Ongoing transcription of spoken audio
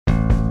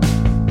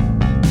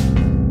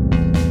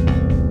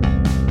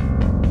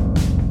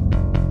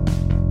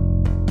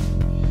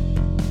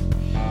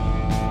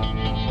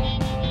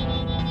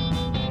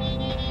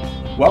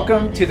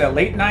Welcome to the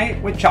Late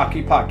Night with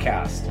Chalky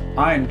podcast.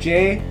 I'm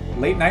Jay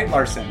Late Night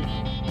Larson.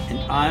 And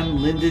I'm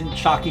Lyndon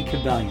Chalky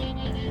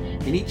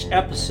Cabellion. In each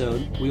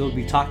episode, we will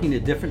be talking to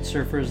different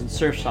surfers and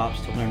surf shops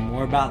to learn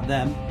more about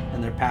them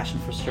and their passion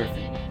for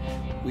surfing.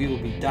 We will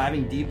be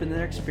diving deep into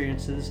their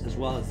experiences as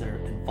well as their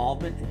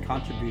involvement and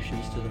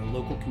contributions to their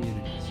local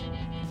communities.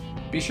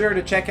 Be sure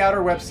to check out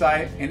our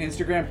website and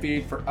Instagram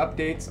feed for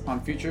updates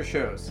on future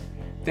shows.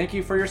 Thank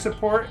you for your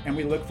support, and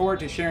we look forward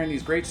to sharing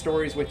these great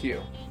stories with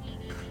you.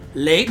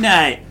 Late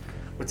night.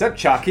 What's up,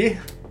 Chalky?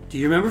 Do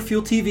you remember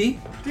Fuel TV?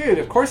 Dude,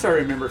 of course I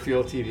remember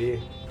Fuel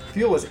TV.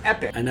 Fuel was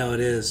epic. I know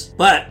it is.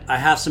 But I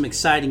have some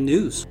exciting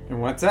news.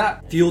 And what's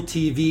that? Fuel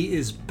TV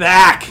is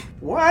back.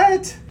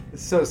 What?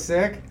 It's so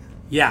sick.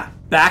 Yeah,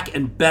 back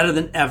and better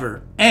than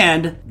ever.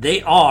 And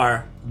they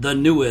are the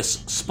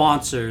newest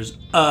sponsors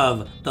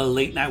of the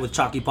Late Night with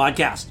Chalky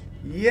podcast.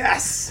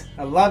 Yes,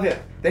 I love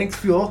it. Thanks,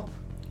 Fuel.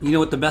 You know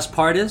what the best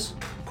part is?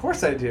 Of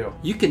course I do.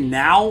 You can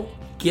now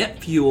get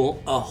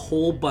Fuel a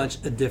whole bunch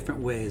of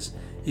different ways.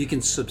 You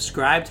can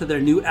subscribe to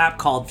their new app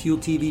called Fuel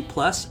TV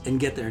Plus and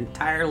get their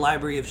entire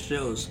library of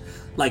shows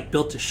like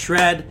Built to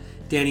Shred,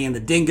 Danny and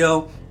the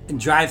Dingo, and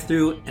Drive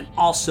Through, and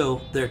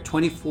also their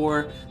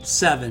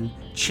 24/7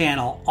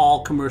 channel,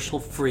 all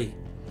commercial free.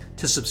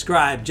 To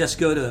subscribe, just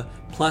go to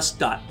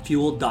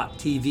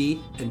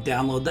plus.fuel.tv and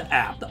download the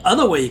app. The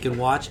other way you can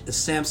watch is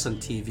Samsung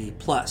TV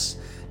Plus,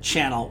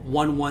 channel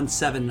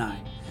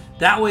 1179.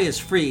 That way is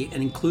free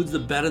and includes the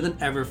better than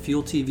ever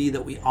Fuel TV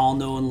that we all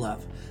know and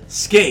love.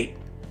 Skate,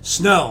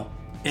 snow,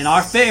 and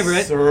our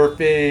favorite,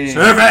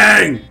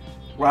 surfing!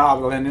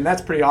 Wow, Lyndon,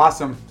 that's pretty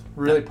awesome.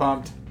 Really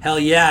pumped. Hell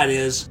yeah, it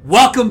is.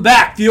 Welcome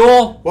back,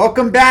 Fuel!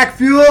 Welcome back,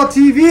 Fuel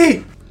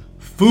TV!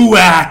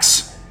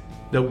 FUWAX!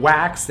 The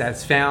wax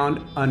that's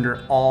found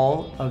under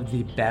all of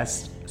the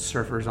best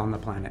surfers on the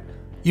planet.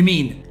 You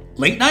mean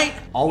Late Night?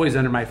 Always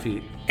under my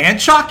feet. And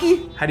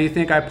Chalky? How do you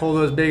think I pull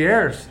those big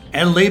airs?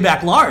 And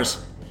Layback Lars.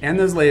 And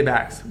those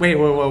laybacks. Wait,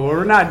 whoa,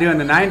 we're not doing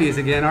the 90s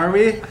again, are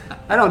we?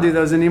 I don't do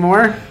those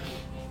anymore.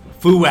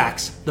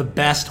 FUWAX, the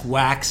best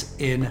wax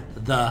in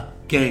the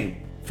game.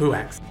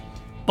 FUWAX.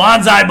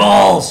 Bonsai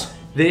Bowls!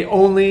 They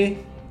only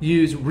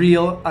use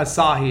real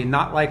Asahi,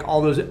 not like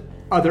all those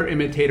other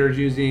imitators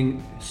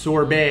using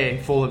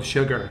sorbet full of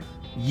sugar.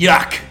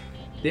 Yuck!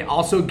 They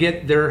also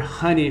get their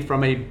honey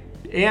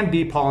and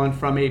bee pollen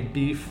from a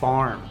bee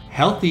farm.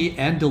 Healthy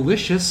and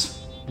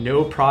delicious.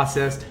 No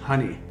processed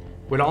honey.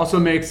 What also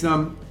makes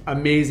them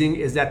amazing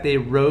is that they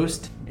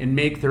roast and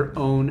make their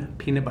own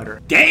peanut butter.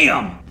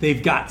 Damn!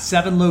 They've got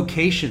 7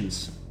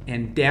 locations.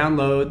 And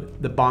download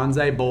the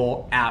Bonsai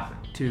Bowl app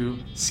to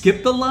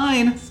Skip the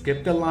line.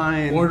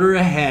 Order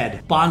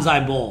ahead.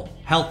 Bonsai Bowl.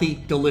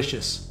 Healthy,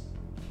 delicious.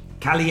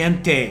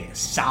 Caliente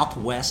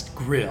Southwest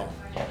Grill.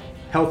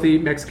 Healthy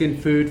Mexican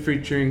food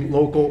featuring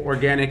local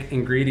organic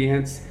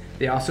ingredients.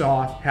 They also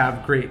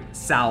have great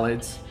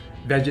salads,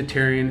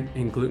 vegetarian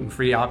and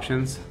gluten-free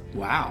options.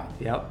 Wow.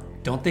 Yep.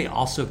 Don't they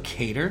also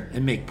cater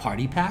and make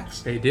party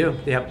packs? They do.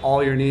 They have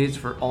all your needs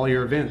for all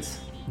your events.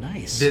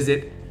 Nice.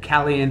 Visit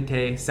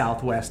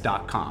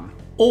calientesouthwest.com.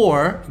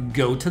 Or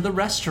go to the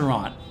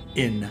restaurant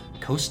in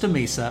Costa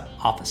Mesa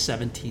off of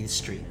 17th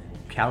Street.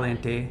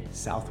 Caliente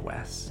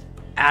Southwest.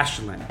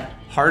 Ashland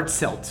Hard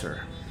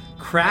Seltzer.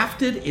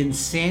 Crafted in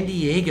San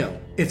Diego.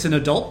 It's an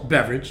adult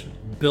beverage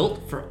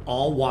built for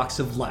all walks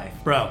of life.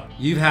 Bro,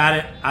 you've had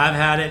it. I've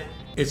had it.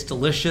 It's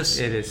delicious.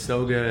 It is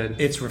so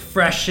good. It's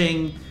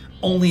refreshing.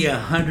 Only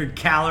 100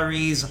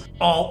 calories.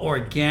 All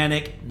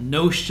organic.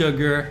 No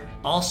sugar.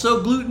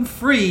 Also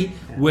gluten-free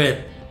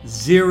with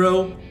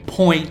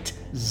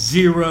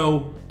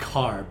 0.0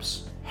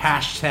 carbs.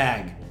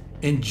 Hashtag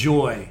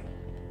enjoy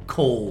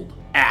cold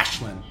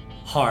Ashland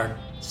Hard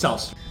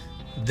Seltzer.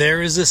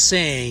 There is a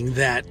saying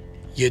that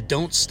you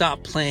don't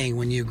stop playing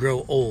when you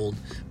grow old,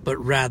 but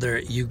rather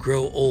you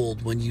grow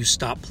old when you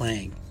stop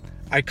playing.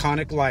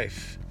 Iconic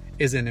Life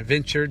is an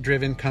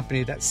adventure-driven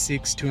company that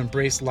seeks to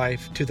embrace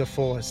life to the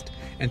fullest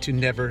and to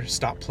never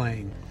stop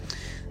playing.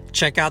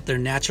 Check out their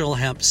natural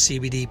hemp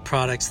CBD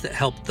products that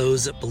help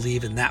those that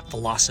believe in that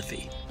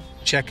philosophy.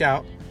 Check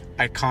out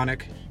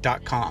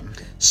iconic.com.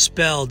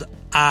 Spelled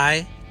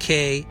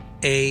IKANIK.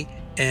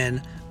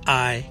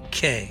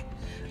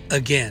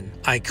 Again,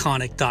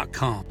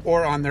 iconic.com.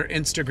 Or on their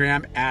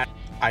Instagram at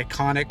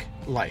Iconic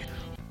Life.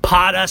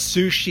 Pada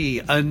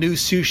Sushi, a new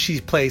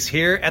sushi place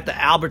here at the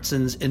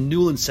Albertsons in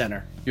Newland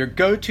Center. Your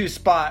go-to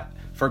spot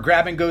for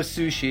grab-and-go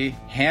sushi,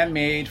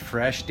 handmade,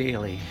 fresh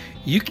daily.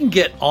 You can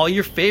get all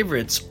your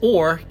favorites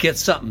or get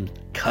something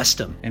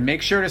custom. And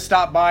make sure to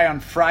stop by on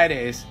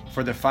Fridays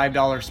for the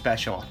 $5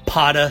 special.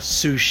 Pada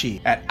Sushi.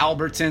 At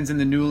Albertsons in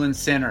the Newland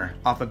Center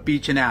off of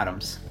Beach and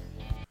Adams.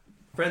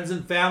 Friends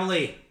and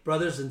family,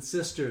 brothers and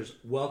sisters,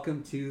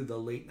 welcome to the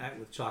Late Night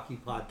with Chalky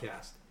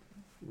podcast.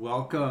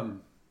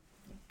 Welcome,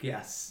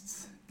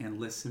 guests and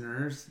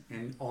listeners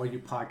and all you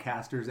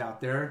podcasters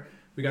out there.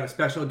 We got a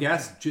special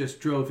guest, just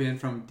drove in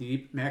from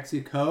deep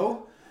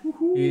Mexico.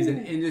 Woo-hoo. He's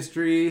an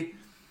industry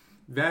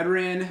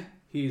veteran.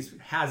 He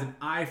has an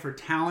eye for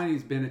talent.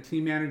 He's been a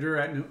team manager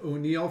at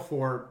O'Neill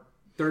for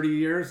 30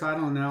 years. I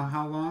don't know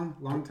how long.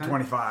 Long time.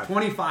 25.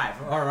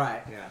 25. All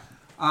right.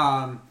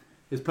 Yeah.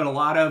 Has put a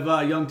lot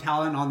of young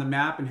talent on the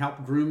map and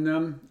helped groom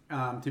them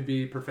to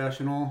be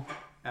professional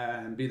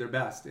and be their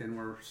best. And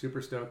we're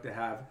super stoked to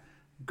have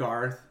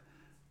Garth,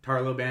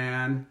 Tarlo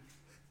Band,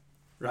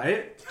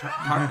 right?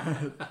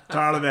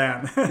 Tarlo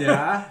Band.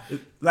 Yeah.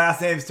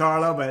 Last name's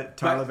Tarlo, but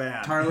Tarlo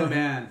Band. Tarlo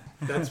Band.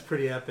 That's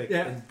pretty epic.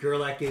 Yeah. And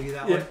Gerlach gave you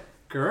that Yeah. one?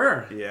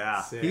 Gur.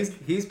 Yeah. Sick.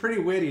 He's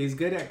pretty witty. He's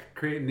good at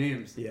creating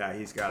names. Yeah,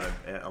 he's got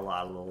a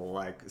lot of little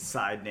like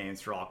side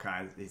names for all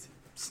kinds. These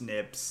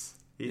Snips.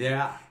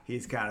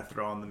 He's kind of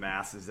throwing the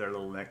masses their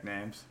little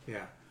nicknames.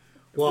 Yeah.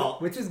 Well,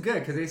 Which is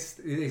good because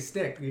they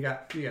stick. You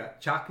got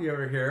Chalky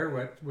over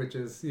here, which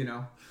is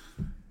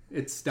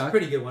it's stuck.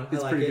 pretty good one. It's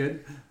I like pretty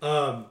it.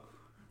 good.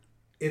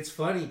 It's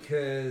funny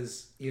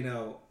because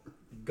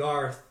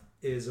Garth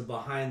is a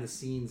behind the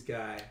scenes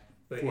guy,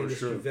 but For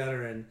industry sure.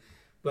 veteran.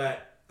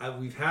 But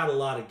we've had a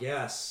lot of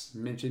guests.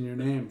 Mention your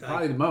name,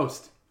 probably the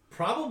most.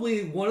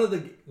 Probably one of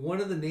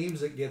the names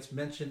that gets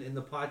mentioned in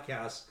the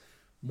podcast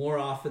more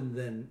often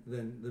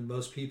than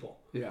most people.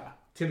 Yeah.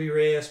 Timmy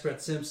Reyes,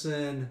 Brett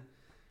Simpson,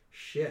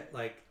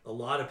 like a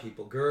lot of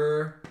people.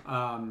 Gurr.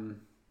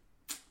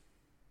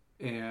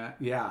 And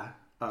yeah.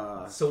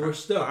 So we're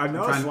stoked. I've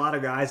noticed a lot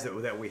of guys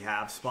that we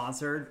have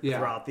sponsored Yeah.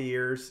 throughout the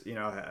years,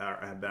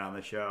 have been on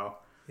the show.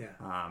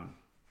 Yeah.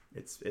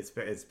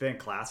 It's been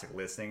classic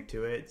listening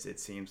to it. It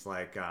seems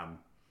like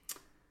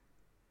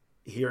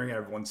hearing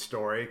everyone's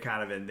story,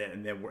 kind of,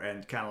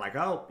 and kind of like,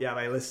 oh yeah,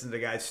 I listened to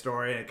the guy's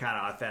story, and it kind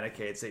of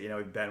authenticates it.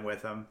 We've been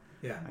with him.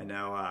 Yeah. I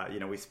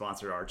know. We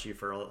sponsored Archie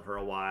for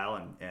a while,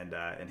 and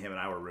him and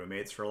I were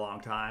roommates for a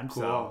long time.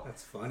 Cool. So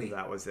That's funny.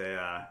 that was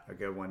a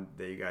good one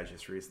that you guys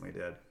just recently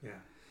did. Yeah.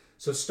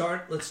 So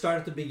let's start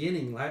at the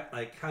beginning.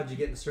 Like how'd you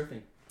get into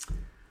surfing?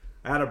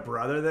 I had a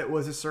brother that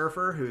was a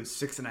surfer who's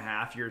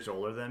 6.5 years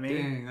older than me.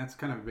 Dang, that's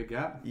kind of a big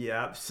gap.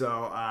 Yep.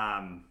 So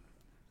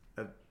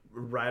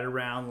right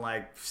around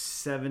like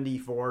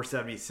 74,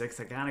 76,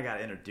 I kind of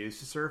got introduced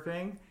to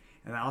surfing,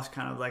 and that was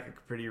kind of like a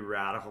pretty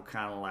radical,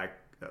 kind of like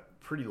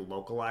pretty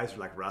localized,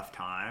 like rough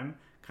time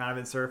kind of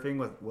in surfing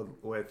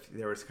with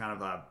there was kind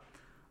of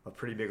a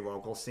pretty big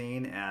local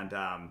scene, and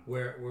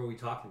Where are we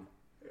talking?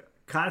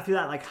 kind of through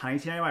that like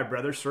Huntington area. My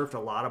brother surfed a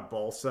lot of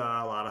Balsa,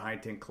 a lot of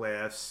Huntington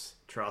Cliffs,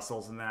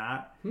 Trussels, and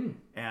that.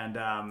 And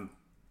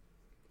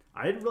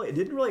I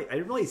didn't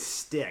really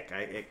stick.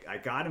 I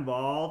got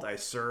involved. I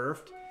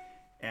surfed,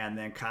 and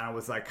then kind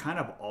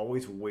of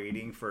always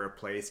waiting for a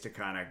place to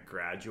kind of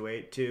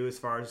graduate to as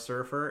far as a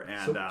surfer.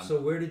 And So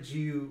where did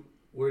you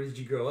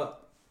grow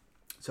up?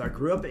 so I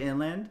grew up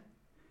inland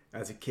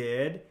as a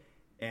kid.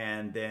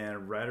 And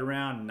then right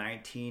around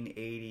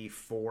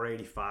 1984,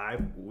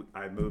 85,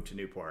 I moved to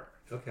Newport.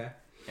 Okay.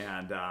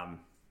 And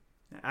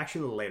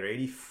actually a little later,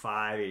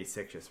 85,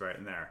 86, just right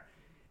in there.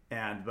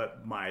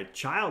 But my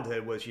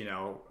childhood was,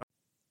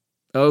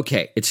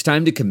 Okay, it's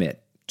time to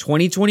commit.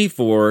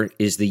 2024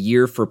 is the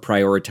year for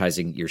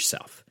prioritizing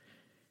yourself.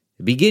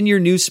 Begin your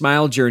new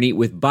smile journey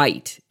with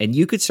Byte, and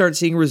you could start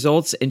seeing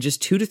results in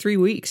just 2 to 3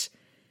 weeks.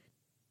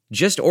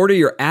 Just order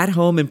your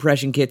at-home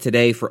impression kit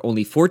today for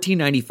only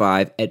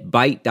 $14.95 at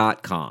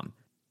Byte.com.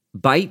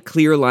 Byte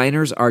clear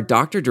liners are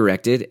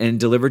doctor-directed and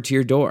delivered to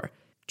your door.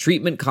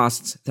 Treatment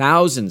costs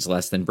thousands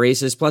less than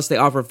braces, plus they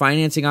offer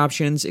financing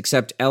options,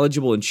 accept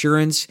eligible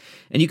insurance,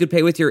 and you could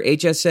pay with your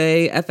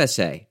HSA,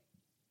 FSA.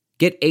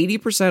 Get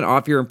 80%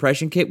 off your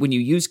impression kit when you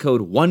use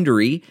code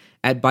WONDERY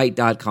at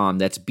Byte.com.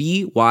 That's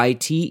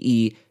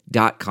BYTE.com.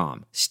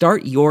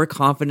 Start your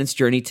confidence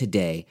journey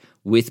today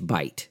with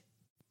Byte.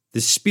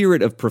 The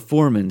spirit of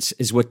performance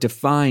is what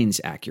defines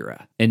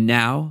Acura, and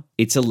now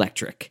it's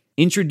electric.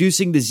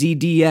 Introducing the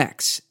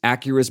ZDX,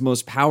 Acura's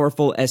most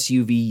powerful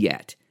SUV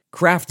yet.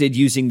 Crafted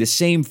using the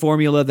same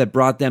formula that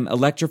brought them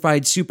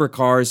electrified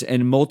supercars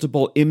and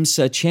multiple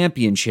IMSA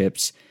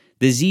championships,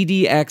 the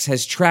ZDX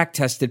has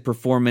track-tested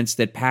performance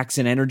that packs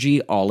an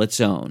energy all its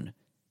own.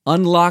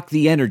 Unlock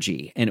the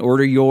energy and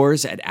order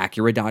yours at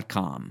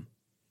Acura.com.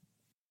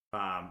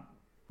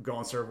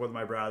 going surf with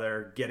my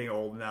brother, getting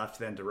old enough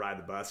then to ride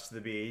the bus to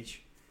the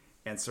beach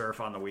and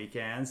surf on the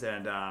weekends,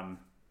 and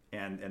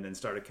then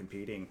started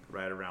competing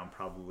right around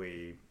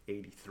probably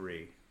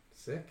 83.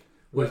 Sick.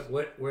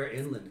 Where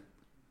inland?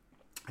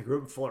 I grew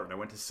up in Fullerton. I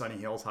went to Sunny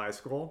Hills High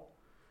School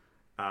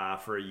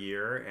for a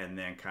year, and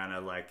then kind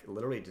of like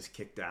literally just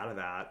kicked out of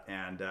that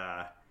and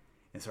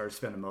started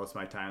spending most of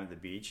my time at the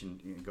beach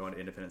and going to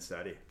independent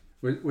study.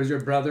 Was your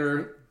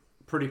brother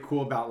pretty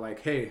cool about like,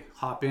 hey,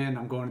 hop in,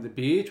 I'm going to the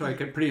beach? Like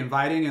pretty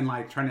inviting and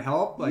like trying to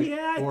help? Like,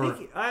 yeah,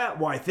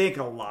 I think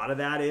a lot of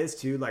that is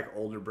too, like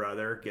older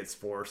brother gets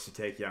forced to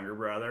take younger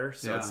brother.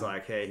 So it's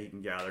like, hey, he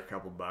can gather a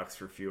couple bucks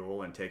for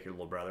fuel and take your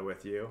little brother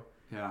with you.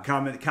 Yeah.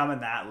 Coming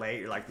that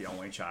late, you're like the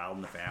only child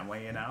in the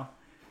family,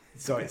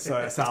 So it's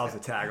always a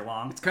tag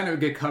along. It's kind of a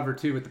good cover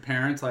too with the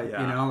parents, like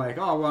like,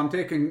 oh well, I'm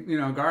taking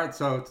Garth,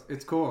 so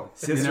it's cool.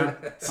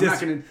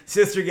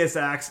 Sister gets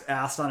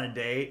asked on a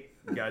date.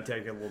 You gotta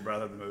take your little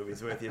brother to the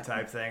movies with you,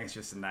 type thing. It's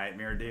just a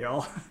nightmare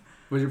deal.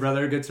 Was your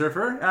brother a good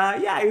surfer?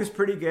 Yeah, he was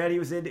pretty good.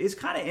 He's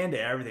kind of into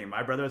everything.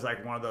 My brother was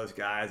like one of those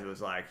guys that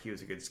was like, he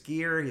was a good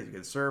skier, he was a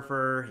good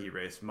surfer, he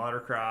raced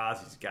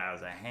motocross, this guy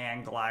was a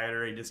hang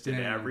glider, he just did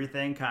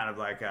everything, kind of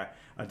like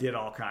did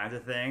all kinds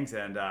of things,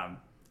 and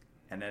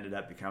ended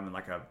up becoming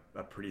like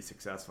a pretty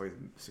successful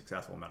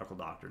medical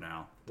doctor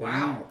now.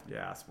 Wow.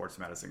 Yeah, sports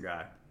medicine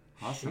guy.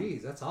 Awesome.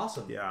 Jeez, that's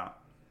awesome. Yeah.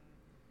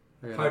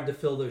 Hard to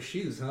fill those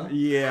shoes, huh?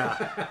 Yeah.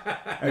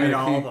 I mean,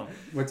 all of them.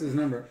 What's his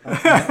number?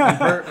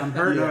 I'm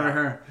hurt over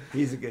her.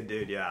 He's a good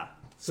dude, yeah.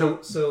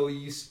 So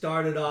you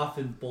started off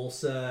in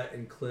Bolsa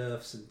and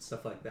Cliffs and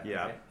stuff like that,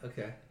 Yeah. right?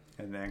 Okay.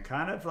 And then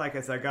kind of like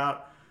as I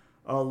got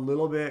a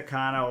little bit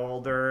kind of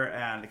older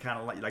and kind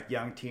of like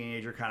young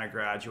teenager, kind of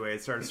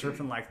graduated, started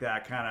surfing like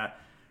that kind of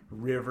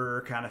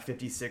river, kind of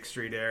 56th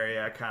Street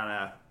area, kind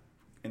of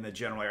in the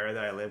general area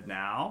that I live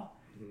now.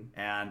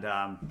 And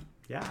I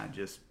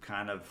just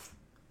kind of,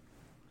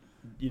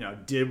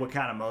 did what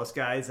kind of most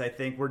guys I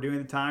think were doing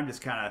at the time,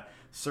 just kind of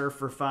surf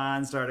for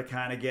fun, started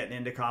kind of getting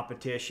into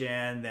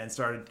competition, then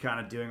started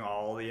kind of doing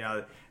all,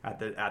 at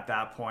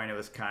that point it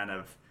was kind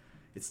of,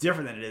 it's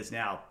different than it is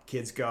now.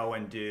 Kids go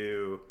and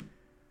do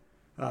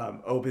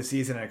open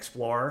season and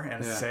Explorer,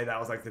 and say that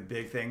was like the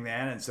big thing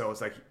then. And so it's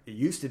like, it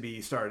used to be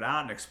you started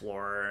out in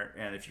Explorer,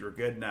 and if you were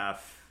good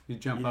enough, you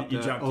do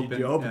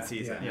open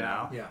season,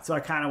 Yeah. So I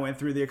kind of went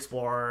through the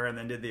Explorer and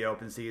then did the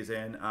open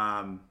season.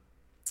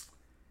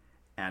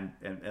 And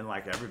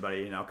like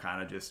everybody,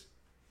 kind of just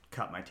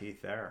cut my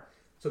teeth there.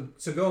 So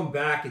going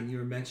back, and you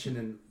were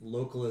mentioning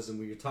localism.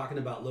 Were you talking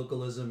about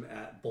localism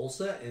at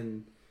Bolsa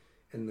in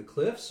the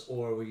Cliffs,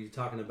 or were you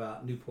talking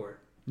about Newport?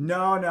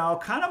 No,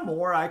 kind of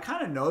more. I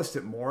kind of noticed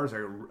it more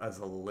as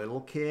a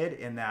little kid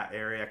in that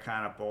area,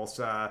 kind of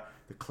Bolsa,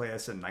 the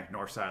Cliffs, and like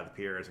north side of the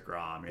pier as a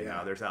Grom. You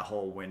know, there's that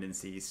whole wind and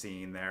sea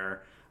scene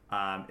there.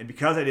 And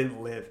because I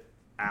didn't live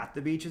at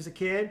the beach as a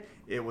kid,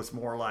 it was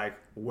more like,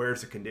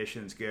 where's the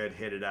conditions good,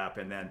 hit it up.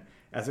 And then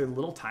as a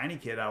little tiny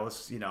kid, I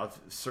was,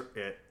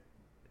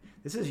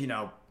 this is,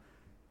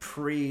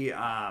 pre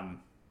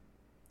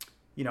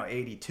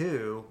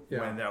 82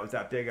 when there was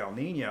that big El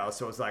Nino.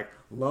 So it was like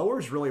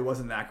lowers really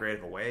wasn't that great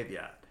of a wave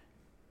yet.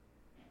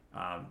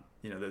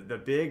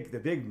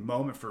 The big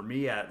moment for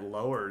me at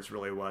lowers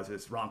really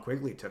is Ron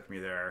Quigley took me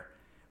there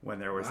when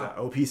there was the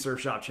OP Surf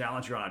Shop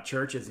Challenger on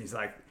Churches. And he's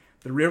like,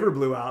 the river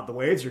blew out, the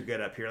waves are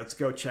good up here, let's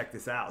go check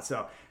this out.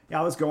 So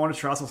I was going to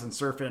Trussell's and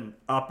surfing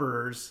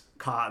uppers,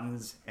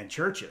 cottons, and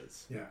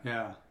Churches.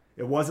 Yeah.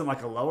 It wasn't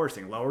like a lowers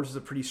thing. Lowers was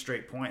a pretty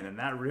straight point, and then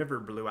that river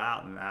blew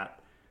out, and that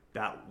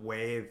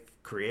wave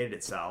created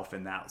itself,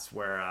 and that's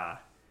where,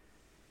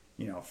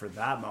 for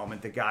that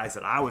moment, the guys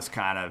that I was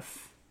kind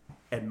of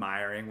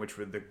admiring, which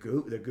were the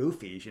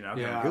goofies, kind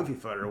of goofy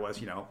footer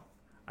was,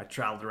 I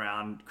traveled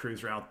around,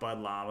 cruised around with Bud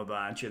Lom a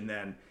bunch, and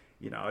then,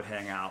 I'd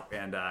hang out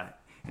and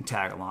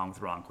tag along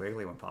with Ron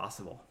Quigley when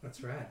possible.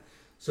 That's right.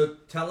 So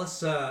tell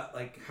us,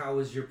 how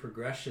was your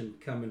progression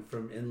coming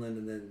from inland,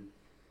 and then,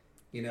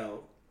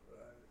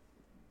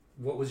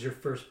 what was your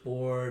first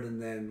board,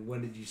 and then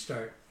when did you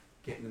start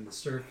getting in the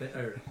surf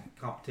or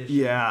competition?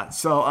 Yeah.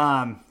 So,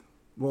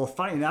 well,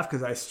 funny enough,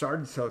 because I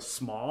started so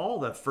small,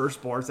 the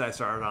first boards I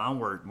started on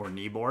were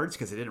knee boards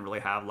because I didn't really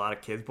have a lot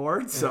of kids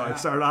boards. So I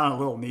started on a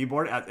little knee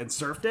board and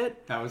surfed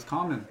it. That was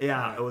common.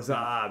 Yeah, it was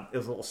a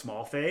little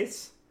small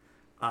face.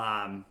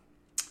 And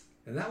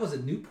that was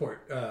a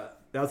Newport. That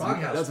was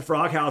a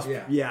Frog House.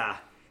 Yeah. Yeah.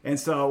 And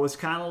so it was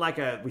kind of like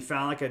we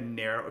found like a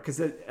narrow, because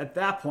at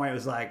that point it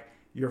was like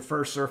your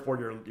first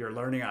surfboard you're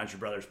learning on is your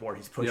brother's board.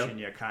 He's pushing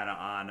you kind of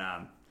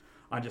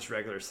on just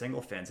regular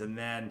single fins. And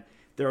then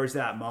there was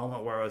that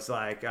moment where it was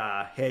like,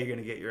 hey, you're going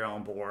to get your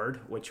own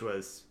board, which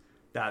was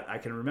that I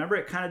can remember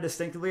it kind of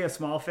distinctively, a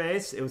small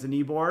face. It was a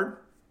knee board,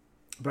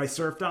 but I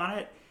surfed on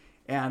it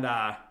and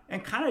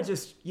kind of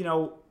just,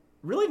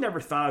 really never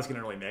thought I was going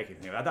to really make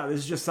anything. I thought this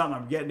is just something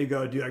I'm getting to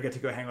go do. I get to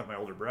go hang with my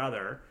older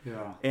brother.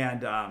 Yeah.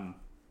 And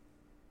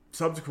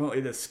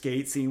subsequently, the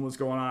skate scene was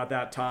going on at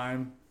that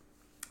time.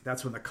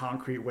 That's when the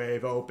Concrete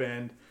Wave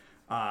opened,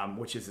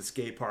 which is a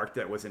skate park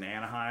that was in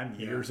Anaheim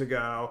years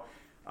ago.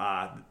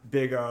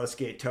 Big O,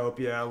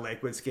 Skatopia,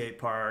 Lakewood Skate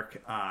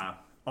Park.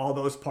 All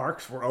those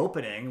parks were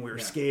opening. We were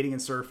skating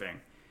and surfing.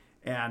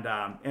 And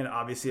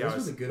obviously Those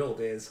were the good old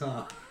days,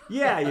 huh?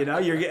 Yeah,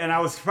 and I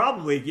was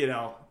probably,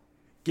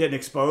 getting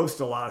exposed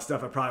to a lot of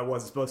stuff I probably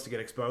wasn't supposed to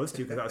get exposed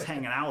to because I was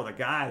hanging out with a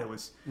guy that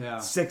was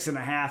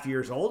 6.5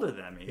 years older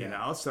than me,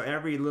 So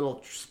every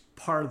little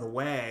part of the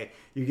way,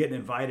 you're getting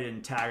invited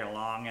and tagging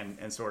along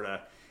and sort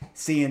of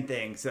seeing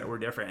things that were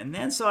different. And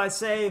then, so I'd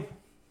say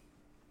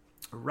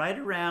right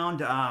around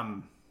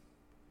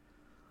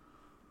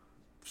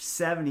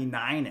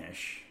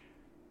 79-ish,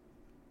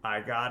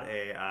 I got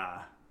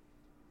a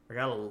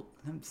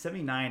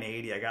 79,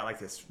 80. I got like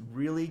this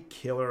really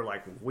killer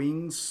like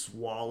wing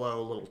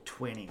swallow little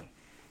twinny.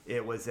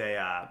 It was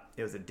a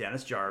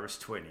Dennis Jarvis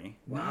twinny.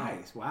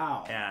 Nice.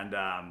 Wow.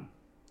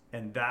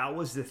 And that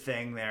was the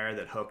thing there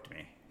that hooked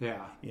me.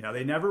 Yeah.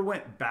 They never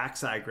went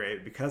backside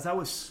grade because I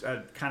was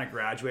kind of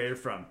graduated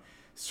from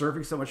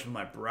surfing so much with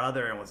my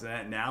brother and was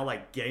now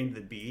like getting to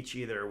the beach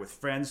either with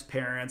friends'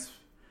 parents,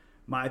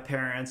 my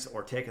parents,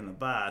 or taking the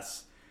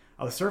bus.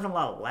 I was surfing a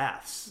lot of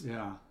lefts.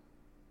 Yeah.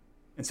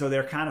 And so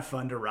they're kind of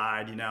fun to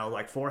ride,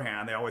 like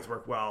forehand. They always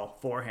work well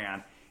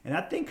forehand. And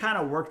that thing kind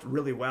of worked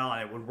really well.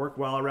 And it would work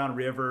well around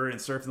river and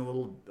surfing the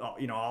little,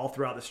 all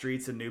throughout the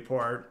streets in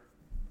Newport.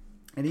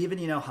 And even,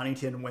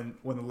 Huntington when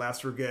the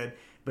lefts were good.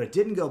 But it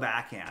didn't go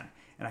backhand.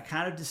 And I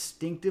kind of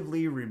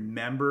distinctively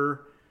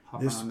remember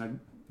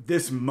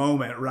this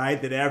moment,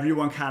 right, that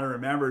everyone kind of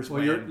remembers.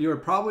 Well, you were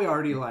probably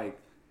already like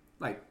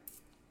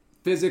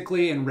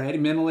physically and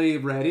mentally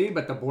ready,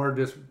 but the board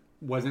just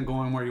wasn't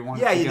going where you wanted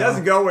to go. Yeah, it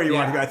doesn't go where you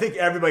want to go. I think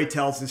everybody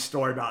tells this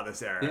story about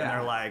this era. Yeah. And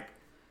they're like,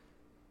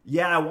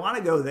 yeah, I want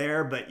to go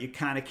there, but you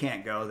kind of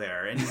can't go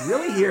there. And you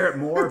really hear it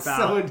more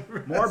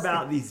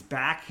about these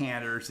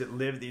backhanders that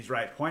live these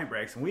right point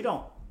breaks. And we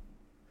don't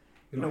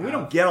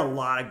get a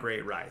lot of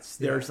great rights.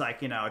 There's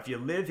if you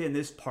live in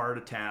this part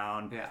of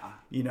town,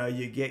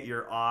 you get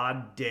your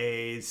odd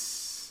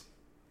days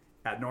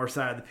at north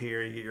side of the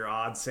pier, you get your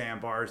odd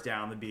sandbars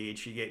down the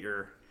beach, you get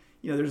your,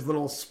 there's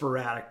little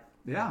sporadic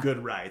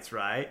good rights,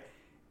 right?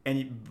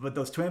 But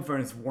those Twin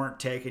Ferns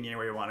weren't taking you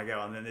where you want to go.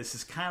 And then this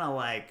is kind of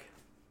like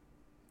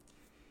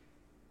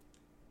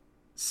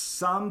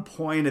some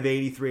point of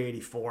 83,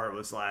 84, it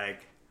was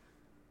like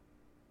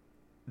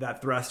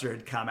that thruster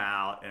had come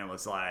out and it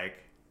was like,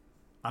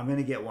 I'm going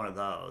to get one of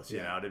those, you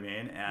know what I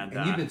mean? And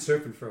you've been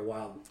surfing for a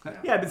while.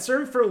 Yeah, I've been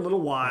surfing for a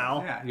little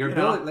while. Yeah, your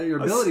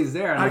ability's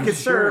there. I can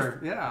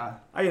surf. Yeah.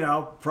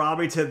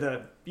 Probably to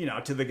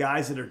the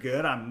guys that are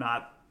good,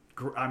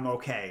 I'm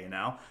okay,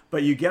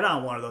 But you get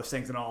on one of those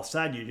things and all of a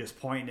sudden you're just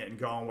pointing it and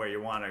going where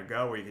you want to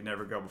go, where you could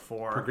never go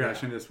before.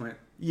 Progression just went.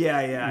 Yeah.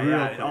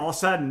 And all of a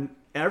sudden,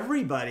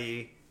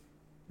 everybody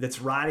that's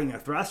riding a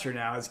thruster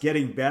now is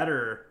getting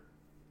better.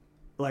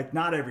 Like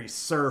not every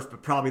surf,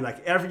 but probably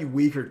like every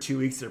week or 2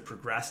 weeks they're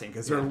progressing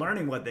because they're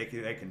learning what they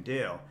can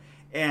do.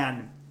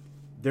 And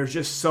there's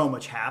just so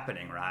much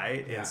happening,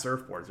 right? In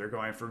surfboards. They're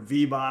going from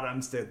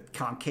V-bottoms to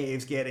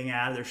concaves getting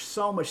out. There's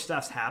so much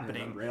stuff's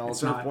happening.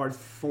 Rails in surfboards. Not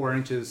 4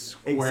 inches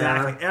square.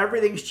 Exactly.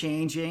 Everything's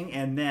changing.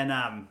 And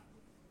then,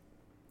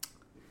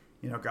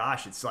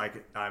 it's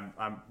like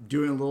I'm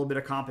doing a little bit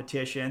of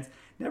competitions.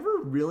 Never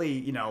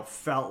really,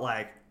 felt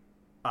like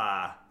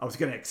I was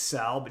going to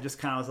excel, but just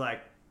kind of was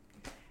like,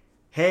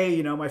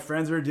 hey, my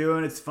friends are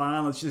doing it's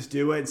fun. Let's just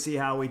do it and see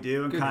how we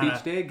do. And good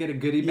beach day, get a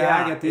goodie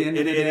bag at the end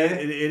of the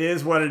day. It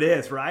is what it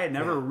is, right?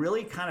 Never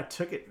really kind of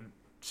took it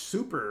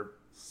super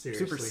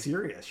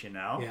serious,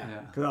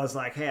 Yeah. Because I was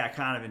like, hey, I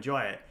kind of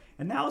enjoy it.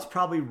 And that was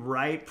probably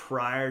right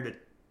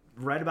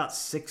about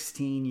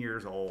 16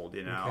 years old,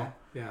 Okay.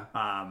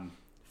 Yeah.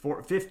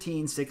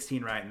 15,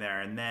 16 right in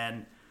there. And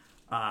then...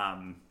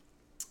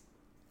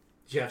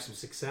 Did you have some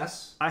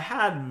success? I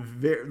had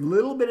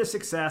little bit of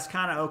success,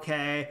 kind of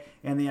okay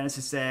in the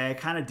NSSA.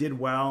 Kind of did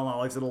well in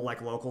all these little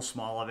like local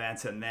small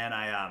events, and then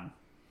I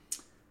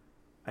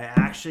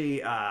actually,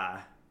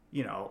 for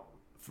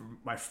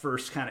my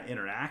first kind of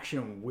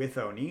interaction with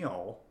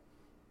O'Neill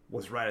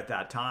was right at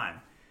that time.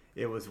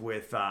 It was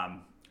with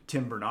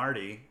Tim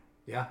Bernardi,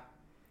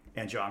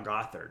 and John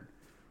Gothard.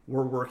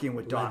 We're working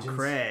with Legends. Don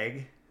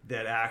Craig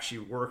that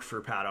actually worked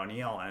for Pat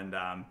O'Neill,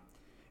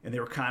 and they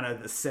were kind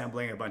of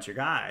assembling a bunch of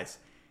guys.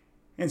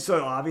 And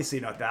so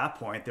obviously, at that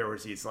point, there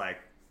was these like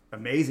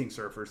amazing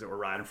surfers that were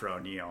riding for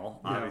O'Neill.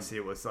 Yeah. Obviously,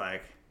 it was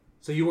like...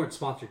 So you weren't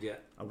sponsored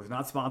yet? I was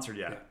not sponsored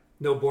yet. Yeah.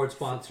 No board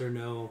sponsor,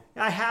 no...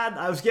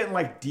 I was getting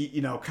like,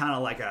 kind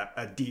of like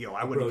a deal.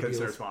 I wouldn't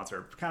consider a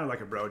sponsor. Kind of like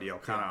a bro deal,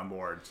 kind of on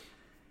board.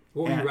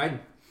 What were you riding?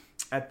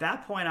 At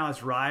that point, I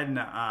was riding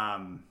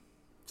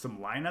some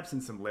lineups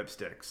and some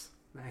lipsticks.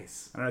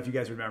 Nice. I don't know if you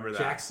guys remember that.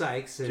 Jack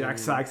Sykes and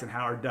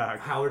Howard Duck.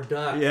 Howard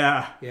Duck.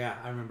 Yeah. Yeah,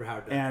 I remember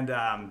Howard Duck. And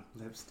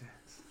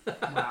lipsticks.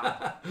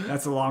 Wow.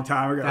 That's a long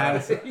time ago.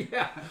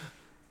 Yeah.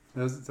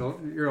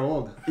 You're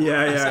old.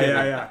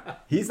 Yeah.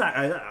 He's not.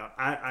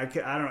 I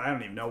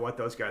don't even know what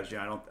those guys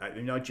do.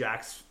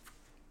 Jack's.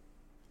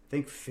 I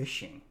think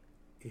fishing.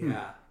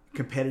 Yeah.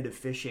 Competitive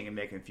fishing and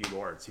making a few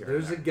boards here.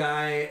 There's a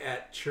guy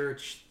at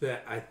church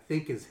that I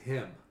think is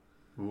him.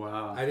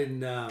 Wow. I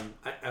didn't.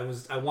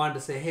 I wanted to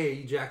say, hey,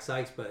 you Jack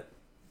Sykes, but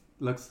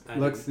looks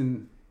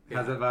and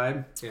has a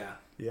vibe.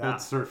 Yeah.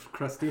 Old surf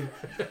crusty.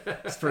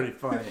 It's pretty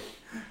funny.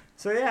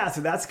 So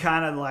that's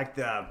kind of like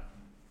the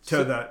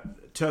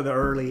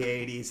early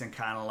 '80s and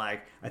kind of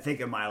like I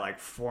think of my like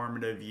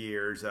formative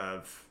years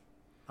of.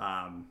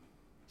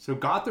 So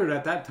Gothard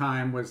at that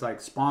time was like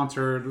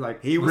sponsored,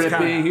 like he was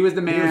ripping. He was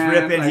the man. He was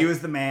ripping. Like, he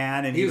was the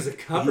man, and he was a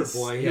cover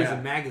boy. He was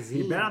a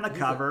magazine. He'd been on the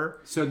cover.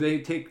 So they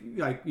take,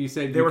 like you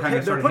said, they're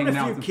putting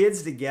a few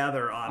kids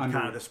together on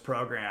kind of this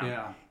program.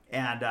 Yeah.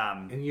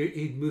 And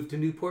he'd moved to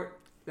Newport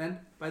then.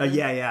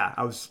 Yeah.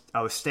 I was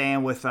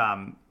staying with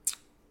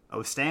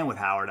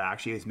Howard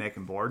actually. He was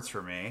making boards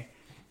for me,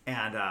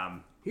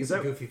 and he's a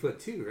goofy foot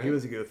too, right? He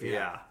was a goofy,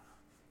 yeah.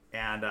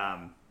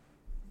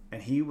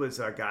 And he was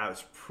a guy who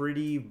was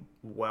pretty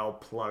well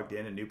plugged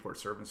into Newport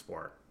Surf and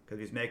Sport because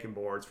he was making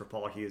boards for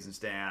Paul Hughes and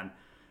Stan.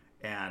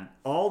 And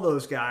all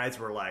those guys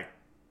were like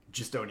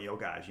just O'Neill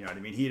guys, you know what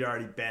I mean? He'd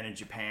already been in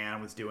Japan,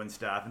 was doing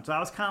stuff. And so I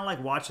was kind of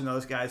like watching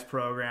those guys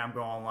program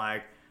going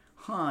like,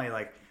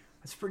 like,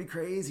 that's pretty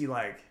crazy.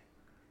 Like,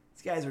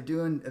 these guys are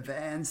doing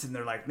events and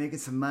they're like making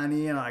some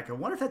money. And I'm like, I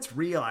wonder if that's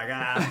real. Like,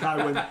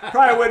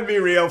 probably wouldn't be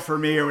real for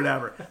me or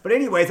whatever. But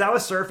anyways, I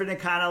was surfing and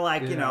kind of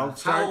like,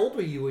 How old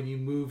were you when you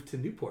moved to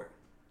Newport?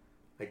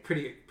 Like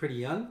pretty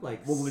young?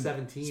 Like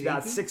 17, about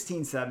 18?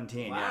 16,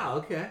 17. Wow,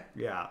 okay.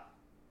 Yeah.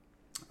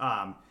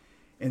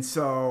 And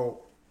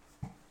so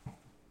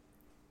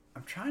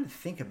I'm trying to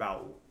think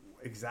about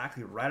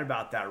exactly right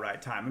about that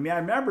right time. I mean, I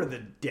remember the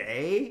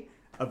day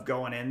of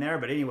going in there,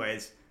 but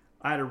anyways,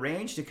 I had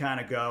arranged to kind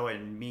of go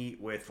and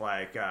meet with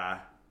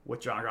with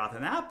John Goth.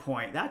 And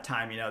that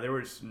time, there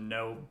was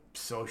no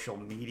social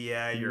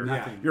media.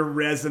 Your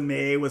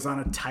resume was on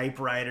a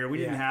typewriter. We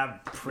didn't have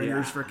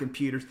printers for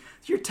computers. So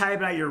you're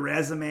typing out your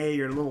resume,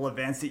 your little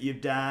events that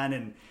you've done,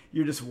 and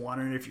you're just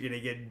wondering if you're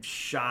going to get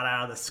shot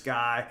out of the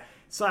sky.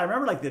 So I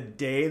remember like the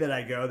day that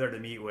I go there to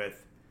meet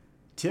with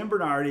Tim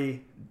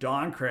Bernardi,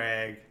 Don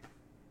Craig,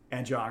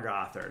 and John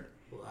Gothard.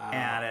 Wow.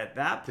 And at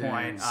that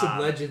point... some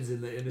legends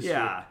in the industry.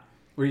 Yeah.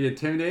 Were you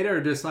intimidated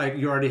or just like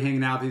you're already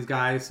hanging out with these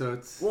guys? So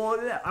it's... Well,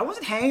 I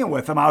wasn't hanging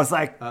with them. I was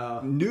like,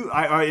 I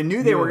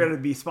knew they were going to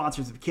be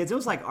sponsors of kids. It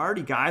was like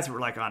already guys that were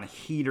like on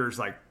heaters,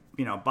 like,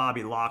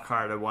 Bobby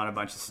Lockhart had won a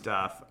bunch of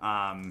stuff.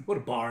 What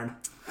a barn.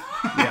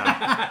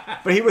 Yeah.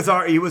 But he was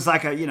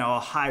like a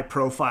high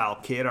profile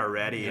kid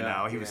already,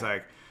 He was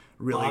like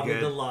really Bobby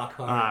good. the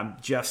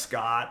Lockhart. Jeff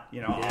Scott,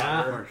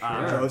 for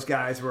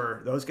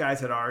sure. Those guys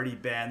had already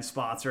been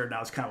sponsored, and I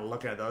was kind of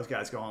looking at those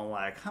guys going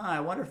like, I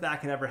wonder if that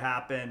could ever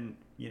happen,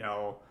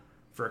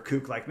 for a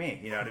kook like me,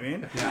 you know what I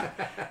mean? Yeah.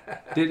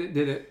 Did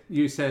it,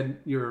 you said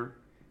you're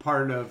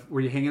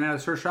were you hanging at a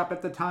surf shop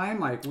at the time?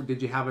 Like,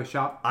 did you have a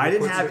shop? I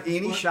didn't have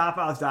any shop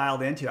I was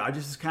dialed into. I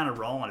just was kind of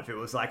rolling. If it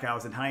was like I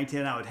was in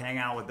Huntington, I would hang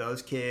out with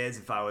those kids.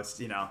 If I was,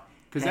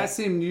 because that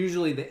seemed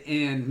usually the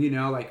end,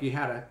 like you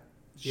had a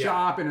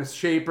shop and a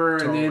shaper,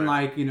 totally. And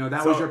then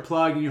that was your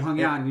plug, and you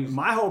hung out. And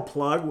my whole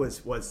plug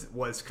was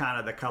kind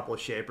of the couple of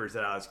shapers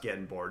that I was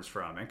getting boards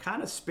from, and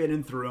kind of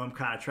spinning through them,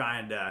 kind of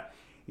trying to,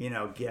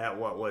 get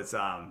what was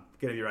going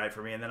to be right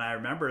for me. And then I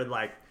remembered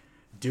like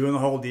doing the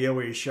whole deal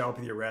where you show up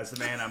with your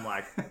resume, and I'm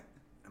like,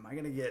 am I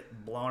going to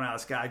get blown out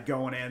of the sky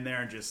going in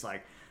there and just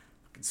like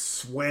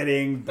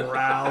sweating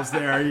brows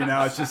there?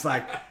 It's just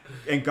like,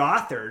 and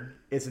Gothard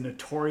is a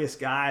notorious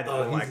guy that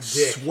will like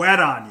sweat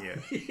on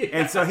you. Yeah.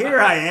 And so here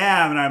I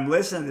am, and I'm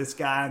listening to this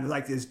guy, and there's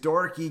like this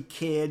dorky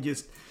kid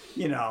just,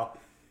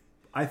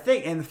 I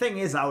think, and the thing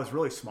is, I was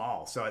really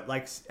small. So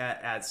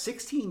at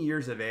 16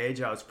 years of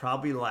age, I was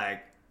probably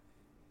like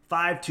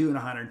 5'2" and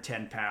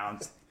 110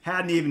 pounds.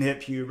 Hadn't even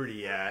hit puberty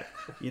yet.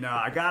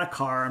 I got a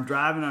car. I'm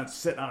driving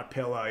sitting on a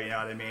pillow. You know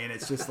what I mean?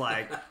 It's just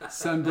like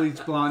sun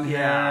bleached blonde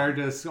hair,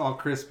 just all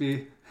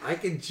crispy. I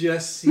can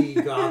just see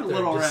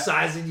Gothard just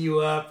sizing you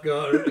up,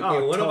 going, okay,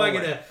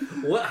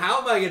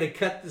 how am I gonna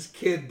cut this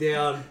kid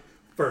down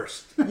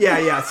first?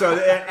 Yeah. So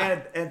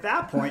at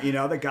that point,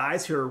 the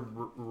guys who are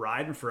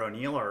riding for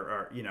O'Neill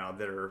are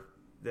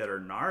that are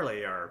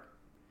gnarly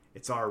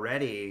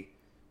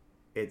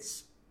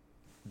it's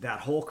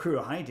that whole crew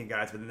of Huntington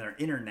guys, but then their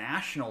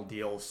international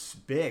deal's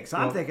big. So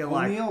I'm thinking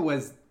like O'Neill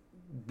was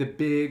the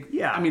big.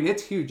 Yeah. I mean,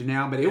 it's huge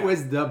now, but it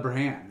was the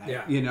brand.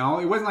 Yeah.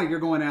 It wasn't like you're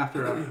going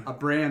after a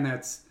brand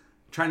that's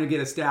trying to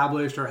get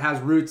established or has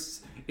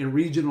roots in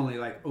regionally.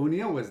 Like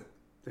O'Neill was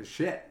the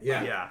shit.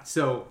 Yeah. Yeah.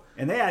 So.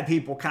 And they had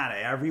people kind of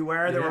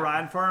everywhere that were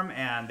riding for them,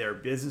 and their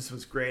business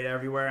was great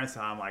everywhere. And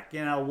so I'm like,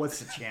 what's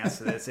the chance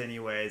of this,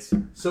 anyways?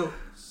 So,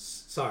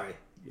 sorry.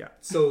 Yeah.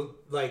 So,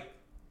 like,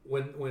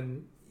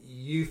 when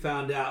you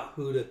found out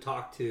who to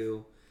talk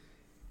to,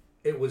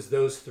 it was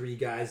those three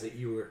guys that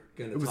you were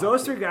going to talk to. It was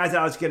those three guys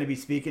I was going to be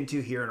speaking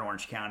to here in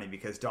Orange County,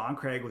 because Don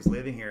Craig was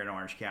living here in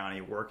Orange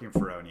County working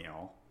for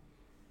O'Neill,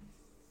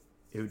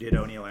 who did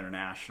O'Neill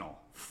International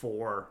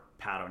for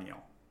Pat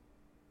O'Neill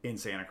in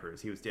Santa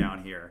Cruz. He was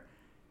down here.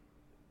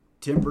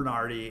 Tim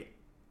Bernardi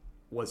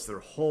was their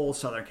whole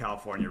Southern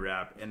California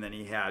rep, and then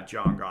he had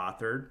John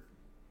Gothard,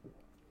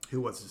 who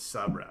was his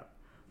sub rep.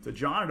 So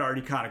John had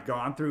already kind of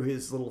gone through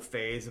his little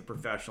phase of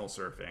professional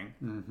surfing.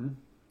 Mm-hmm.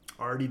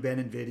 Already been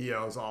in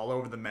videos all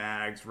over the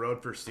mags.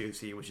 Rode for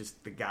Stussy, which is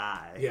the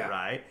guy,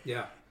 right?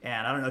 Yeah.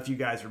 And I don't know if you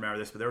guys remember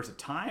this, but there was a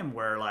time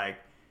where, like,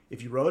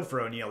 if you rode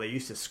for O'Neill, they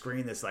used to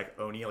screen this, like,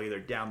 O'Neill either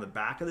down the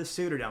back of the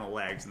suit or down the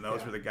legs. And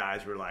those were the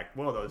guys who were like,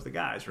 whoa, those are the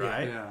guys,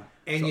 right? Yeah.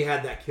 And you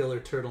had that killer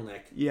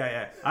turtleneck.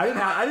 Yeah. I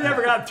didn't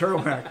ever got a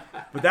turtleneck,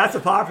 but that's a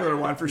popular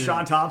one for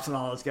Sean Thompson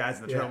and all those guys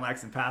in the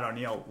turtlenecks, and Pat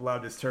O'Neill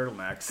loved his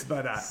turtlenecks.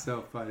 But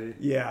so funny.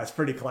 Yeah, it's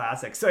pretty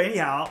classic. So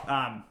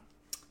anyhow,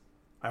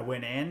 I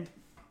went in,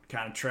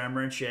 kind of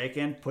trembling,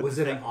 shaking. Was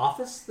it an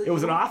office? It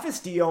was an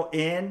office deal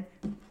in.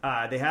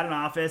 They had an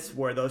office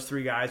where those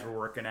three guys were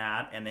working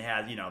at, and they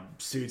had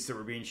suits that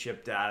were being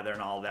shipped out of there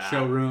and all that.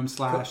 Showroom /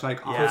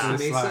 like office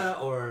Mesa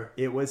or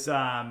it was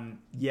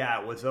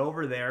it was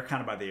over there,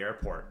 kind of by the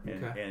airport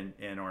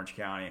in Orange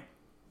County.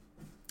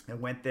 and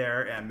went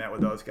there and met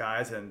with those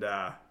guys and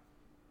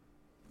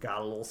got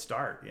a little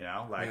start,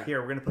 here,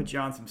 we're going to put you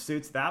on some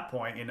suits. At that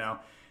point,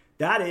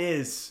 that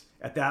is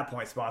at that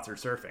point sponsored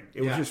surfing.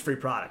 It was just free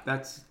product.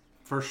 That's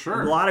for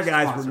sure. A lot of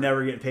guys sponsored. were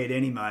never getting paid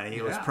any money.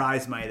 It was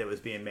prize money that was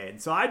being made.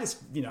 And so I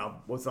just,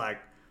 was like,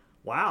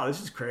 wow,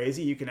 this is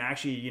crazy. You can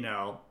actually,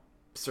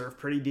 surf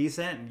pretty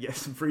decent and get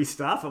some free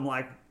stuff. I'm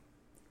like,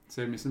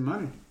 save me some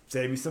money.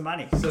 Save me some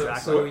money. So,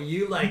 exactly. so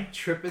you like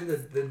tripping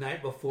the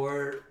night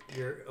before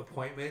your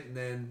appointment, and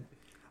then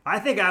I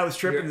think I was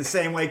tripping the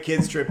same way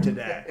kids trip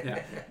today.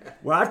 Yeah.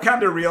 What I've come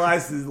to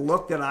realize is the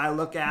look that I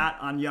look at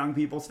on young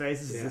people's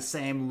faces is the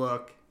same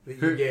look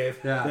that you gave.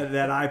 Yeah.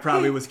 that I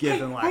probably was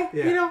given. I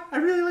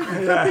really like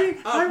the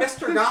company.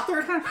 Mr.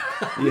 Gothard.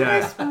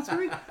 Yeah. Sponsor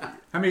me.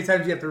 How many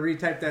times do you have to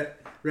retype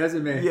that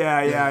resume?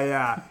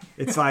 Yeah.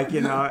 It's like,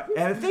 and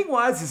the thing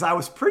was I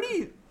was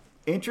pretty,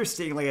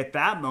 interestingly, at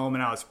that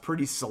moment, I was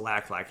pretty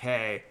select. Like,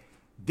 hey,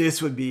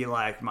 this would be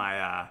like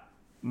my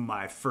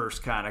my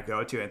first kind of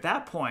go-to. At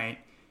that point.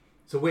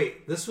 So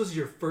wait, this was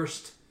your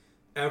first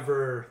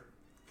ever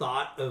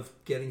thought of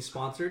getting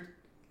sponsored?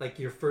 Like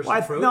your first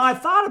approach? I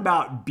thought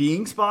about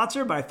being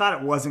sponsored, but I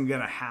thought it wasn't going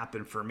to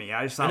happen for me.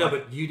 I just thought,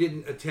 but you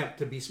didn't attempt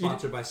to be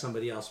sponsored by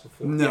somebody else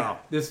before. No.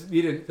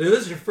 You didn't. So this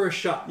is your first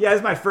shot. Yeah,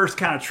 it's my first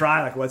kind of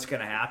try, like what's going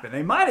to happen.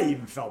 They might have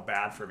even felt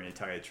bad for me, to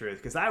tell you the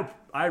truth, because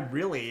I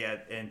really,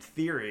 in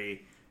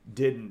theory,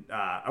 didn't.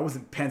 I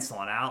wasn't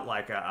penciling out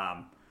like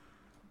a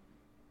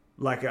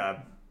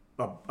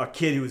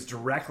kid who was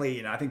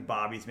directly, I think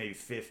Bobby's maybe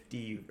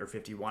 50 or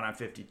 51. I'm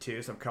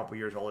 52, so I'm a couple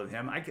years older than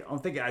him. I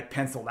don't think I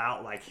penciled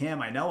out like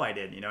him. I know I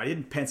didn't. I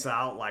didn't pencil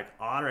out like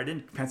Otter. I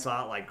didn't pencil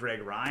out like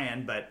Greg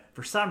Ryan. But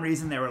for some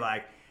reason, they were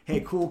like,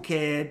 hey, cool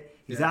kid.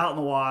 He's out in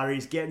the water.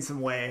 He's getting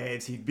some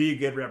waves. He'd be a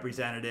good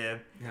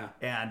representative. Yeah.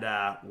 And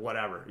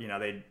whatever.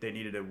 They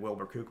needed a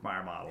Wilbur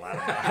Kookmeyer model. I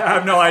don't know. I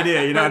have no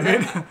idea. You know what I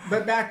mean?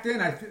 But back then,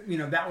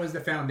 that was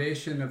the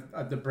foundation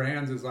of the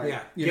brands. Is like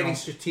getting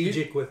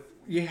strategic with.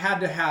 You had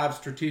to have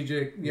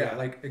strategic,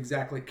 like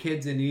exactly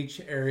kids in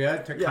each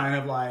area to kind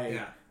of like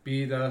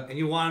be the. And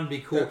you want to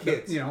be cool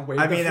kids. Wave the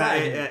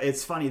flag.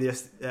 It's funny.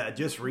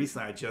 Just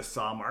recently, I just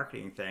saw a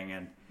marketing thing,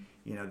 and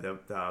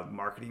the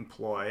marketing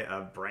ploy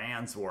of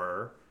brands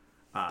were,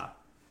 a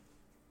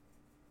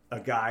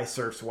guy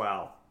surfs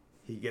well,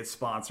 he gets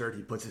sponsored,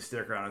 he puts a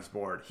sticker on his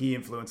board, he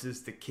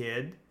influences the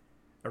kid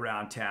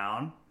around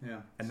town,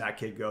 and that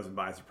kid goes and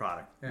buys the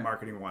product.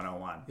 Marketing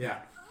 101. Yeah.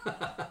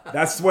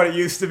 That's what it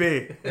used to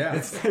be.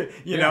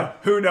 Yeah.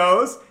 Who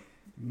knows?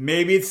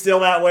 Maybe it's still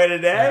that way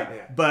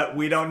today, but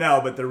we don't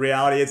know. But the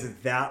reality is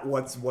that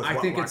was I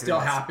think it still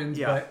happens,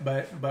 Yeah.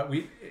 but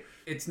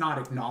it's not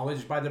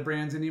acknowledged by the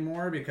brands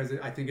anymore because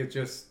I think it's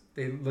just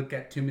they look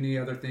at too many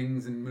other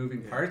things and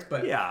moving parts.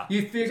 But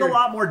you figure there's a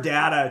lot more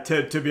data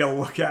to be able to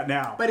look at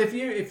now. But if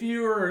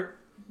you were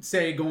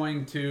say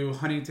going to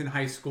Huntington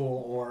High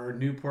School or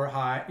Newport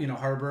High,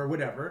 Harbor or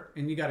whatever,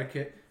 and you got a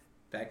kid.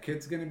 That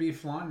kid's going to be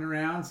flaunting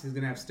around. So he's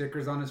going to have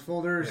stickers on his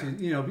folders.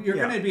 You're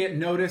going to be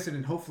noticed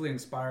and hopefully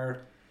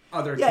inspire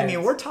other kids. Yeah, I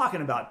mean, we're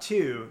talking about,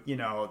 too,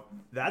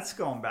 that's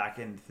going back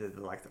into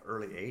the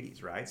early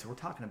 80s, right? So we're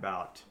talking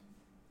about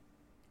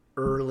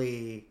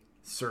early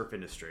surf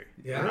industry,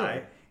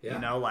 right?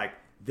 Yeah.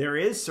 There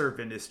is surf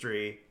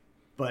industry,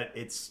 but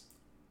it's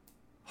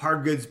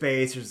hard goods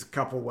based. There's a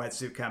couple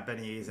wetsuit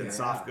companies, and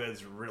soft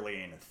goods really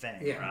ain't a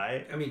thing,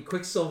 right? I mean,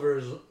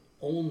 Quicksilver's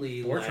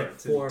only 4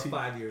 or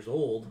 5 years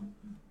old,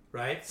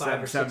 right?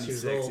 5 or 6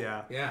 years old.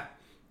 Yeah.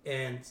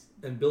 And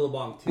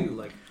Billabong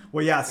too,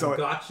 so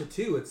Gotcha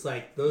too. It's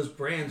like those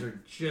brands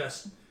are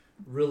just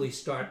really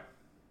start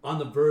on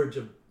the verge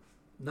of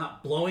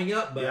not blowing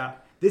up,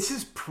 but this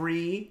is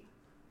pre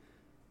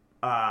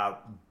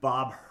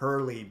Bob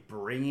Hurley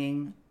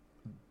bringing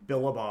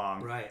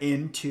Billabong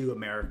into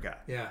America.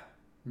 Yeah.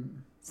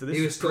 So this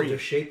he was still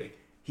just shaping.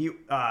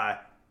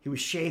 He was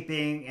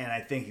shaping, and I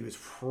think he was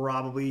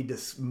probably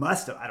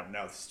must have. I don't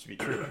know this to be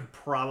true, but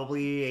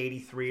probably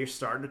 83 or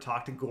starting to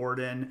talk to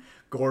Gordon.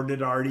 Gordon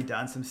had already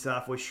done some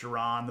stuff with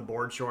Sharon, the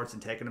board shorts,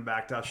 and taking them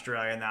back to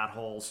Australia, and that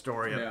whole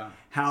story of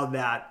how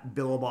that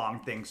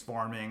Billabong thing's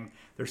forming.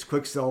 There's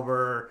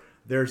Quicksilver,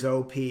 there's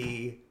OP,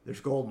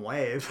 there's Golden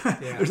Wave.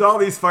 There's all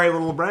these funny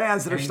little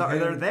brands that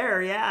they're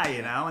there,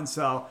 and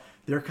so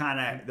they're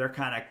kind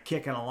of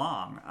kicking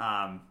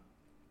along.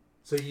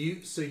 So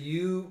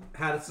you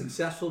had a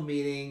successful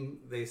meeting.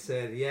 They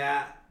said,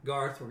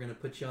 Garth, we're going to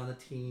put you on the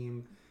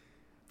team.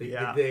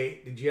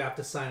 Did you have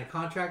to sign a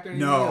contract or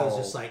anything? No. It was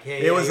just like,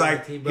 hey. It was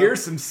like,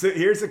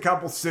 here's a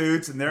couple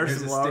suits and there's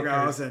some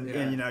logos stickers.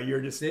 and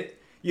you're just,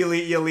 you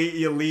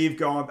leave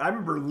going, I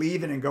remember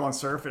leaving and going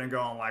surfing and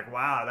going like,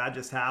 wow, that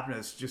just happened.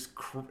 It's just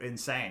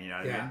insane. You know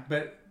what I mean?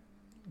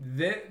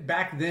 But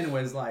back then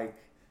was like,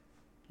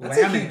 that's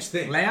a huge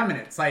thing.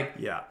 Laminates,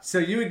 so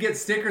you would get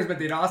stickers, but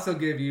they'd also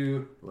give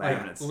you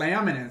laminates.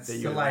 So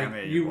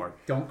you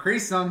don't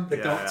crease them,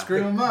 don't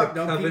screw them up,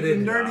 don't keep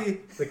them dirty.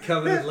 The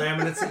coveted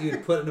laminates that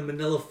you'd put in a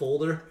manila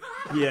folder.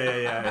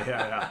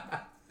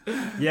 Yeah.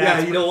 Yeah,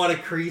 you don't want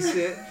to crease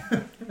it.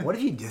 What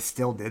if you just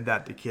still did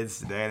that to kids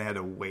today and they had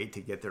to wait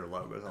to get their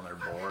logos on their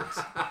boards?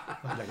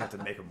 Like, have to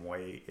make them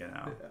wait, you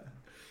know?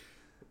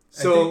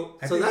 So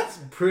I think- that's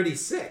pretty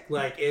sick.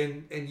 Like,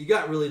 and you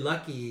got really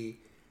lucky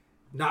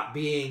not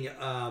being.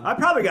 I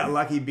probably got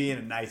lucky being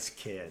a nice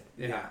kid.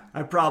 Yeah.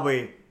 I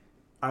probably,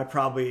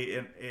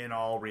 in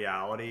all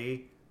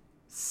reality,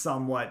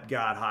 somewhat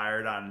got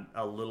hired on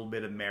a little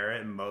bit of merit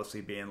and mostly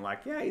being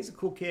like, yeah, he's a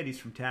cool kid. He's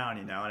from town,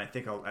 you know? And I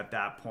think at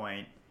that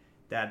point,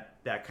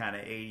 that kind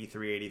of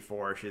 83,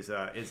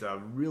 84ish is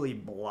a really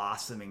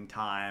blossoming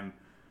time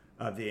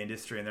of the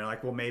industry. And they're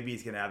like, well, maybe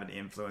he's going to have an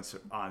influence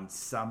on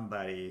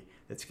somebody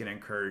that's going to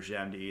encourage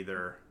them to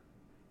either,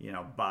 you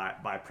know,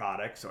 buy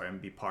products or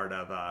and be part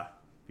of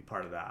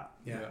that.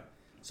 Yeah.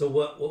 So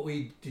what were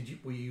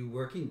you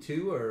working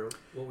too, or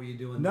what were you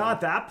doing? No,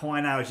 at that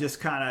point, I was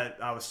just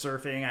I was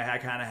surfing.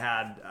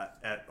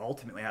 I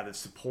ultimately had the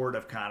support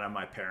of kind of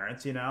my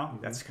parents, you know.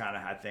 Mm-hmm. That's kind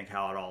of, I think,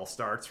 how it all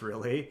starts,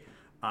 really.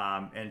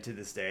 And to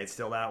this day, it's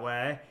still that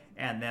way.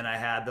 And then I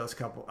had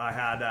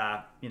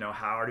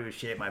Howard, who would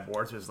shape my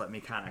boards, was let me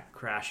kind of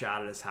crash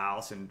out at his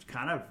house and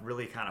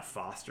really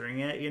fostering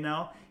it, you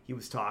know. He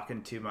was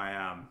talking to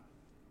my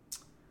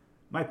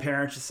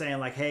parents, just saying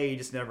like, hey, you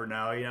just never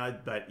know, you know,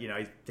 but, you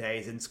know,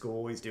 he's in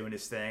school, he's doing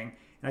his thing.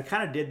 And I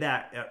kind of did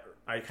that.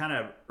 I kind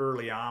of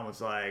early on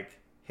was like,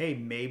 hey,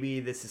 maybe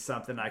this is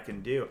something I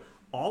can do.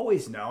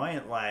 Always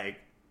knowing, like,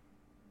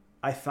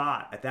 I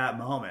thought at that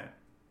moment,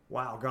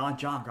 wow,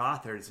 John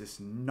Gothard is this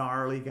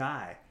gnarly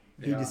guy.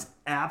 He just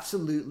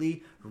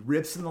absolutely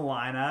rips in the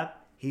lineup.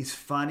 He's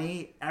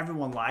funny.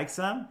 Everyone likes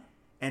him.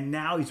 And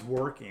now he's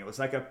working. It was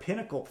like a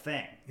pinnacle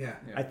thing. Yeah.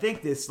 I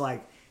think this,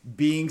 like,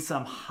 being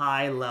some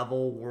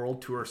high-level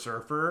world tour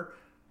surfer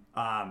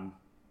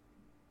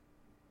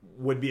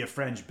would be a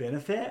fringe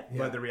benefit. Yeah.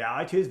 But the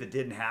reality is, if it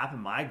didn't happen,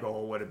 my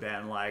goal would have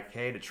been, like,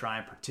 hey, to try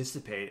and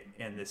participate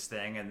in this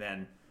thing and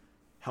then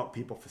help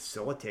people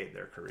facilitate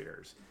their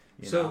careers.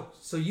 So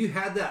you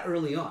had that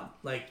early on,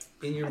 like,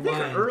 in your mind.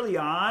 I think early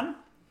on,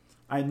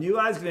 I knew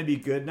I was going to be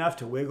good enough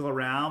to wiggle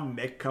around,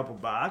 make a couple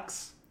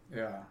bucks.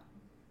 Yeah.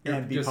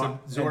 And be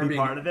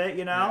part of it,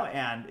 you know?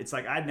 Yeah. And it's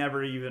like, I'd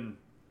never even...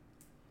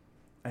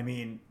 I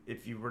mean,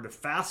 if you were to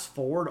fast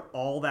forward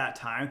all that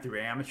time through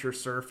amateur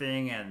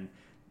surfing and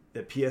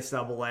the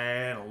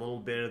PSAA and a little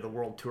bit of the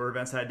World Tour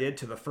events I did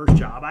to the first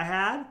job I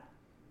had,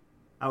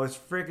 I was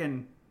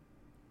freaking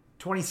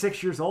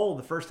 26 years old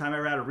the first time I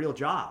ever had a real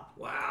job.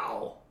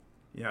 Wow.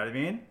 You know what I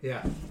mean?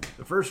 Yeah.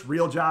 The first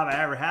real job I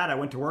ever had, I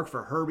went to work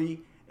for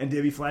Herbie and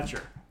Debbie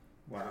Fletcher.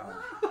 Wow.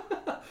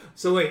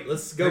 So wait,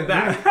 let's go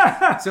back.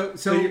 Go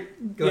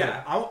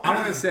ahead. I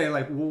want to say,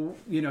 like, well,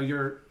 you know,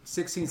 you're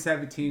 16,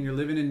 17, you're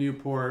living in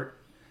Newport.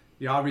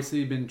 You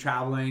obviously been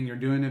traveling, you're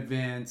doing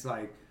events.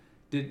 Like,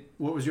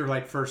 what was your,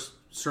 like, first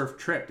surf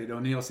trip? Did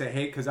O'Neill say,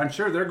 hey, because I'm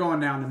sure they're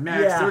going down to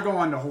Mex, they're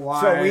going to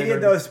Hawaii. So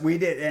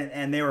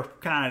and they were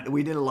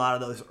we did a lot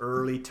of those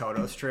early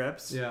Totos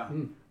trips. Yeah.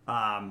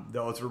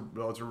 Those were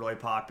really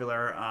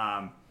popular.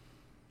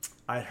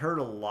 I heard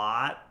a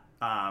lot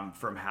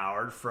from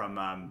Howard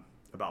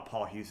about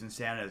Paul Houston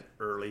and his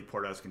early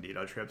Puerto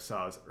Escondido trip. So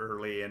I was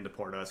early into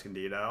Puerto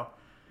Escondido.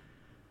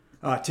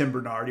 Tim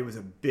Bernardi was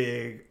a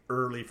big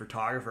early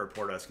photographer at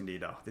Puerto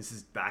Escondido. This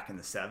is back in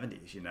the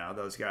 70s, you know.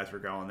 Those guys were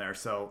going there.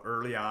 So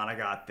early on, I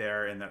got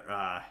there in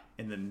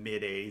the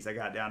mid 80s. I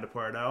got down to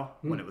Puerto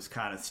when it was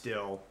kind of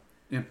still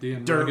empty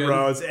and dirt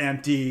roads,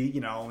 empty.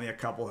 You know, only a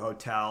couple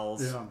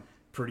hotels,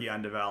 pretty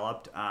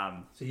undeveloped.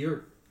 So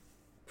you're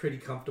pretty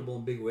comfortable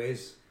in big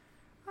waves.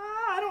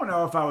 I don't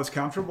know if I was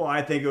comfortable.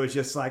 I think it was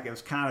just like, it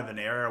was kind of an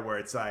era where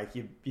it's like,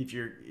 if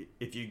you're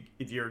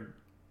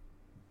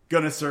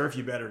gonna surf,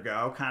 you better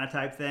go, kind of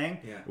type thing.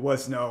 Yeah.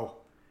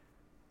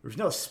 It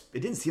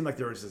didn't seem like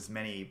there was as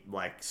many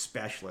like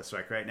specialists.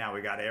 Like right now,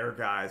 we got air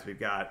guys, we've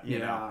got you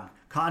know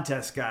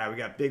contest guy, we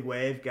got big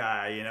wave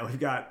guy. You know, we've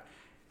got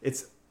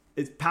it's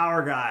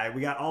power guy.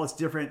 We got all this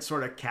different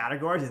sort of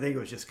categories. I think it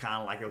was just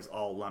kind of like it was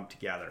all lumped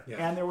together. Yeah.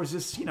 And there was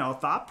this, you know,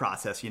 thought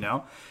process. You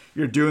know,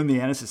 you're doing the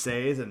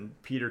NSSAs, and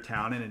Peter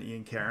Townend and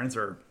Ian Cairns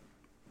are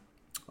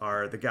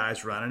the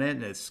guys running it,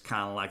 and it's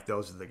kind of like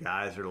those are the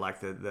guys who are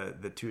like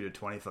the 2 to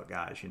 20 foot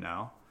guys. You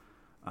know.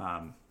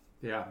 That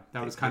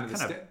was kind of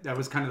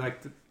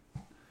like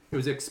it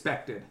was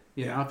expected.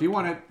 You know, if you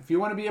want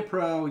to be a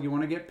pro, you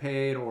want to get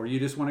paid, or you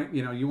just want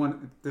to,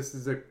 this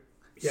is a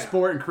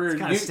sport and career. It's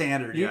kind of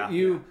standard.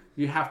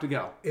 You have to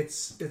go.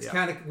 It's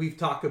kind of, we've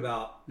talked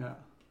about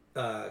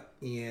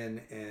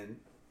Ian and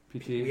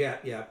PT.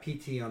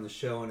 PT on the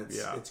show, and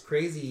it's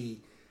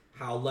crazy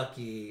how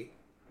lucky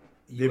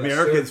the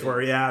Americans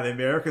were. Yeah, the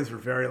Americans were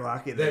very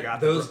lucky. They got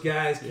those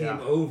guys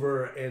came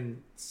over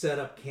and set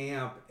up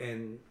camp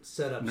and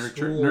set up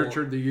school.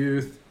 Nurtured the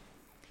youth.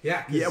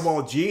 Yeah.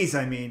 Well, geez,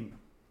 I mean,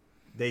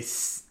 they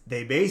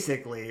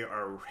basically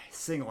are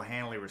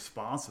single-handedly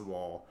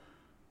responsible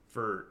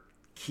for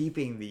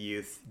keeping the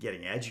youth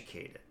getting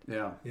educated.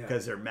 Yeah.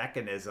 Because their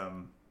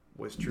mechanism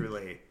was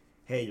truly,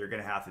 hey, you're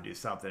going to have to do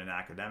something in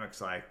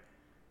academics. Like,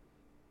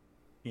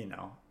 you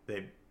know,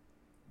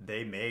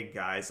 they made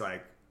guys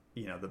like,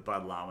 the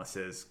Bud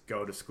Lamases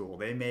go to school.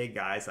 They made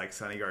guys like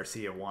Sonny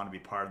Garcia want to be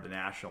part of the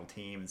national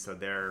team, and so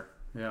they're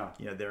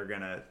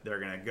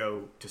gonna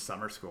go to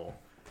summer school.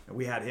 And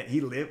we had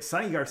him.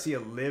 Sonny Garcia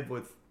lived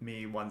with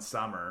me one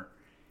summer,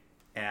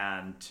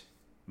 and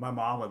my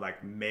mom would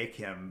like make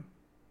him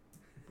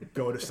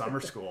go to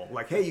summer school.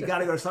 Like, hey, you got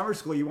to go to summer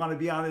school. You want to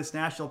be on this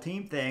national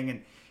team thing.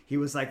 And he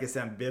was like this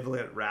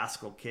ambivalent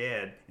rascal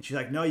kid. And she's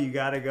like, no, you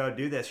got to go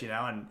do this,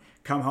 and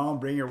come home,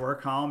 bring your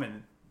work home.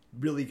 And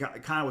really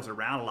kind of was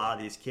around a lot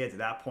of these kids at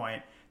that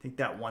point. I think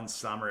that one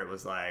summer it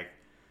was like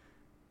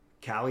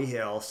Callie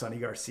Hill, Sonny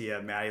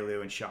Garcia, Matty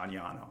Lou, and Sean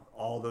Yano.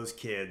 All those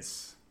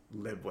kids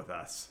lived with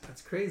us.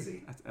 That's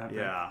crazy. That's epic.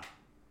 Yeah.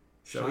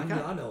 Sean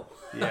Yano.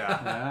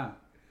 Yeah. Yeah.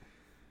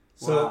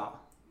 So,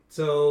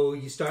 so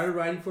you started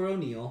writing for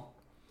O'Neill.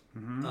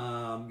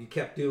 You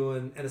kept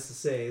doing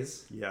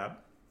NSSAs. Yeah.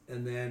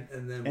 And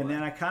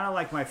then I kind of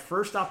like my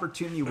first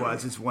opportunity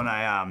is when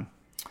I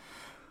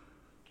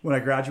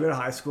graduated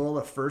high school.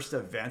 The first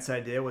events I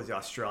did was the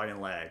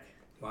Australian leg.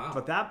 Wow.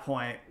 But at that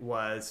point there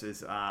was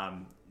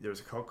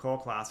a Coca-Cola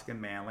Classic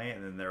in Manly,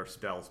 and then there was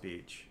Bells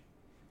Beach,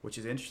 which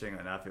is interesting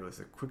enough. It was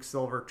the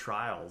Quicksilver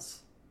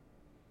Trials,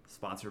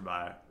 sponsored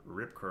by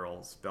Rip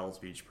Curl's Bells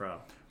Beach Pro.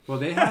 Well,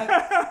 they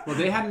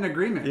had an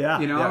agreement. Yeah,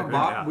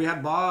 Bob, we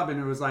had Bob, and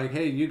it was like,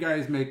 hey, you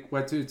guys make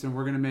wetsuits, and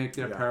we're going to make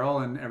the apparel,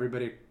 and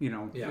everybody,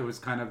 it was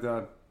kind of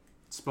the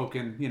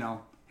spoken,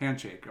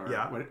 handshake, or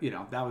what,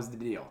 that was the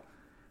deal.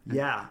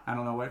 Yeah, I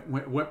don't know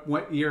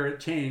what year it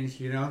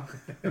changed.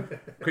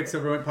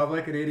 Quicksilver went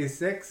public in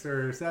 '86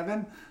 or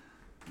 '7.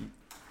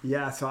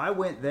 Yeah, so I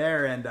went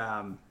there and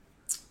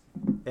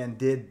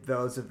did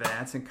those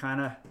events and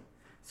kind of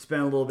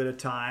spent a little bit of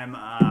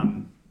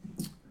time.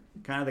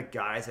 Kind of the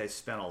guys I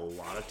spent a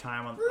lot of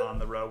time on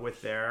the road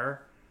with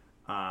there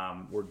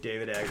were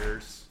David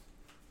Eggers,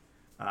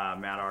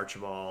 Matt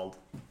Archibald,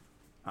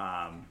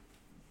 Bud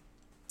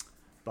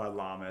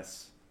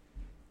Lamas,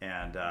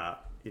 and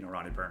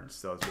Ronnie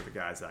Burns. Those were the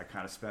guys that I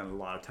kind of spent a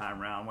lot of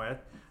time around with.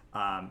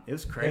 It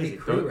was crazy.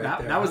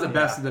 That was the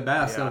best of the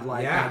best of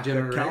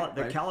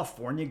the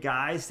California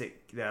guys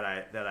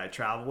that I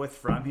traveled with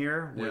from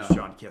here was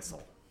John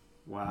Kissel.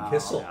 Wow,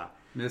 Kissel,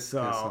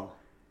 Kissel.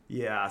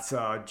 Yeah,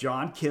 so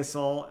John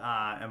Kissel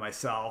and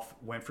myself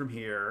went from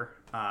here,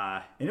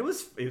 and it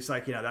was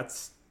like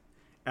that's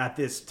at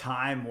this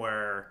time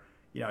where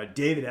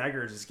David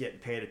Eggers is getting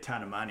paid a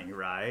ton of money,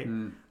 right?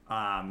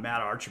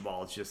 Matt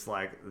Archibald is just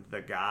like the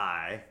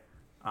guy,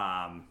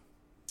 and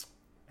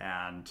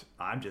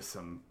I'm just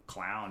some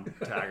clown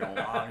tagging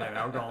along,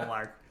 going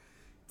like,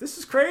 this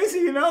is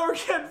crazy, we're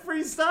getting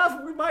free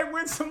stuff. We might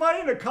win some money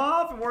in a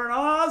comp, and we're in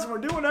Oz, and we're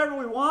doing whatever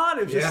we want.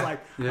 It's just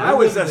like, I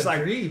was just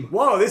like,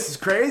 whoa, this is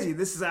crazy.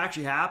 This is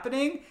actually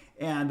happening.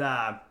 And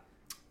I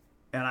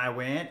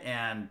went,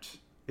 and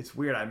it's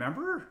weird. I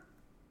remember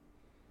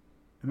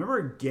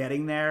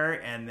getting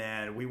there, and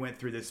then we went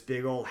through this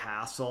big old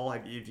hassle.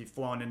 If you've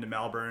flown into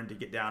Melbourne to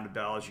get down to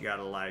Bells, you got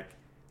to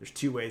there's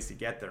two ways to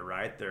get there,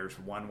 right? There's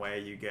one way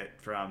you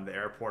get from the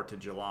airport to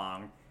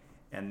Geelong.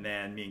 And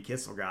then me and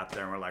Kissel got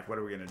there, and we're like, what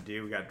are we going to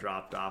do? We got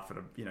dropped off at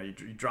you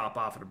drop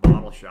off at a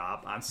bottle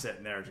shop. I'm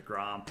sitting there as a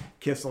Grom.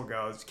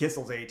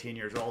 Kissel's 18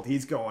 years old.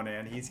 He's going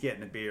in. He's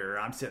getting a beer.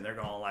 I'm sitting there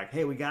going like,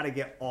 hey, we got to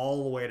get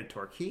all the way to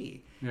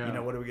Torquay. Yeah.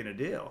 What are we going to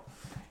do?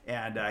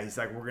 And he's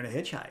like, we're going to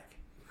hitchhike.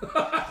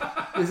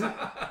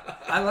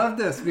 I love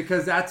this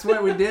because that's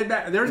what we did.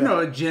 There's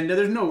no agenda.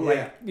 There's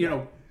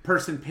no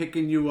person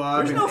picking you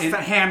up. There's no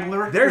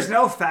handler. There's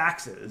no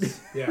faxes.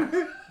 Yeah.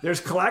 There's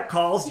collect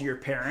calls to your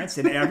parents,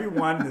 and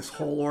everyone in this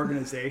whole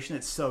organization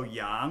that's so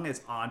young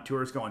is on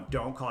tours going,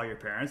 don't call your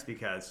parents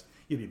because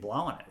you'd be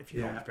blowing it if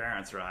you told your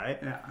parents, right?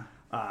 Yeah.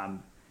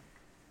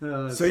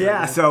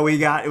 So we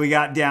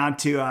got down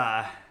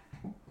to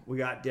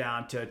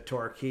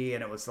Torquay,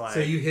 and it was like,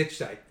 so you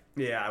hitchhiked.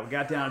 Yeah, we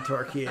got down to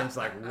Torquay, and it's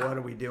like, what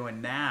are we doing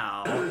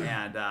now?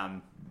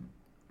 And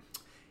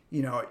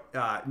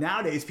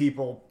nowadays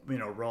people,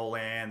 roll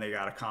in, they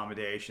got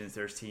accommodations,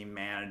 there's team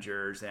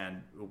managers,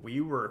 and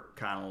we were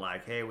kind of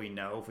like, hey, we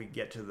know if we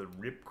get to the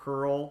Rip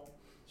Curl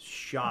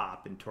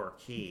shop in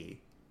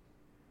Torquay,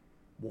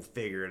 we'll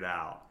figure it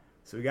out.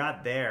 So we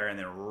got there, and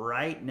then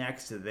right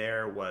next to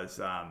there was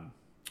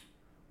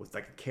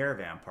like a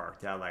caravan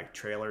park. They had like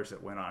trailers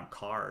that went on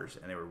cars,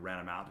 and they would rent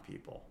them out to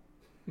people.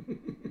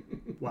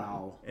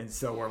 Wow. And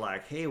so we're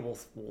like, hey, we'll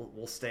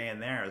stay in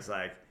there. It's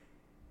like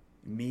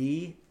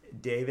me,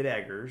 David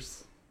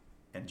Eggers,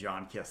 and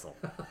John Kissel.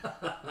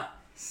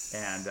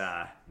 And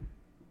I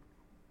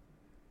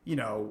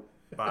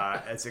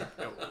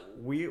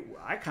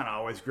kind of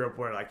always grew up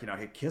where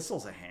hey,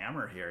 Kissel's a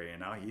hammer here,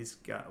 he's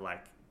got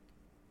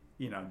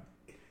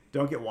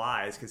don't get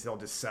wise because he'll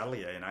just settle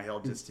you,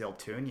 he'll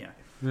tune you.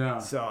 Yeah.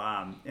 So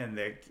and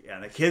the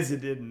kids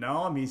that didn't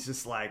know him, he's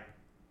just like,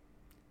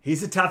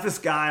 he's the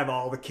toughest guy of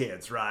all the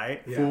kids,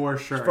 right? Yeah. For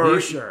sure.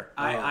 For sure.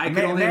 I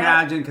can only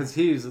imagine because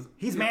he's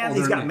man.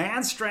 He's got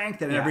man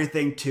strength and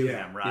everything to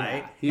him,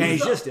 right? Yeah.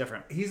 He's just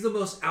different. He's the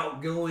most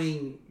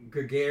outgoing,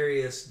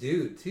 gregarious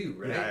dude too,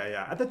 right?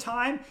 Yeah. At the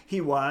time,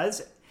 he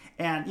was,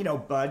 And, you know,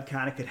 Bud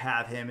kind of could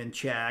have him in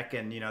check,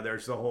 and, you know,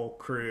 there's the whole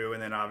crew,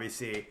 and then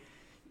obviously,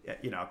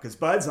 you know, because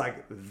Bud's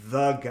like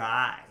the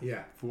guy.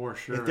 Yeah, for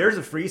sure. If there's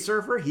a free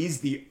surfer,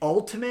 he's the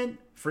ultimate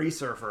free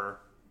surfer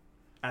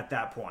at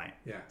that point.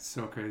 Yeah,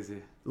 so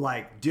crazy.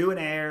 Like doing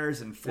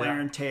airs and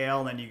flaring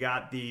tail, and then you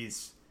got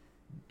these,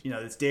 you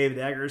know, this David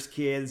Eggers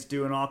kids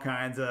doing all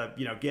kinds of,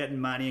 you know, getting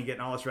money and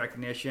getting all this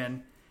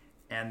recognition.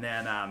 And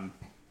then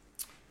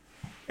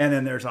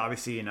there's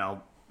obviously, you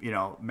know,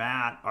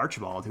 Matt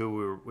Archibald,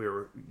 who we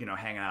were, you know,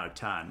 hanging out a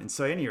ton. And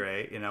so at any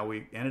rate, you know,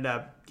 we ended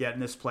up getting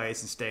this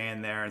place and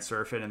staying there and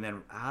surfing. And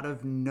then out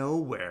of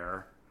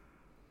nowhere,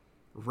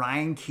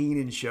 Ryan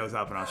Keenan shows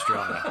up in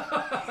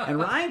Australia. And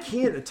Ryan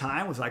Keenan at the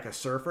time was like a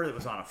surfer that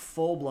was on a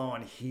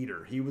full-blown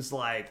heater. He was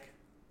like...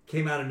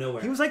 Came out of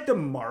nowhere. He was like the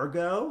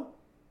Margot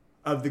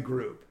of the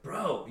group.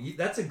 Bro,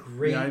 that's a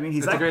great... You know what I mean?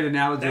 He's That's like, a great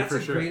analogy That's for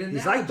a sure. great analogy.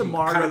 he's like the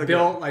Margot Kind of of the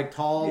built, group. like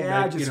tall.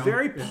 Yeah, like, just you know,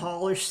 very yeah.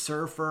 polished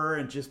surfer,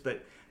 and just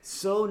but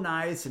so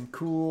nice and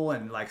cool,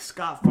 and like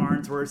Scott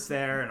Farnsworth's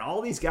there, and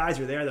all these guys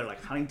are there. They're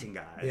like Huntington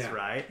guys, Yeah.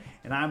 right?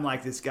 And I'm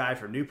like this guy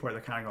from Newport.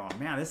 They're kind of going,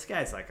 man, this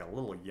guy's like a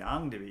little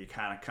young to be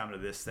kind of come to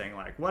this thing,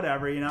 like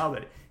whatever, you know.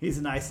 But he's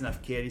a nice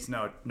enough kid. He's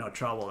no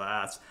trouble to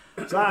us.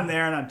 So I'm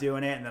there and I'm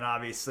doing it, and then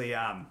obviously, you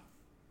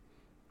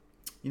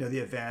know, the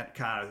event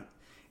kind of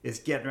is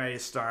getting ready to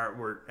start.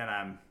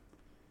 I'm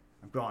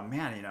going,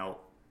 man, you know,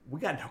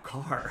 we got no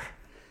car.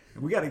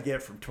 And we got to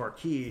get from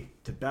Torquay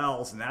to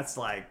Bells, and that's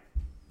like,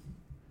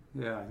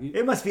 Yeah.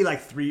 it must be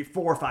like 3,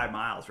 4, or 5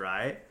 miles,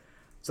 right?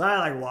 So I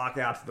like walk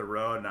out to the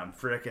road, and I'm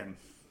freaking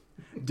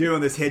doing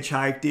this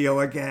hitchhike deal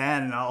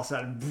again, and all of a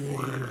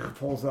sudden,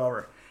 pulls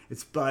over.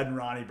 It's Bud and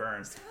Ronnie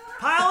Burns.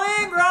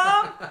 Pile in,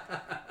 Grom!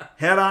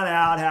 Head on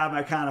out, have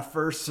my kind of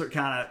first surf,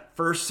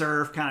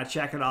 kind of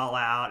check it all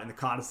out, and the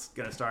con is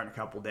going to start in a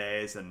couple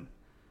days, and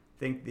I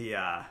think the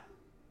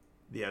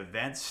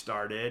event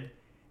started,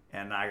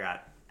 and I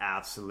got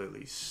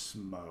absolutely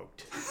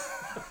smoked.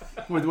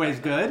 Were the waves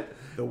good?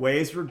 The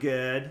waves were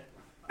good.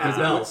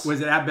 Bells.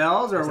 Was it at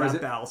Bells or was it?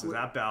 Bells? It was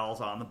at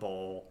Bells on the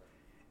bowl,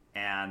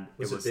 and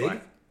Was it it was big?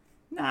 like,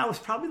 no, it was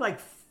probably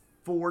like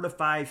 4 to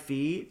 5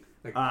 feet.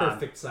 Like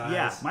perfect size.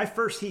 Yeah, my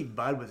first heat,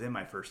 Bud was in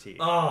my first heat.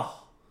 Oh.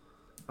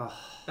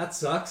 That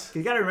sucks.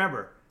 You got to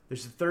remember,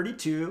 there's a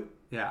 32,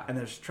 Yeah. and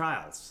there's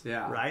trials,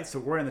 Yeah. right? So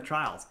we're in the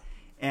trials,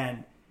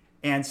 and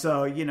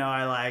so you know,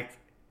 I like.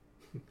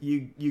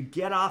 You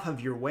get off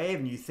of your wave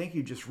and you think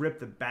you just ripped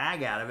the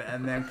bag out of it,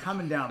 and then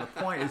coming down the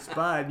point it's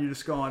Bud, and you're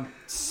just going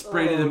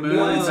Spray to the moon.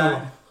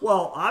 no.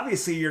 Well,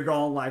 obviously you're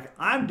going like,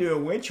 I'm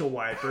doing windshield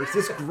wipers.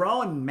 This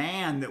grown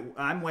man that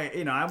I'm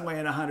weighing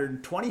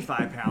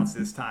 125 pounds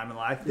this time in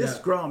life. This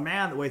grown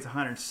man that weighs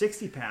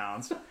 160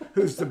 pounds,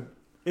 is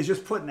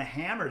just putting the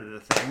hammer to the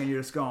thing, and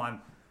you're just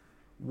going,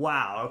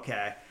 wow,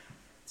 okay.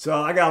 So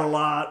I got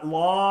a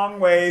long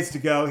ways to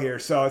go here.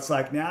 So it's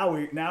like now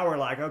we're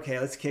like, okay,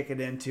 let's kick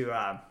it into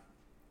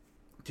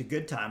to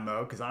good time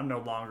mode, because I'm no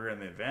longer in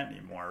the event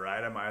anymore,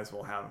 right? I might as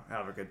well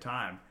have a good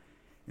time.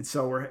 And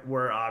so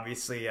we're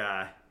obviously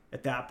at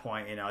that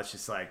point, you know, it's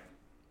just like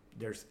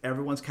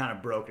everyone's kind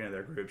of broken into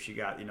their groups. You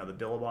got, you know, the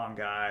Billabong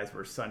guys,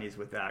 where Sonny's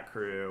with that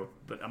crew,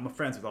 but I'm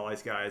friends with all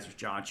these guys. There's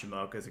John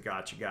Chimoka's a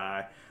gotcha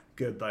guy,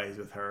 good buddies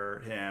with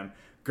him.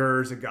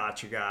 Gurr's a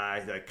gotcha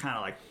guy, like kind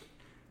of like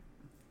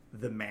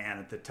the man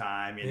at the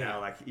time, you know,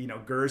 like, you know,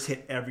 Gurr's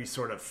hit every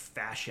sort of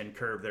fashion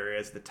curve there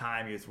is. At the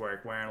time he was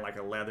wearing like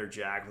a leather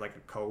jacket with like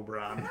a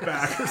cobra on his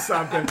back or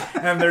something.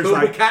 And there's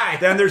Cobra like, Kai.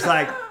 then there's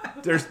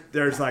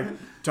like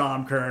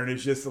Tom Kern,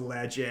 who's just a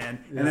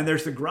legend. And then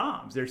there's the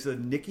Groms. There's the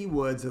Nicky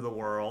Woods of the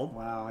world.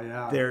 Wow,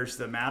 yeah. There's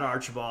the Matt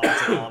Archibalds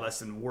and all of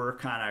us, and we're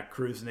kind of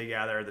cruising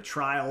together. The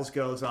trials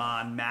goes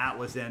on. Matt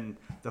was in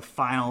the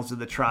finals of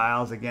the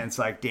trials against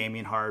like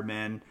Damien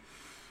Hardman.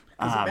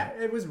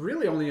 It was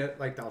really only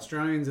like the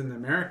Australians and the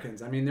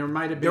Americans. I mean, there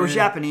might have been There was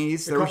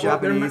Japanese, and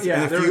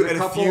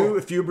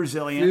a few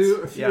Brazilians,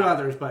 a few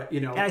others, but you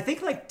know, and I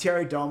think like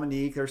Terry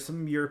Dominique. There's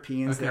some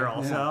Europeans there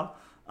also,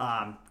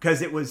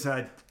 because it was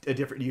a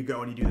different. You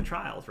go and you do the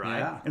trials, right?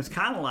 Yeah. It was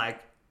kind of like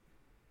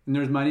And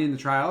there's money in the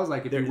trials,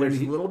 like if there's you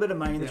win. a little bit of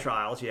money in the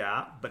trials,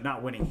 but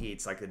not winning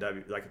heats like the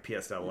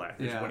PSAA.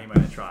 There's winning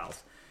money in the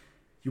trials.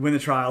 You win the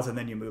trials, and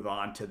then you move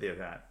on to the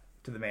event,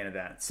 to the main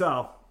event.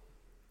 So,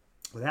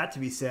 with that to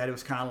be said, it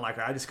was kind of like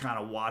I just kind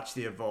of watched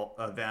the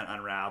event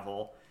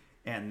unravel,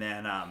 and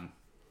then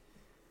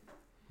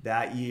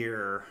that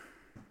year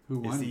Who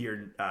won? is the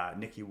year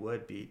Nicky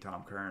Wood beat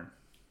Tom Kern.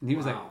 And he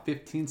was Wow. like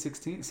 15,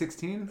 16?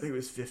 16? I think it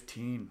was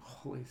 15.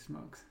 Holy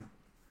smokes.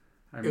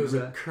 I It was remember a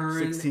that.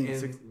 Curran 16, and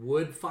 16.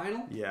 Wood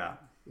final? Yeah,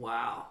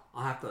 Wow.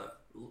 I'll have to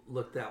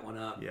look that one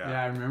up. yeah.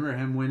 Yeah, I remember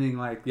him winning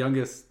like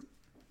youngest,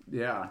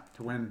 to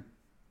win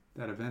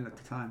that event at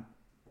the time.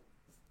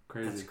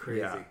 Crazy. That's crazy.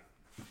 Yeah.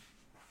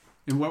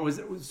 And what was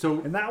it? So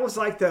And that was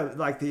like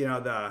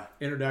the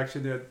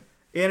introduction to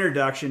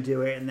introduction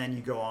to it, and then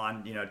you go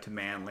on, to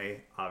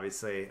Manly,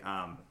 obviously.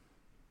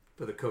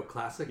 For the Coke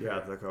Classic? Yeah,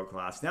 the Coke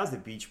Class. That was the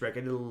beach break.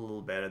 I did a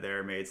little bit of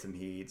there, made some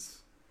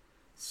heats,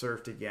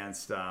 surfed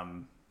against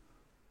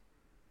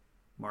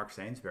Mark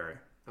Sainsbury.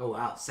 Oh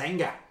wow,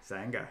 Sangha.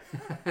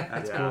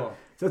 That's Yeah. cool.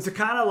 So it's a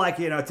kind of like,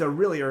 it's a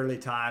really early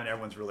time and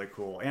everyone's really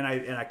cool. And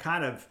I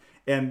kind of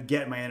am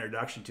getting my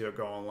introduction to it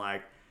going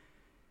like,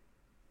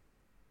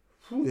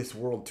 this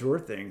world tour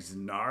thing's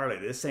gnarly.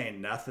 This ain't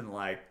nothing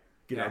like,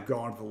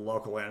 going to the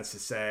local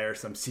NSSA or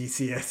some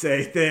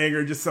CCSA thing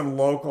or just some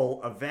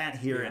local event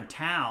here in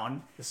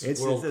town.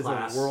 It's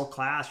world-class. a world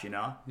class,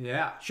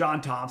 Yeah. Sean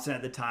Thompson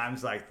at the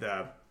time's like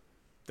the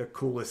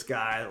coolest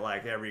guy that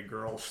like every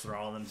girl's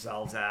throwing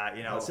themselves at.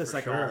 It's just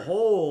like a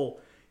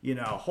whole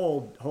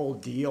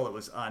deal. It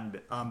was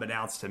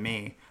unbeknownst to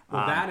me.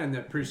 Well, that and the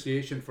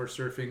appreciation for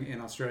surfing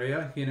in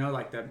Australia,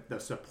 like the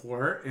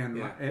support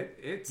and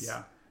it's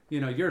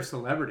you're a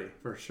celebrity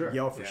for sure.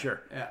 For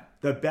sure. Yeah.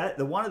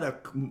 The one of the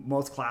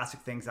most classic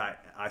things I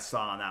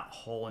saw on that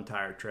whole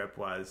entire trip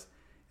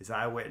is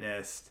I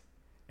witnessed,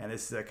 and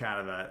this is a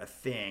kind of a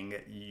thing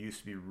that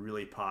used to be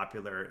really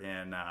popular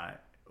in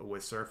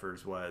with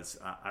surfers, was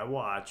I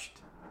watched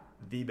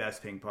the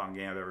best ping pong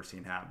game I've ever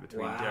seen happen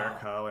between Derek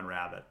Ho and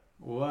Rabbit.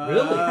 Whoa.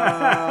 Really?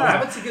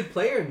 Rabbit's a good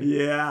player.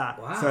 Yeah.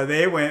 Wow. So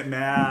they went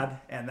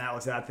mad, and that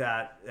was at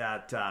the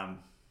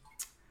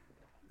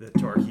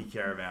Torquay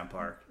Caravan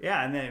Park.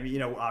 Yeah, and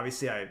then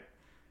obviously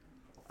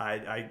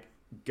I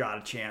got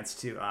a chance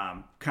to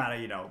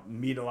kind of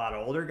meet a lot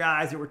of older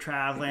guys that were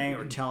traveling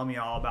or telling me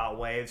all about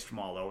waves from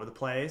all over the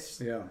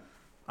place. Yeah.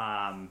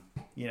 And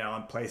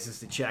places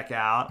to check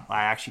out.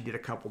 I actually did a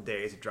couple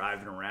days of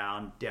driving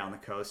around down the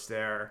coast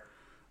there,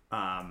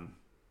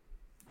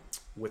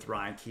 with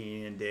Ryan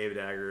Keane and David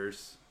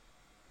Eggers.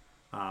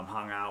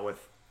 Hung out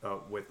with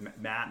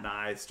Matt, and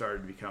I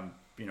started to become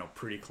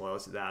pretty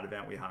close at that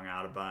event. We hung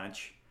out a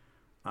bunch.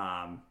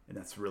 And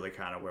that's really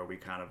kind of where we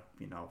kind of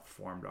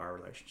formed our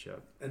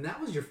relationship. And that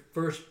was your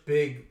first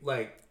big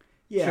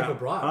trip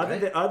abroad,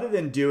 right? Other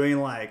than doing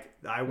I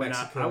went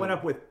Mexico.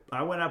 up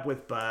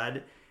with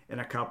Bud and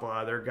a couple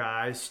other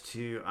guys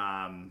to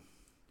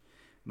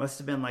must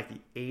have been the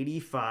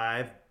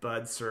 85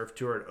 Bud Surf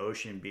Tour at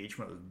Ocean Beach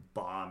when it was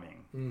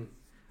bombing.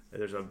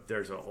 There's an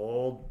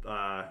old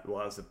it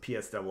was a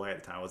PSAA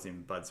at the time. It wasn't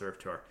even Bud Surf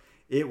Tour.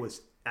 It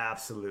was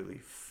absolutely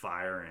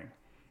firing.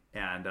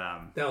 And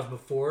that was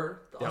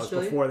before that Australia?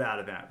 was before that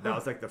event. That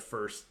was the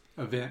first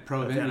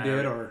Pro event you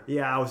did, or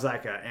I was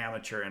like an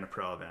amateur in a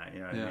pro event. You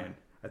know what Yeah. I mean?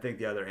 I think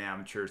the other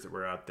amateurs that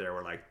were out there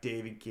were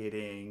David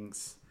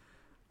Giddings.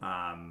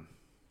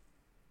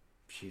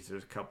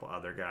 There's a couple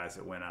other guys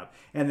that went up,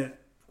 and then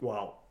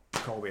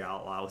Colby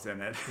Outlaw was in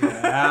it.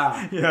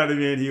 Yeah. You know what I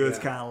mean? He was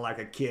kind of like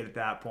a kid at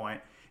that point.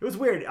 It was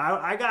weird.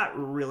 I got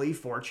really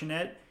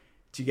fortunate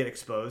to get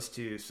exposed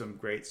to some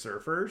great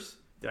surfers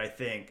that I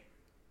think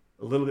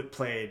a little bit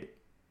played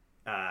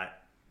an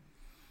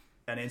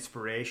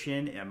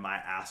inspiration and my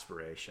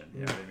aspiration.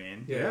 You know what I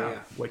mean? Yeah.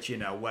 Which,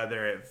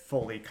 whether it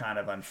fully kind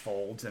of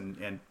unfolds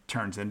and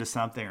turns into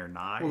something or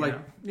not.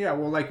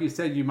 Well, like you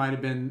said, you might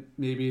have been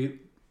maybe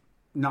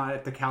not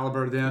at the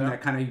caliber of them,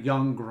 that kind of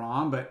young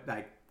Grom, but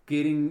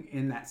getting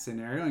in that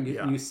scenario and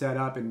getting you set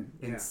up and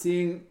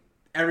seeing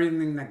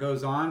everything that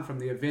goes on from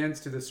the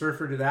events to the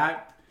surfer to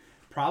that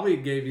probably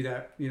gave you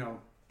that,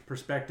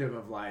 perspective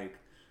of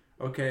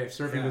okay, if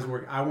surfing doesn't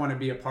work, I want to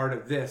be a part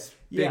of this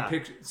big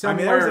picture.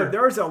 Somewhere,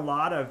 there was a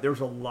lot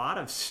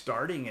of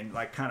starting and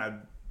kind of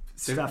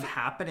stuff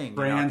happening,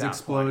 brands at that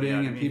exploding,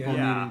 point, and people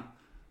needing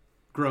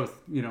growth.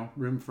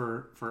 Room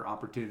for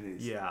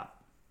opportunities. Yeah.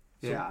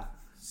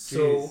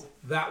 So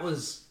that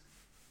was,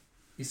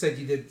 you said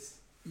you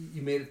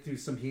made it through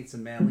some heats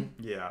in Manly.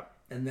 Yeah.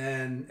 And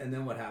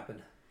then what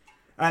happened?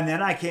 And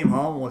then I came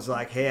home and was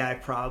like, hey, I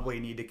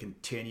probably need to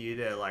continue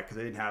to because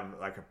I didn't have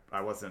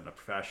I wasn't a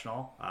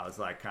professional. I was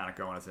kind of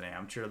going as an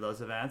amateur to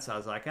those events. I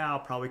was like, I'll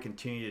probably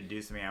continue to do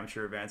some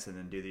amateur events and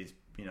then do these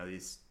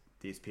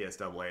these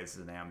PSAAs as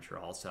an amateur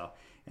also.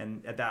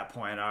 And at that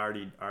point, I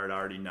had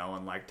already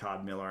known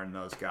Todd Miller and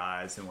those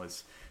guys, and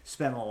was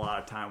spending a lot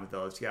of time with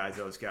those guys.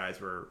 Those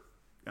guys were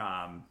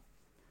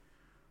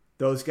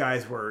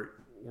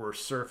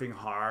surfing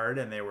hard,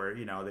 and they were,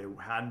 they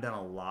hadn't done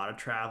a lot of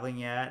traveling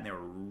yet, and they were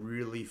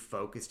really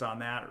focused on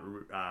that.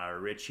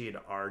 Richie had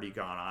already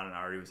gone on and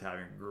already was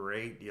having a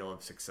great deal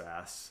of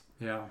success.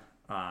 Yeah.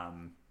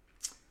 And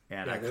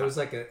there was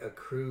a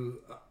crew,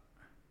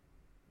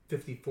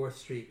 54th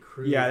Street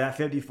crew. Yeah, that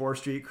 54th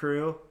Street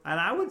crew. And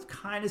I would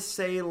kind of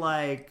say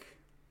I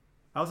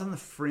was on the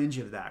fringe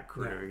of that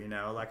crew,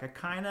 I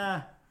kind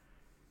of,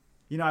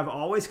 I've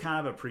always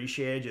kind of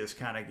appreciated just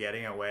kind of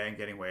getting away and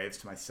getting waves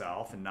to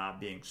myself and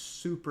not being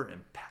super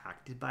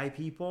impacted by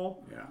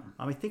people. Yeah.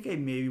 I think I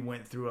maybe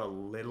went through a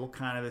little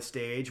kind of a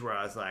stage where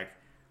I was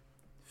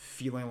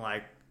feeling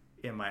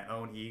in my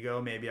own ego,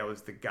 maybe I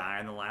was the guy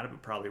in the lineup,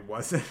 but probably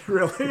wasn't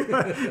really.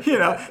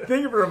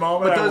 Thinking for a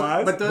moment,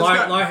 I was. But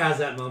Lar has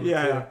that moment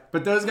too.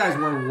 But those guys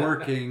were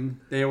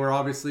working. They were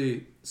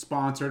obviously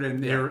sponsored,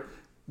 and they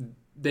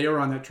were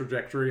on that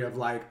trajectory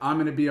of I'm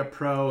going to be a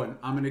pro and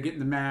I'm going to get in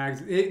the mags.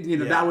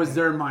 That was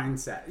their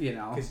mindset.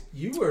 Because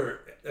you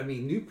were,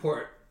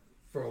 Newport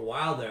for a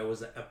while there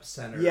was an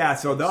epicenter. Yeah,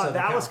 so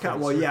that was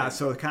kind of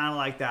so kind of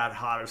like that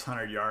hottest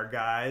 100-yard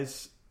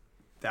guys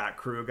that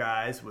crew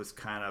guys was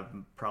kind of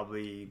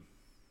probably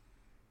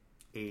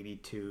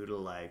 82 to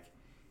like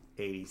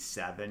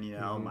 87, you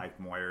know, Mike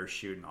Moyer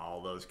shooting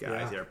all those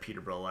guys there,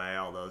 Peter Brulé,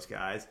 all those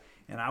guys.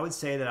 And I would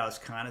say that I was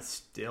kind of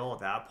still at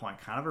that point,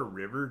 kind of a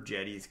river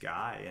jetties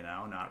guy, you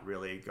know, not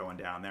really going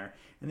down there.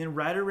 And then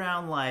right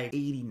around like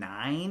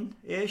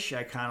 89-ish,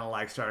 I kind of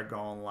like started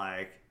going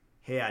like,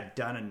 hey, I'd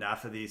done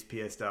enough of these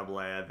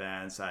PSAA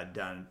events. I'd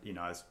done, you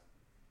know, I was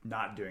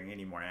not doing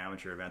any more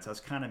amateur events. I was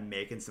kind of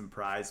making some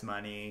prize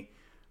money.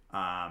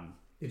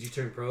 Did you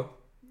turn pro?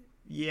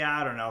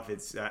 Yeah, I don't know if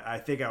it's, I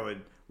think I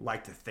would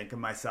like to think of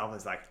myself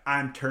as like,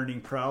 I'm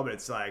turning pro, but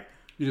it's like,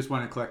 You just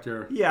want to collect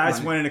your yeah, I just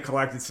money. went in and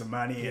collected some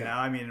money, you Yeah. know?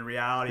 I mean, in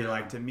reality,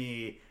 like to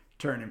me,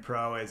 turning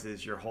pro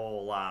is your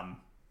whole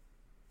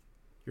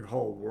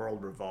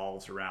world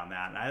revolves around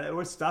that. And there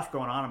was stuff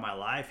going on in my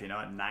life, you know.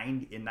 In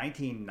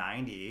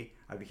 1990,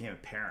 I became a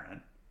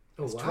parent.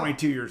 I was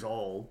 22 years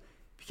old,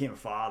 became a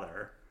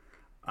father.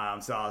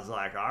 So I was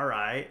like, all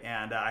right.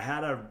 And I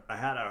had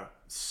a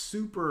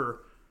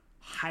super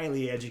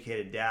highly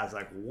educated dad. I was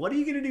like, what are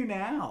you going to do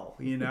now?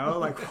 You know,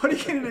 like, what are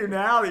you going to do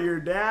now that you're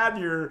dad,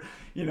 you're,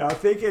 you know,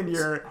 thinking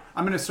you're,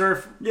 I'm going to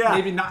surf Yeah.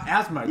 maybe not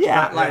as much,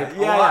 yeah, but like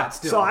yeah, a lot yeah.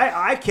 still. So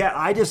I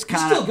just You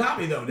kind still of, got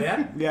me though,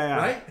 Dad. Yeah.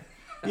 Right?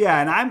 yeah.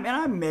 And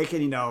I'm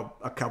making, you know,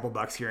 a couple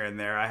bucks here and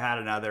there. I had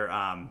another,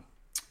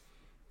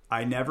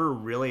 I never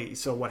really,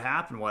 so what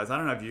happened was, I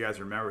don't know if you guys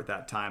remember at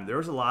that time, there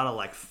was a lot of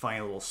like funny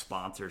little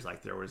sponsors.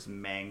 Like there was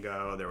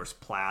Mango, there was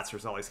Platts,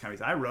 there's all these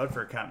companies. I rode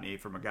for a company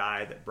from a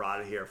guy that brought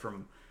it here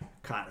from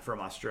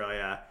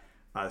Australia.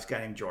 This guy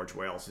named George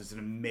Wales, who's an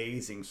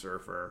amazing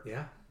surfer.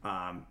 Yeah.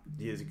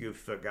 He is a goofy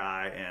foot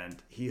guy,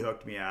 and he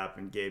hooked me up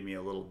and gave me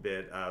a little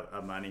bit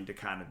of money to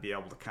kind of be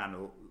able to kind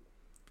of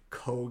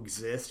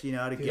coexist, you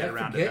know, to get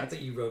around forget events.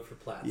 that you rode for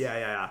Platts.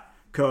 Yeah.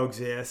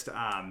 Coexist.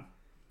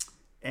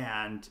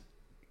 And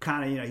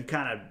kind of, you know, he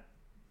kind of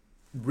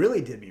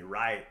really did me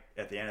right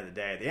at the end of the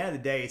day. At the end of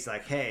the day, he's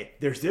like, hey,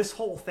 there's this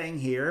whole thing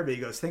here. But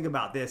he goes, think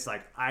about this.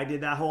 Like, I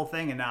did that whole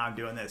thing, and now I'm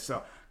doing this.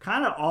 So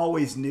kind of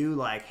always knew,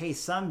 like, hey,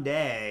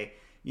 someday,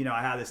 you know,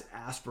 I have this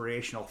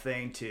aspirational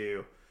thing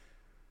to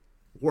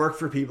work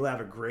for people that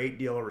have a great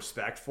deal of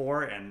respect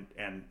for and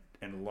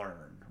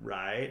learn,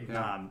 right?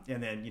 Yeah.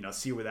 And then, you know,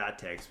 see where that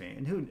takes me.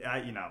 And who,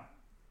 you know,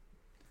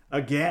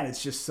 again,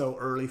 it's just so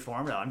early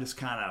for me. I'm just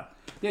kind of,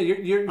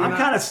 I'm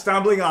kind of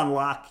stumbling on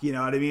luck, you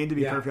know what I mean? To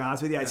be perfectly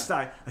honest with you, I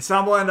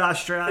stumble into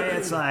Australia.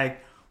 It's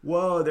like,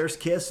 whoa, there's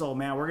Kissel,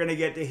 man. We're gonna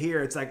get to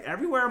here. It's like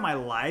everywhere in my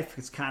life,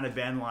 it's kind of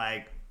been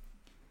like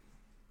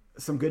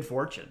some good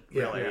fortune,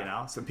 really. You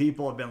know, some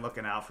people have been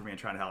looking out for me and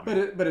trying to help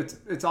me. But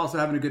it's also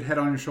having a good head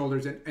on your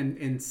shoulders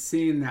and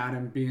seeing that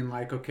and being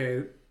like,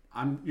 okay,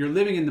 you're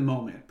living in the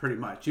moment pretty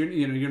much.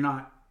 You're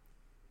not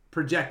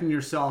projecting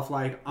yourself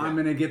like I'm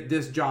gonna get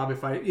this job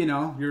if I, you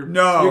know, you're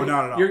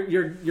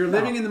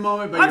living in the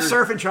moment. But I'm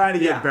surfing, trying to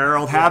get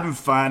barreled, having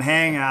fun,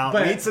 hang out,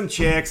 meet some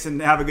chicks,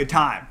 and have a good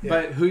time.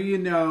 But who you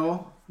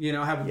know,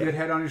 have a good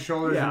head on your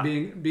shoulders and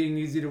being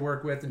easy to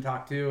work with and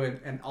talk to,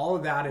 and all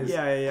of that is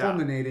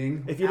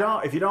culminating. If you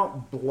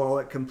don't blow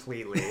it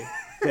completely,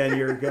 then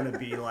you're gonna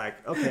be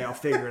like, okay, I'll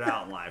figure it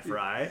out in life,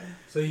 right?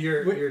 So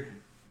you're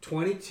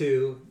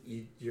 22.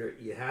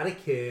 You had a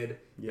kid.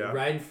 You're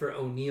riding for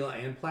O'Neill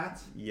and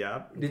Platts.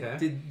 Yep.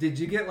 Did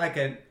you get like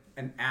an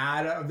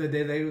ad of the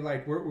day? They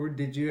like,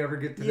 did you ever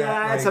get to that? Yeah,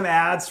 I had like, some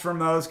ads from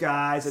those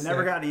guys. I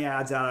never got any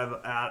ads out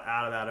of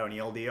that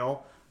O'Neill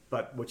deal,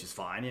 but which is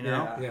fine, you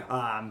know.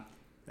 Yeah.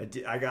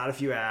 I got a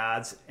few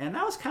ads, and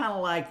that was kind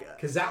of like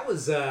because that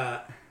was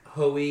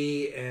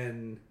Hoey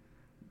and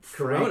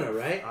Corona,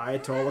 right?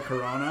 Ayatollah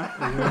Corona.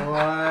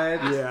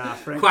 What? Yeah,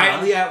 Frank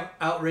Quietly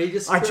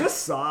outrageous. I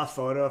just saw a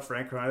photo of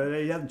Frank Corona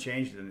today. He hasn't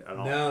changed at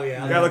all. No,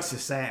 yeah. The guy looks the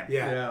same.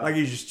 Yeah. Like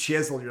he's just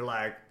chiseled. You're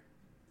like,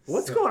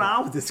 what's going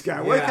on with this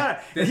guy? What kind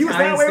of? This He was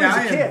that way when he was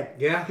a Italian. kid.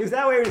 Yeah. He was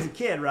that way when he was a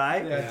kid,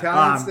 right? Yeah,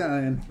 Italian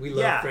stallion. We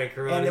love Frank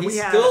Corona. And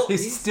then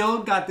He's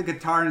still got the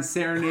guitar and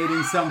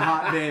serenading some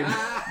hot babe.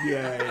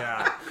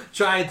 Yeah.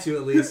 trying to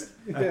at least.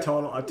 A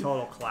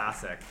total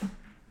classic.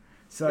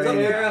 So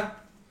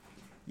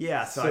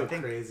yeah, so I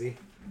think crazy.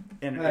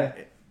 And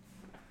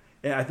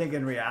I think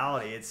in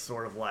reality, it's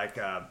sort of like,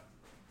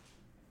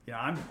 you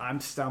know, I'm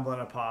stumbling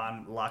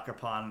upon luck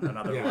upon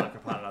another luck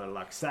upon another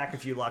luck. Stack a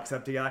few lucks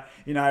up together.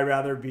 You know, I'd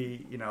rather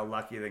be, you know,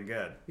 lucky than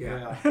good.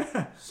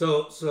 Yeah.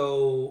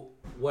 So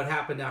what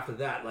happened after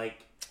that?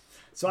 Like,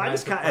 so I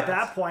just at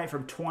that point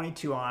from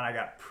 22 on, I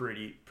got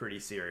pretty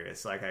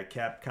serious. Like I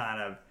kept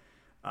kind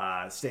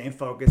of staying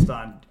focused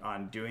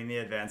on doing the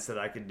events that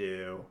I could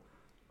do.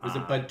 Was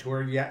it Bud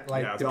Tour yet?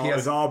 Like it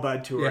was all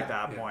Bud Tour at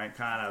that point,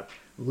 kind of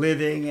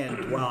living and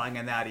dwelling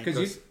in that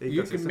ecosystem. Because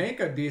you can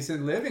make a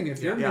decent living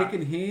if you're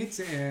making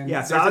heats and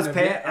so I was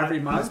paying every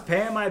month. I was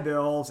paying my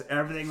bills.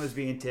 Everything was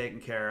being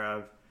taken care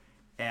of,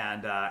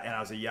 and I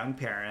was a young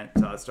parent,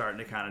 so I was starting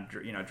to kind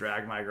of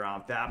drag my girl.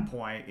 At that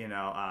point,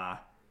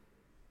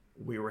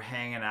 we were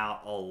hanging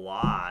out a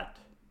lot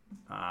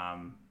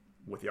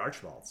with the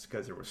Archbalds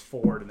because there was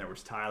Ford and there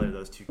was Tyler.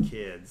 Those two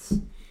kids,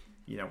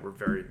 were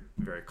very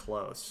very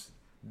close.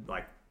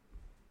 Like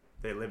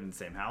they lived in the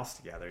same house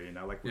together. You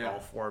know, like Yeah. all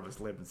 4 of us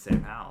lived in the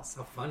same house.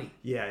 How funny.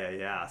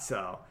 Yeah.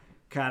 So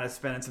kind of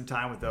spending some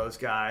time with those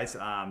guys.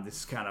 This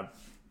is kind of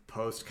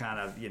post kind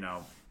of, you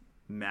know,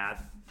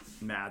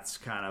 Matt's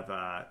kind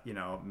of, you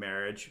know,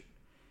 marriage.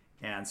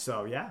 And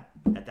so, yeah,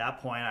 at that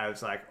point I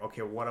was like,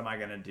 okay, what am I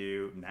going to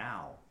do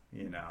now?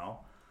 You know?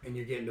 And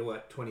you're getting to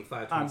what,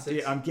 25,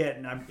 26?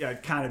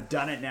 I've kind of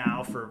done it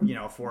now for, you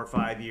know, 4 or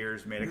 5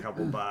 years, made a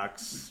couple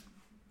bucks,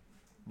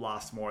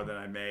 lost more than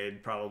I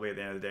made probably at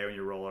the end of the day when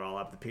you roll it all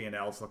up. The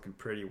P&L's looking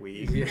pretty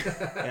weak.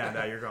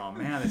 And you're going,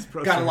 man, this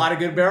Got a lot of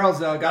good barrels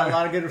though. Got a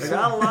lot of good results.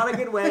 got a lot of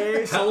good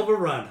waves. Hell of a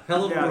run.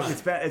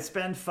 It's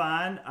been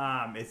fun.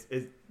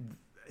 It's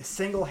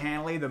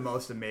single-handedly the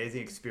most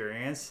amazing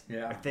experience.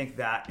 Yeah. I think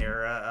that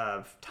era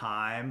of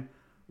time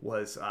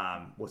was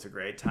a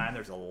great time.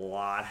 There's a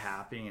lot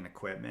happening in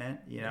equipment,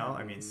 you know.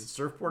 I mean,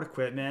 surfboard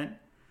equipment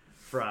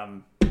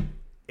from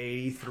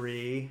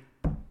 83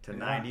 to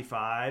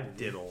 95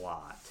 did a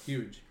lot.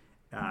 Huge.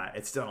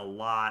 It's done a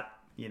lot,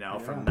 you know,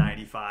 from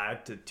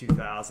 95 to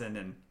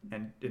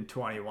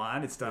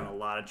 2021. It's done a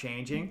lot of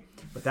changing,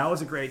 but that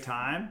was a great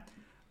time.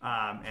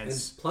 And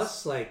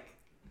plus, like,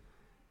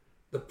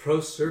 the pro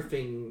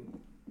surfing,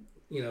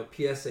 you know,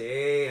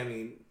 PSAA, I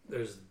mean,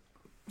 there's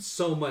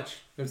so much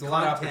There's a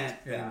lot of content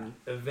and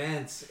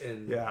events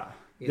and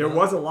there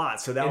was a lot.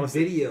 So that was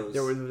videos.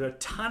 There was a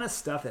ton of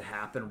stuff that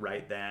happened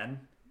right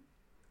then.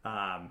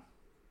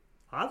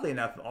 Oddly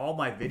enough, all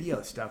my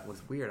video stuff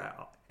was weird,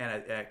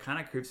 and it kind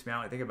of creeps me out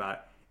when I think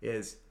about it.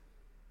 Is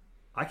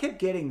I kept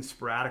getting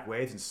sporadic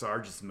waves in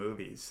Sarge's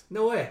movies.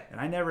 No way. And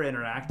I never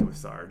interacted with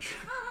Sarge.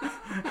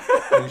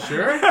 Are you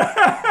sure?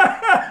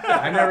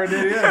 I never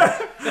did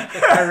either.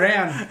 I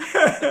ran.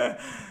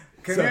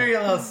 Come here, you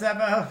little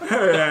Sebo.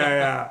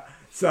 yeah.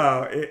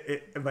 So,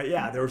 but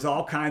yeah, there was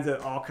all kinds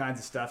of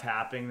stuff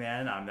happening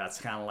then.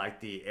 That's kind of like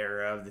the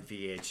era of the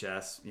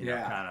VHS, you know,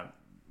 kind of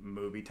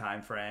movie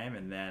time frame.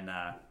 And then,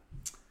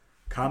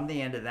 come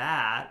the end of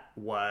that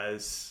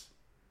was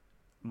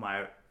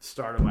my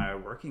start of my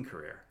working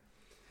career.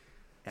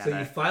 And so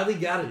you finally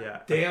got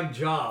a damn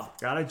job.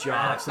 Got a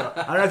job. So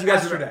I don't know if you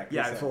guys Yesterday, remember.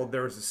 Yeah, so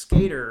there was a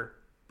skater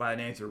by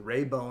the name of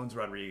Ray Bones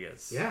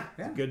Rodriguez. Yeah.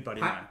 He's a good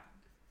buddy of mine.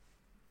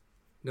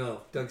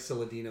 No, Doug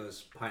Saladino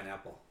is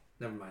Pineapple.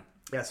 Never mind.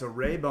 Yeah, so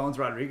Ray Bones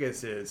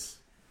Rodriguez is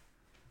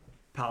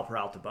Pal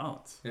Peralta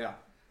Bones. Yeah.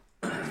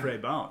 It's Ray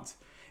Bones.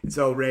 And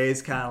so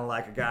Ray's kind of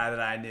like a guy that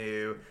I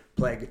knew,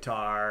 played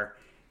guitar,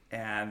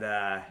 and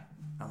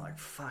I'm like,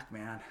 fuck,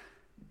 man.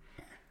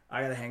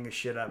 I gotta hang this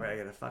shit up. I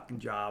got a fucking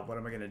job. What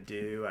am I gonna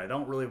do? I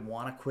don't really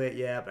want to quit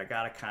yet, but I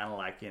gotta kind of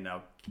like, you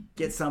know,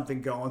 get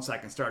something going so I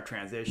can start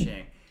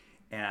transitioning.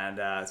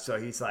 And so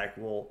he's like,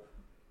 well,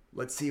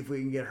 let's see if we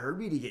can get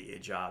Herbie to get you a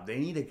job. They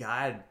need a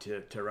guy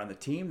to run the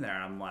team there.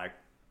 And I'm like,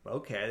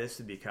 okay, this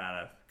would be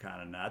kind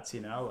of nuts, you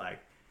know. Like,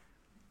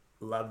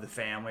 love the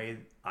family.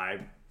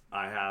 I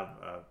have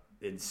a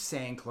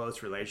insane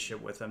close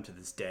relationship with them to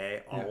this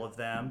day. All of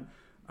them.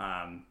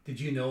 Did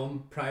you know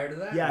him prior to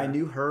that? Yeah, I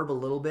knew Herb a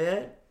little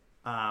bit.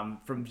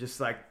 From just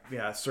like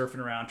surfing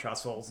around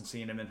Trussels and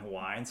seeing him in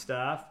Hawaii and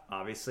stuff.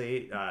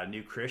 Obviously,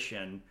 knew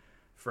Christian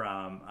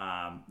from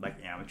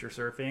like amateur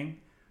surfing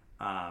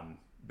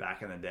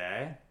back in the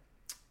day.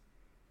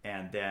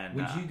 And then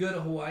would you go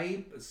to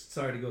Hawaii?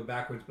 Sorry to go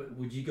backwards, but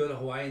would you go to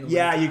Hawaii in the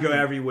winter? winter? You go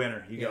every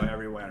winter. You go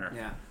every winter.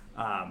 Yeah.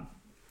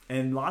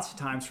 And lots of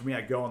times for me,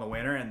 I'd go in the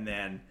winter, and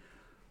then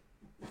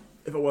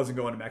if it wasn't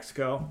going to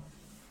Mexico,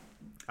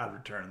 I'd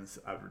return in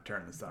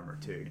the summer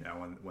too. You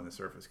know, when the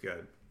surf was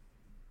good.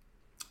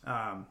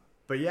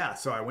 But yeah,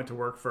 so I went to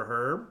work for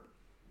Herb,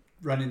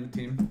 Running the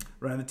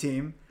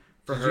team.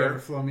 For Did Herb. you ever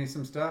flow me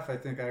some stuff? I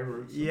think I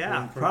wrote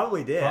some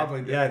probably did.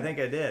 Yeah, I think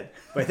I did.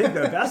 But I think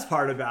the best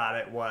part about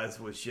it was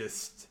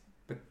just.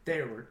 But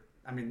they were.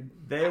 I mean,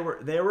 they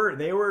were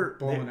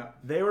blowing up.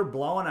 They were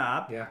blowing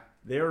up. Yeah.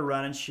 They were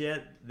running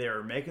shit. They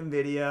were making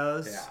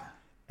videos. Yeah.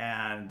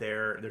 And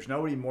there's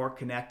nobody more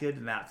connected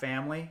in that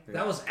family.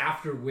 That was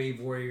after Wave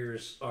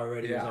Warriors was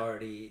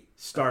already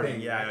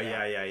starting. Thing,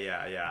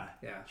 Yeah.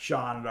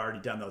 Sean had already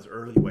done those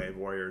early Wave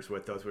Warriors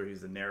with those where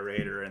he's the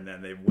narrator, and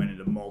then they went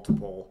into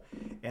multiple.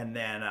 And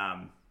then,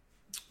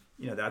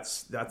 you know,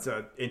 that's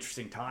an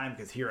interesting time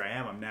because here I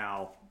am. I'm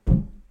now,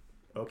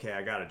 okay,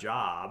 I got a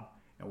job.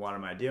 And what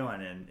am I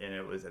doing? And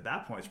it was at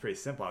that point, it's pretty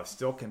simple. I was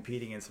still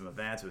competing in some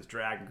events. It was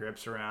dragging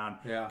grips around,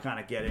 kind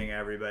of getting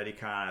everybody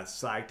kind of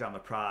psyched on the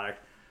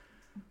product.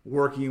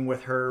 Working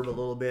with Herb a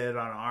little bit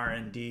on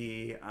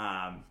R&D.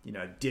 You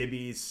know,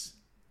 Dibby's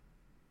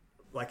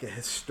like a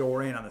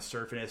historian on the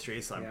surf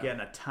industry, so I'm getting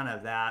a ton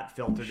of that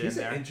filtered in there. She's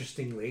an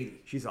interesting lady.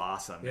 She's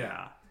awesome.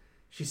 Yeah.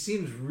 She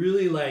seems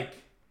really like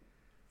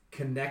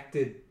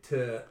connected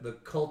to the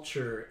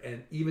culture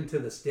and even to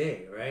this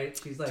day, right?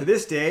 She's like, to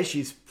this day,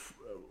 she's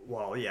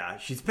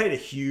played a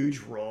huge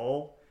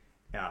role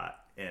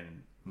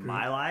in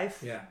my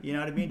life. Yeah. You know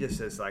what I mean?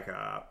 Just as like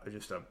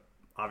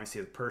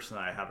obviously a person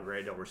I have a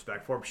great deal of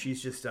respect for, but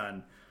she's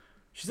done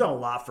a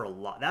lot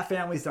for that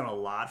family's done a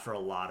lot for a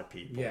lot of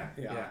people. Yeah.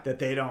 That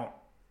they don't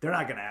they're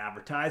not going to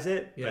advertise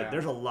it. Yeah. But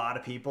there's a lot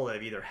of people that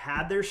have either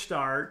had their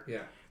start.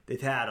 Yeah. They've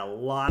had a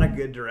lot of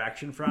good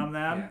direction from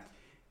them.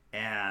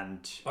 Yeah.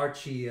 And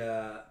Archie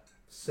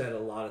said a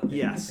lot of things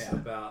Yes.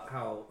 about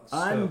how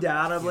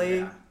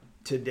undoubtedly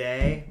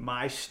today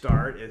my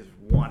start is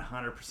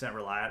 100%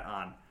 reliant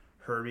on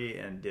Herbie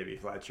and Dibby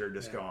Fletcher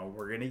just going,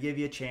 we're going to give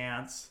you a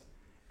chance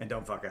and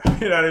don't fuck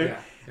up. You know what I mean?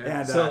 Yeah. Yeah.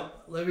 And, So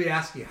let me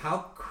ask you, how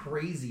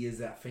crazy is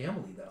that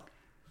family though?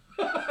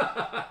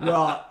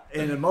 well,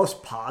 in the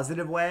most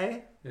positive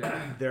way,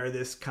 Yeah.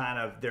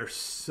 they're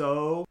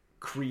so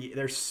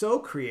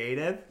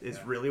creative is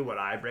really what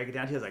I break it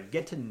down to. Is I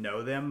get to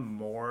know them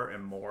more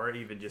and more,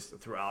 even just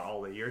throughout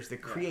all the years. The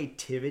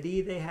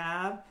creativity they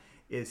have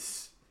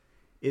is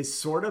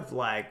sort of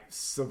like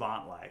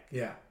savant-like,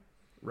 Yeah.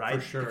 right?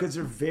 For sure. Because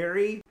they're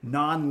very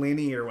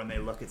non-linear when they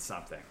look at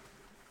something.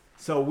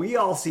 So we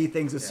all see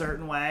things a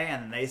certain way,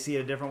 and they see it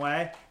a different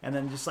way. And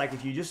then just like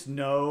if you just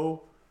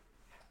know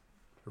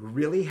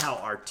really how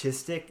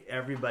artistic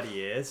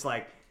everybody is,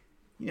 like,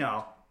 you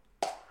know,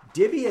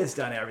 Dibby has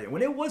done everything.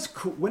 When it was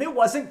cool, when it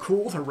wasn't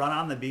cool to run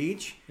on the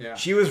beach,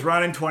 she was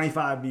running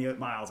 25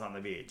 miles on the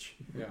beach.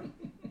 Yeah.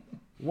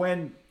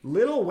 When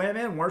Little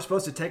Women weren't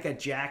supposed to take a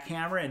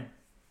jackhammer and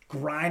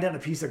grind on a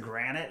piece of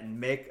granite and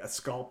make a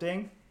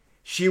sculpting,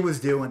 she was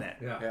doing it.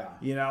 Yeah. Yeah.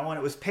 You know, when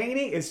it was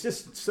painting, it's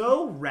just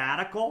so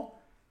radical.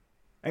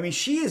 I mean,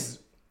 she is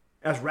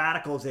as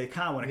radical as they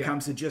come when it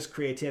comes to just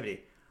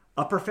creativity.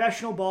 A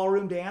professional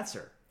ballroom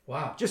dancer.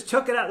 Wow. Just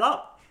took it out.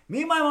 Oh, me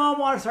and my mom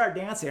want to start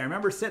dancing. I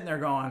remember sitting there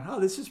going, oh,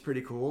 this is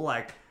pretty cool.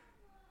 Like,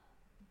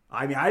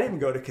 I mean, I didn't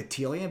go to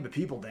cotillion, but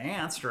people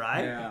danced,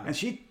 right? Yeah. And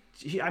she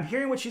I'm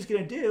hearing what she's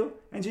going to do,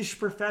 and she's a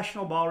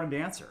professional ballroom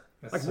dancer.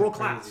 That's like so world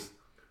crazy. class.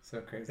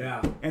 So crazy.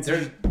 Yeah. And so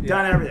she's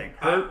done everything.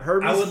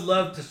 Herbie's, I would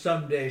love to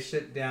someday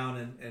sit down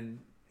and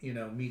you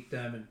know, meet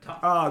them and talk.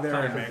 Oh, they're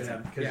talk with amazing.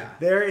 them, 'cause Yeah.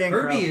 They're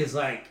incredible. Herbie is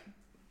like,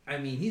 I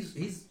mean,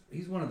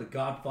 he's one of the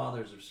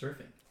godfathers of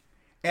surfing.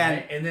 And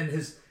Right? And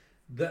then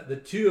the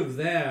two of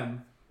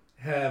them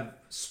have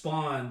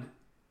spawned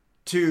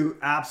to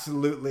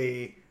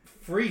absolutely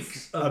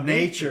freaks of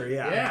nature.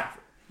 Yeah. Yeah.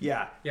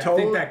 Yeah. Yeah, I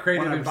Totally, think that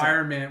creative 100%.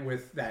 environment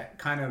with that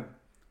kind of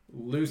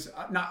loose,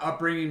 not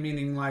upbringing,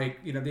 meaning like,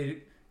 you know,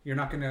 you're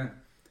not going to,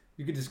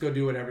 you could just go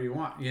do whatever you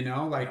want, you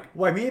know? Like,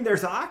 Well, I mean,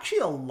 there's actually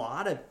a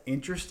lot of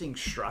interesting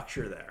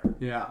structure there,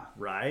 yeah.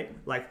 right?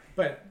 Like,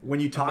 But when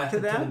you talk to method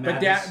to them,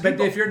 the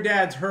but if your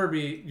dad's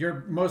Herbie,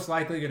 you're most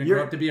likely going to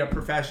grow up to be a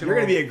professional. you're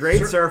going to be a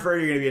great surfer.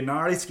 You're going to be a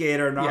gnarly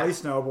skater, a gnarly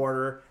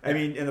snowboarder. I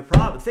mean, and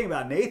the thing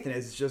about Nathan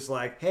is it's just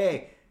like,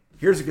 hey,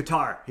 here's a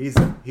guitar. He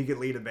could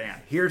lead a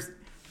band.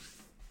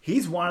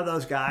 He's one of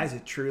those guys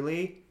that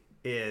truly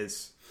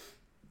is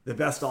the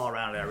best all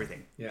around at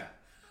everything. Yeah.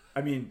 I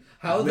mean,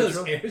 How are those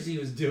literally- airs he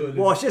was doing?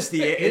 Well, it's just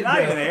in not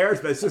even the- the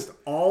airs, but it's just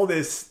all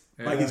this,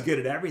 like Yeah. he's good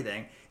at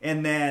everything.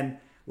 And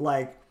then,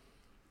 like,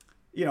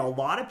 you know, a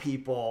lot of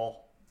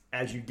people,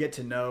 as you get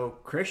to know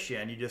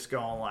Christian, you just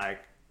go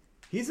like,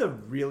 he's a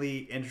really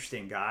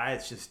interesting guy.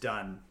 It's just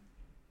done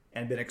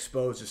and been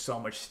exposed to so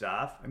much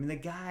stuff. I mean, the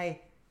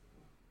guy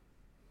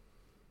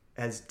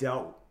has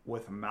dealt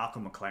with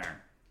Malcolm McLaren.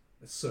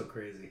 It's so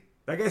crazy.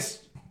 I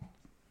guess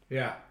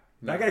Yeah.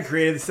 that guy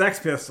created the Sex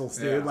Pistols,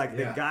 dude. Yeah, Like,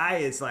 the yeah. guy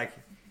is like,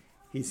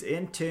 he's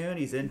in tune,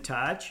 he's in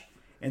touch.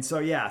 And so,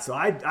 yeah, so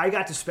I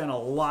got to spend a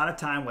lot of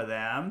time with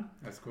them.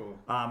 That's cool.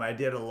 I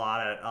did a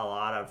lot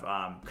of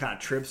kind of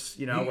trips,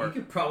 you know, You where,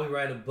 could probably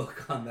write a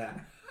book on that.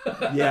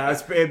 yeah,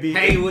 it'd be,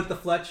 Hanging with the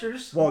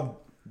Fletchers.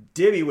 well,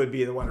 Dibby would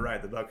be the one to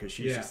write the book because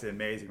she's Yeah. just an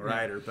amazing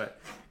writer. But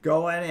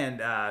going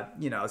and,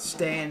 you know,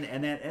 staying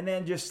and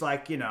then just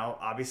like, you know,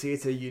 obviously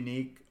it's a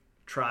unique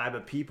tribe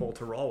of people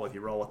to roll with.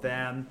 You roll with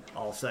them,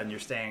 all of a sudden you're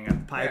staying at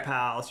the Pipe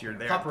House, you're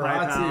there at the Pipe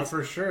Paparazzi, House.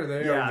 for sure.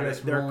 They Yeah, are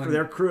just their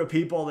rolling. crew of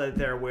people that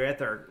they're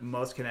with are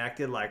most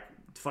connected. Like,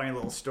 funny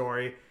little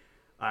story.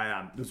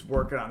 I was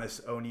working on this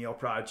O'Neill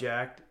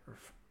project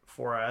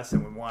for us,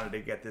 and we wanted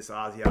to get this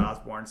Ozzy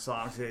Osbourne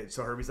song.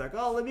 So Herbie's like,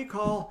 "Oh, let me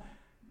call."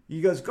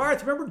 He goes,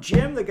 "Garth, remember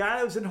Jim, the guy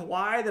that was in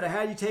Hawaii that I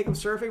had you take him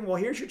surfing? Well,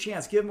 here's your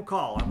chance. Give him a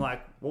call." I'm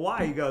like, "Well,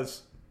 why?" He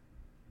goes,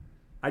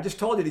 "I just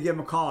told you to give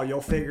him a call.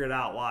 You'll figure it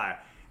out why."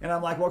 And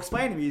I'm like, "Well,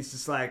 explain to me." He's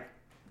just like,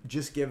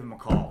 "Just give him a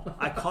call."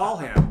 I call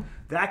him.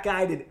 That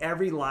guy did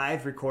every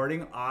live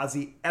recording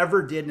Ozzy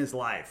ever did in his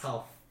life.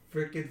 How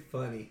freaking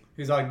funny.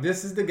 He's like,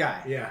 this is the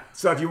guy. Yeah.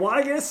 So if you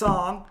want to get a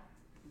song,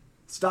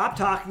 stop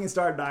talking and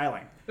start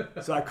dialing.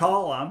 So I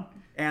call him,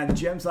 and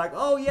Jim's like,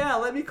 "Oh yeah,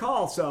 let me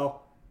call."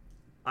 So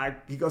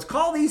he goes,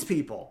 "Call these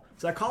people."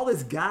 So I call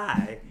this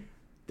guy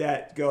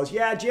that goes,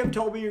 "Yeah, Jim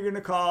told me you're gonna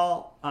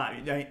call,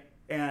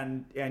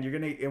 and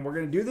we're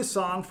gonna do this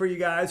song for you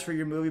guys for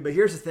your movie. But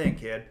here's the thing,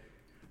 kid.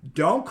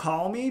 Don't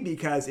call me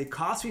because it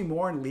costs me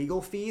more in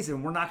legal fees,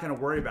 and we're not going to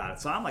worry about it."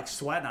 So I'm like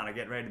sweating on it,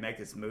 getting ready to make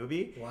this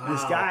movie. Wow. And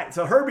this guy,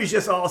 so Herbie's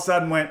just all of a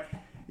sudden went,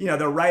 you know,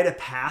 the rite of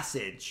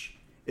passage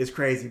is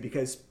crazy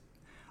because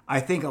I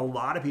think a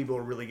lot of people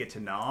who really get to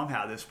know him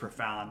have this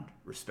profound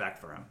respect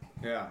for him.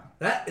 Yeah.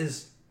 That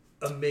is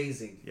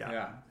amazing. Yeah.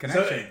 Yeah. So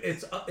Connection.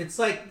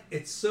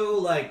 it's so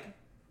like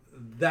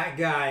that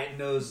guy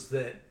knows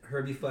that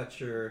Herbie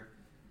Fletcher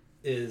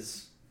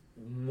is,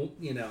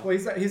 you know. Well,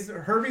 he's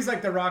Herbie's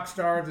like the rock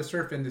star of the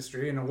surf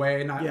industry in a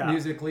way, not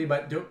musically,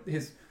 but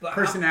his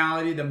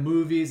personality, the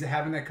movies,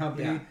 having that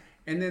company,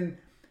 and then.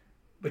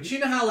 But you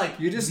know how like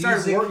you just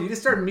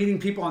start meeting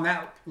people on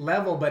that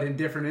level, but in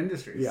different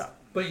industries. Yeah.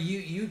 But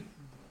you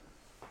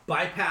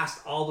bypassed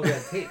all the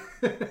red tape.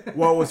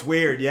 Well, it was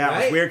weird. Yeah, right?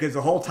 It was weird because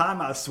the whole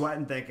time I was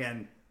sweating,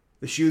 thinking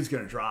the shoe's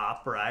gonna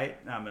drop. Right,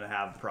 I'm gonna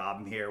have a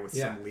problem here with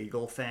some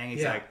legal thing.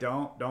 He's like,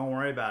 don't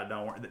worry about it.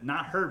 Don't worry.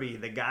 Not Herbie.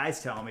 The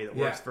guy's telling me that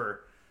works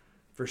for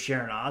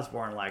Sharon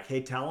Osbourne. Like,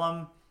 hey, tell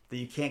him that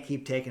you can't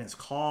keep taking his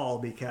call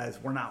because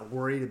we're not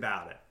worried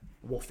about it.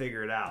 We'll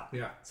figure it out.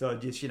 Yeah. So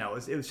just,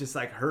 it was just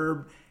like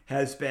Herb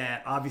has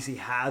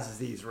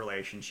these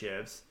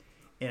relationships,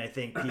 and I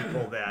think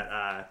people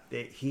that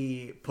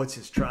he puts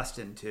his trust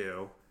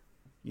into,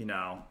 he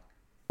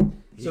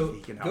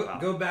can help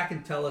out. Go back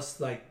and tell us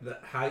like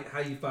how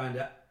you found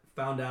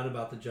out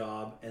about the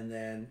job and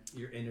then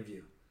your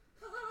interview.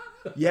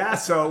 Yeah.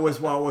 So it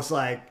was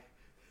like.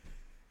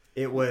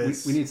 It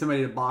was. We need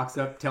somebody to box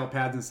up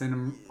telepads and send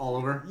them all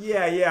over.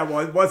 Yeah. Well,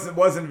 it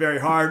wasn't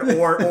very hard,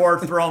 or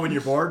throw them in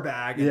your board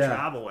bag and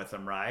travel with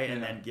them, right?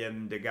 And then give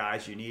them to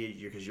guys you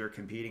need because you're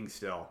competing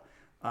still.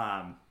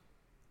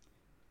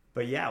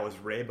 But yeah, it was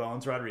Ray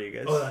Bones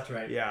Rodriguez. Oh, that's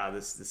right. Yeah,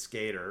 the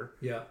skater.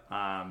 Yeah.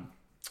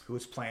 Who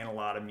was playing a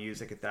lot of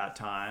music at that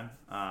time,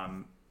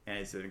 and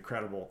he's an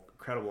incredible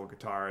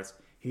guitarist.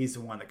 He's the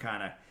one that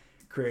kind of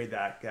created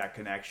that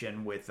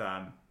connection with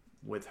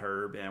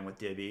Herb and with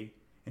Dibby.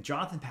 And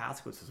Jonathan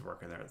Pasquis was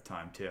working there at the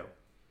time too.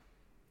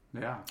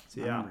 Yeah,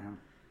 so, I remember him.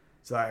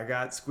 So I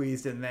got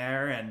squeezed in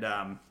there,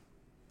 and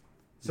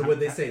so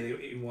what they say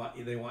they want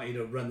you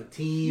to run the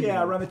team.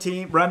 Yeah, run the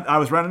team. I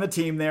was running the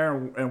team there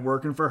and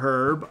working for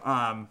Herb.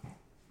 And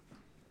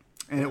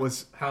it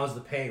was. How was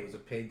the pay? Was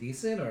it paid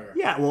decent or?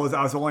 Yeah, well,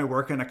 I was only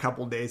working a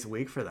couple days a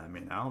week for them.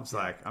 It was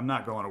like I'm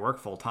not going to work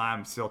full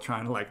time. Still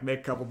trying to like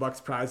make a couple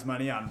bucks prize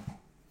money on.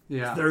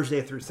 Yeah.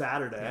 Thursday through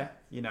Saturday,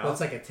 Well, it's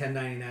like a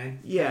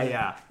 1099.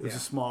 Yeah. It was a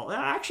small.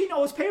 Actually, no,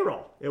 it was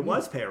payroll. It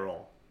was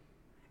payroll,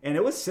 and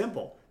it was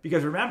simple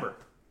because remember,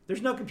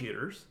 there's no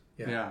computers.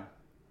 Yeah.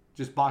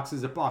 Just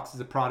boxes of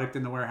product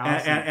in the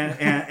warehouse,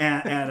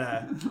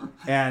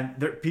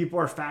 and people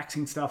are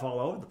faxing stuff all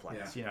over the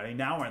place. Yeah.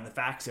 Now we're in the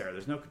fax era.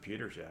 There's no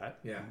computers yet.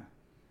 Yeah.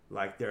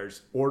 Like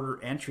there's order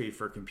entry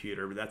for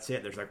computer, but that's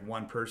it. There's like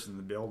one person in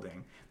the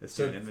building that's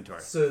doing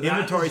inventory. So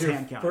inventory's your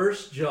hand counted.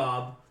 First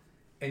job.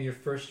 And your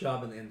first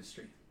job in the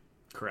industry.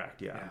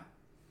 Correct, yeah.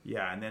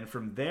 And then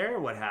from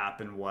there, what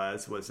happened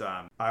was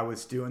I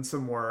was doing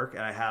some work,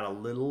 and I had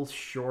a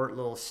short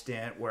little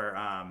stint where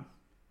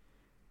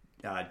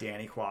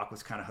Danny Kwok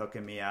was kind of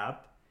hooking me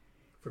up.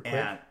 For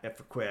Quick?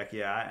 For Quick,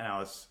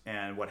 yeah.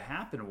 And what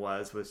happened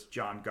was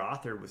John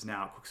Gothard was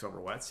now at Quicksilver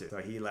Wetsuit. So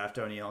he left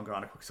O'Neill and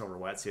gone to Quicksilver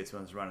Wetsuits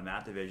when I was running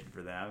that division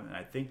for them. And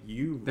I think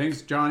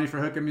Thanks, Johnny, for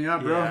hooking me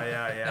up, bro.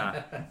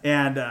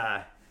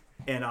 Yeah.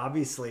 And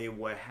obviously,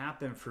 what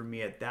happened for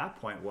me at that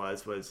point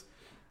was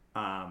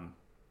I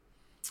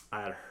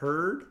had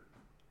heard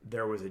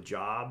there was a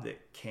job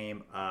that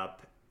came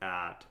up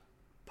at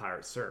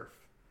Pirate Surf,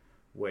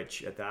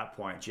 which at that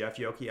point, Jeff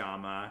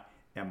Yokoyama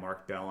and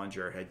Mark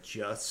Bellinger had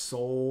just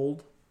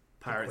sold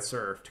Pirate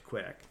Surf to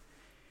Quick.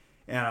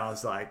 And I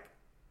was like,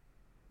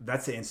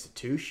 that's the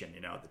institution,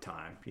 at the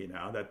time,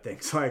 that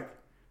thing's like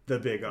the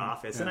big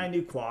office. Yeah. And I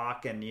knew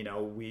Kwok, and,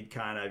 we'd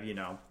kind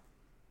of,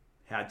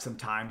 had some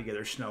time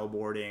together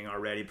snowboarding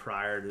already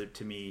prior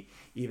to me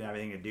even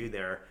having anything to do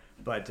there.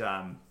 But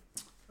a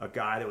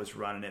guy that was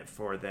running it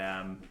for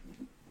them,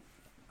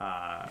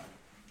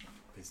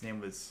 his name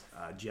was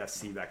Jeff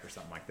Seebeck or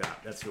something like that.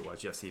 That's who it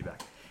was, Jeff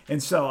Seebeck.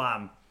 And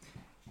so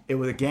it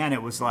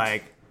was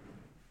like,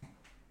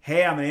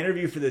 hey, I'm going to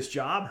interview for this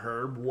job,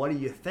 Herb. What do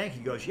you think?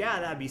 He goes, yeah,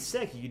 that'd be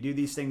sick. You could do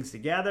these things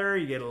together.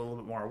 You get a little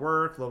bit more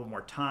work, a little bit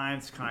more time.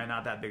 It's kind of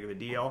not that big of a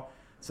deal.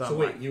 So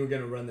wait, you were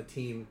going to run the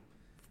team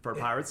for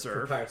Pirate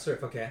Surf. For Pirate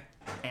Surf, okay.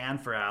 And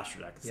for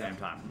Astrodeck at the same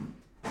time.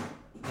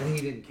 And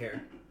he didn't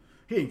care.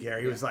 He didn't care.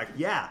 He was like,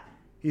 yeah.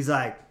 He's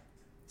like,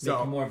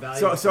 so more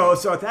valuable.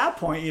 So at that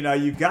point,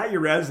 you've got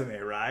your resume,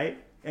 right?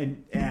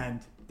 And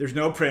there's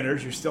no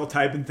printers. You're still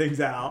typing things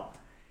out.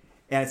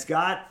 And it's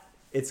got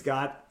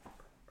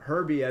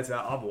Herbie as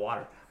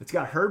water. It's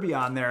got Herbie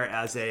on there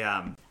as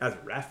a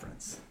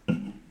reference.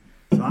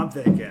 So I'm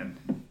thinking,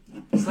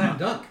 slam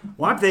dunk.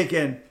 Well, I'm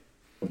thinking,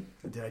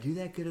 did I do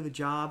that good of a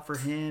job for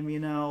him?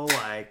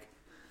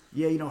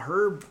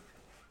 Herb.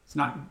 It's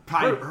not.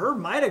 Herb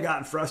might have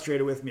gotten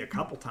frustrated with me a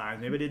couple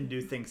times. Maybe I didn't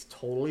do things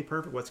totally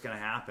perfect. What's going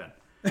to happen?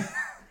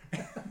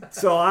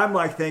 So I'm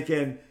like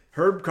thinking,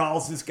 Herb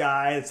calls this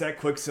guy. It's at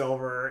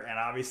Quicksilver, and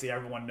obviously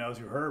everyone knows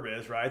who Herb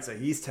is, right? So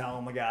he's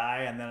telling the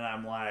guy, and then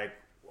I'm like,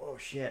 whoa,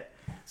 shit.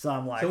 So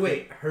I'm like, so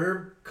wait,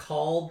 Herb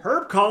called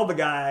the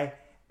guy,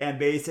 and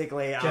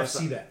basically Jeff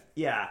Seebeck.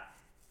 Yeah,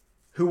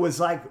 who was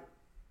like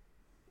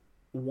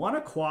one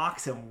of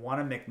Kwok's and one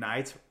of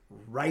McKnight's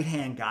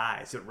right-hand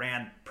guys that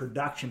ran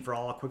production for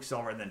all of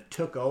Quicksilver and then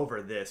took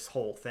over this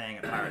whole thing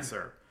at Pirate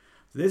Surf.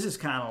 So this is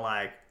kind of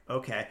like,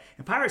 okay.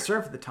 And Pirate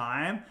Surf at the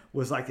time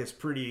was like this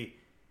pretty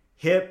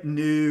hip,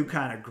 new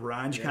kind of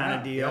grunge kind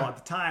of deal. At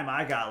the time,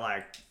 I got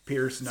like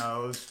pierced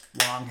nose,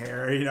 long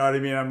hair. You know what I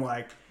mean? I'm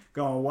like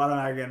going, what am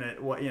I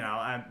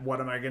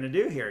gonna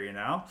do here? You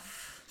know?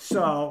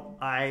 So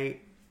I'm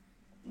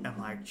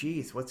like,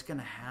 geez, what's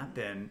gonna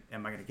happen?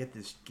 Am I gonna get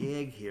this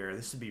gig here?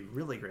 This would be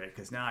really great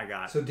because now I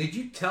got. So did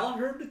you tell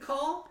Herb to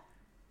call?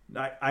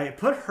 I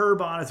put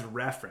Herb on as a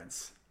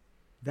reference.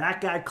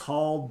 That guy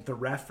called the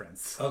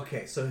reference.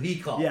 Okay, so he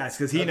called. Yes,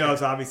 because he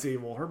knows, obviously,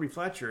 well, Herbie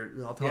Fletcher,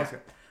 I'll tell us.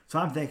 So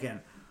I'm thinking,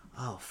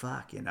 oh,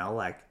 fuck,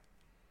 like,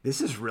 this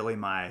is really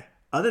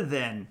other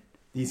than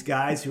these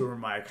guys who were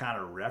my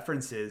kind of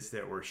references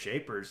that were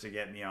shapers to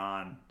get me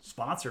on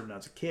sponsored when I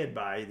was a kid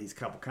by these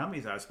couple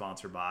companies I was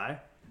sponsored by,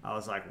 I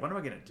was like, what am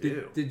I going to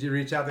do? Did you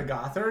reach out to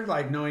Gothard,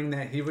 like, knowing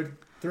that he would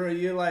throw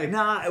you, like...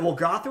 Nah, well,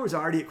 Gothard was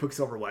already at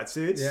Quicksilver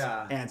Wetsuits.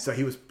 Yeah. And so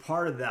he was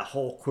part of that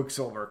whole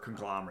Quicksilver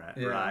conglomerate,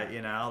 right?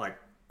 You know, like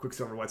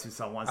Quicksilver Wetsuits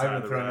on one side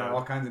of the road. I've been throwing out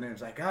all kinds of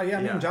names, like, oh,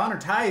 yeah, me and John are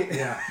tight.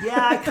 Yeah,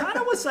 I kind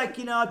of was like,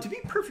 to be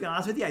perfectly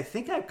honest with you, I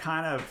think I've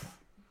kind of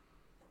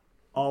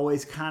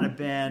always kind of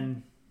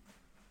been...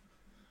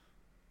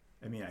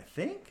 I mean, I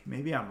think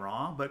maybe I'm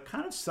wrong, but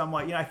kind of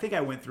somewhat, I think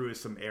I went through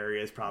some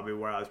areas probably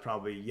where I was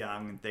probably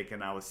young and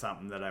thinking I was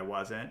something that I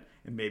wasn't,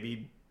 and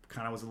maybe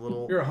kind of was a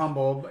little... You're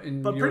humble.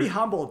 But pretty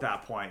humble at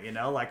that point,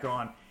 like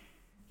going,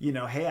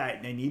 hey,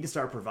 I need to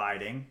start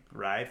providing,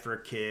 right, for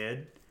a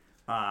kid.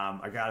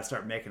 I got to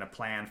start making a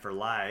plan for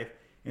life.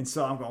 And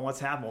so I'm going, what's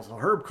happening? So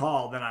Herb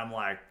called, then I'm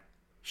like,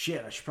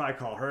 shit, I should probably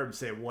call Herb and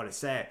say what to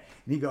say.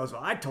 And he goes,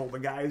 well, I told the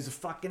guy who's a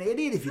fucking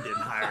idiot if he didn't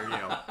hire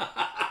you.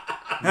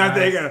 And I'm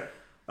thinking...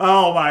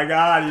 oh my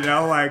God,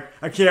 like,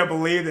 I can't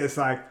believe this.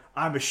 Like,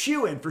 I'm a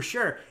shoo-in for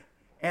sure.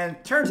 And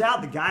it turns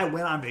out the guy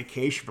went on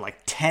vacation for like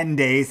 10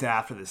 days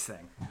after this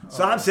thing.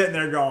 So I'm sitting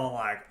there going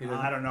like,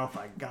 I don't know if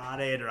I got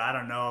it, or I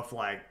don't know if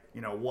like,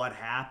 what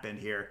happened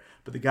here.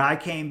 But the guy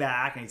came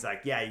back and he's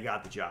like, yeah, you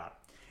got the job.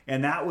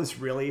 And that was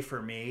really,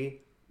 for me,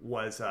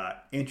 was an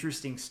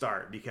interesting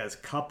start, because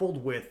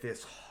coupled with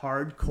this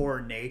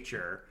hardcore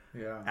nature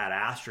at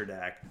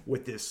Astrodeck,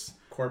 with this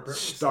corporate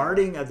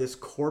starting of this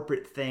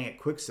corporate thing at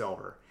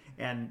Quicksilver.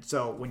 And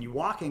so when you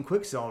walk in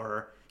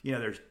Quicksilver,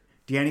 there's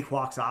Danny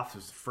Kwok's office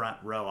was the front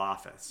row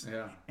office.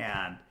 Yeah.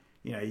 And,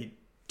 he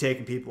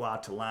taking people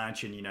out to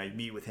lunch, and, you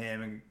meet with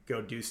him and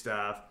go do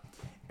stuff.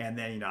 And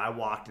then, I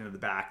walked into the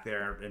back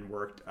there and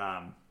worked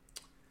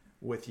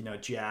with,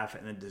 Jeff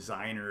and the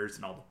designers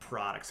and all the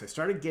products. I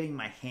started getting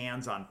my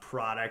hands on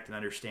product and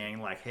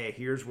understanding like, hey,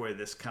 here's where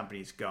this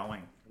company's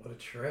going. What a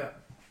trip.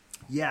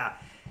 Yeah.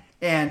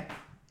 And,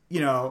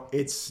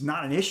 it's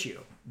not an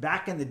issue.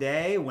 Back in the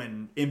day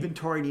when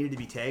inventory needed to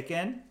be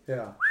taken,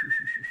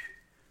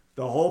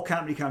 the whole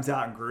company comes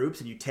out in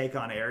groups and you take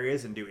on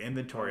areas and do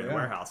inventory in the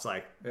warehouse.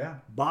 Like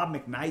Bob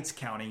McKnight's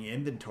counting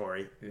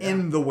inventory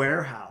in the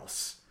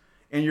warehouse.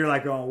 And you're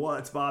like, oh, well,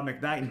 it's Bob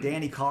McKnight. And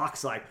Danny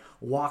Cox like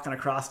walking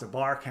across the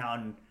bar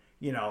counting,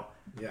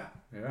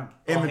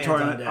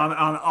 inventory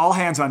on all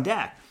hands on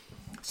deck.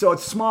 So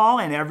it's small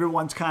and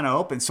everyone's kind of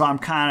open. So I'm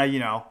kind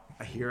of,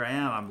 here I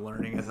am. I'm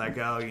learning as I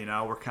go.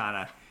 We're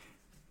kind of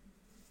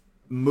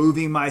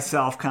moving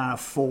myself kind of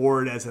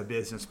forward as a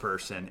business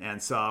person. And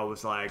so I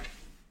was like,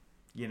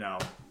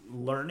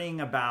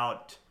 learning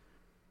about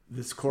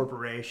this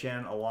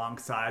corporation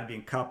alongside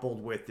being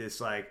coupled with this,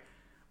 like,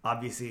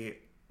 obviously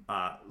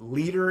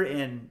leader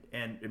in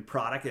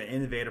product, an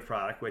innovative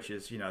product, which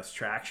is, it's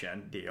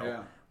traction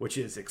deal, which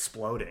is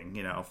exploding,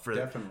 for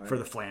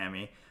the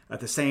Flammy. At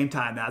the same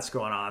time that's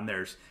going on,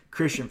 there's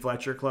Christian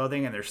Fletcher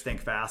clothing and there's Think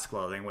Fast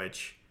clothing,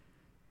 which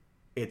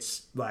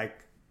it's like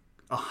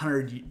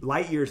 100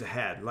 light years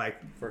ahead. Like,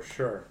 for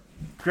sure.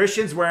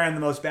 Christian's wearing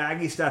the most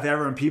baggy stuff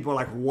ever, and people are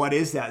like, what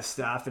is that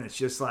stuff? And it's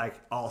just like,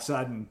 all of a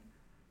sudden,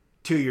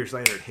 2 years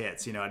later it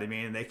hits, you know what I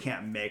mean? And they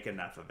can't make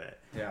enough of it.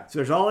 Yeah. So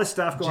there's all this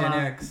stuff going on.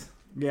 Gen X.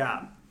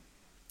 Yeah.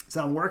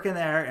 So I'm working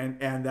there,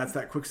 and that's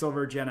that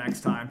Quicksilver Gen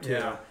X time too.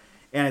 Yeah.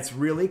 And it's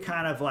really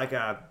kind of like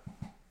a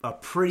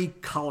pretty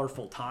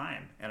colorful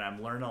time, and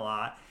I'm learning a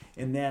lot.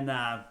 And then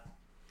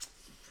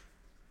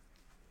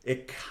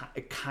it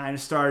kind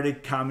of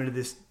started coming to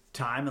this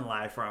time in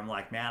life where I'm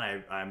like,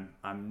 man,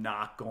 I'm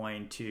not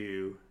going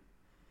to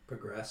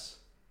progress,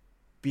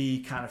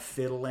 be kind of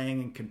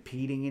fiddling and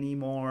competing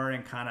anymore,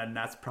 and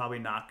that's probably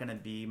not going to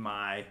be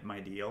my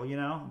deal.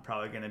 I'm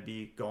probably going to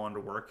be going to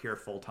work here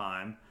full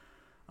time.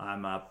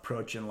 I'm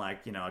approaching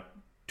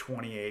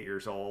 28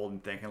 years old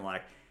and thinking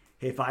like,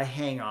 hey, if I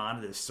hang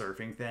on to this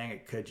surfing thing,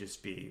 it could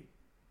just be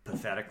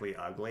pathetically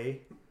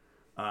ugly.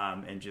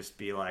 And just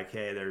be like,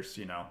 hey, there's,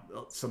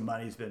 some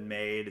money's been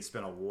made. It's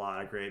been a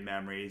lot of great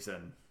memories,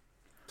 and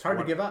it's hard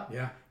to give up.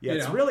 Yeah,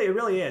 it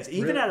really is.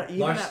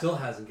 Lars still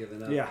hasn't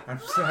given up. Yeah,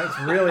 it's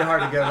really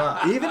hard to give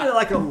up. Even at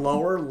like a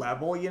lower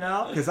level,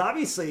 because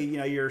obviously,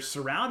 you're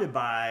surrounded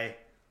by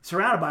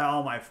some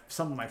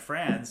of my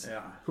friends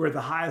who are at the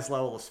highest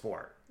level of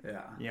sport.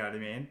 Yeah, you know what I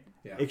mean.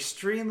 Yeah,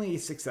 extremely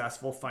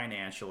successful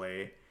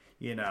financially.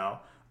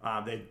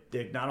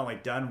 They've not only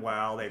done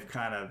well, they've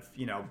kind of,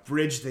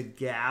 bridged the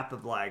gap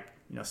of like,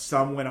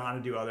 some went on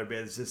to do other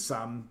businesses,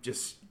 some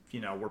just,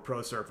 were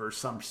pro surfers,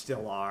 some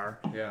still are.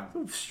 Yeah.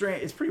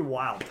 Strange. It's a pretty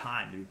wild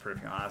time, to be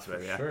perfectly honest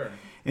with you. Sure.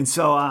 And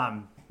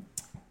so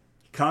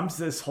comes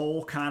this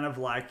whole kind of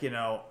like,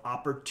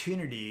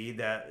 opportunity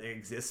that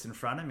exists in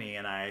front of me,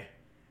 and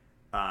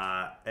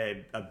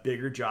a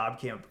bigger job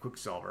came up at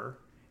Quicksilver,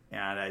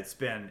 and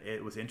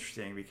it was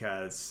interesting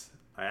because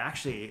I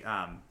actually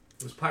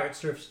Was Pirate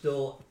Surf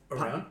still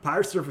around?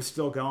 Pirate Surf was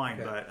still going,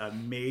 Okay. but a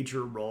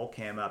major role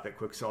came up at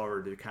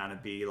Quicksilver to kind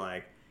of be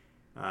like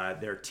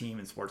their team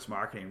in sports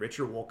marketing.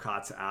 Richard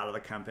Wolcott's out of the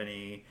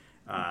company.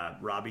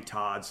 Robbie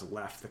Todd's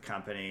left the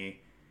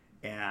company,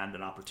 and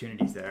an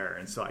opportunity's there.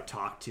 And so I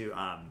talked to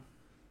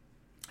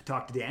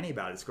Danny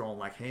about it. It's going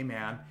like, hey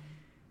man,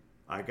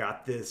 I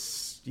got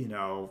this,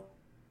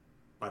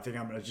 I think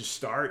I'm going to just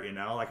start,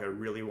 like I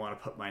really want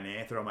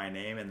to throw my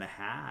name in the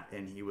hat.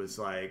 And he was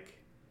like,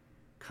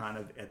 kind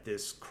of at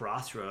this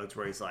crossroads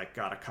where he's like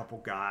got a couple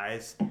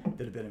guys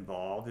that have been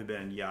involved, who've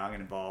been young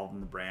and involved in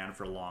the brand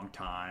for a long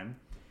time.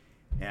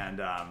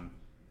 And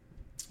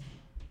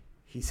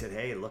he said,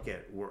 hey,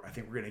 I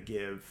think we're going to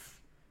give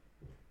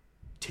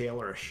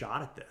Taylor a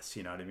shot at this.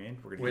 You know what I mean?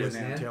 We're going to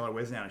give Taylor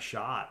Wisnan a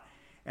shot.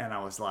 And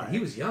I was like, And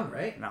he was young,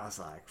 right? And I was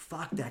like,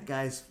 fuck, that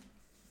guy's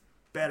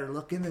better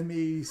looking than me.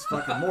 He's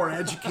fucking more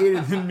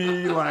educated than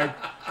me. Like,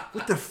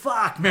 what the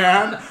fuck,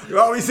 man?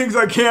 All these things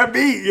I can't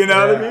beat. You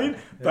know what I mean? Yeah.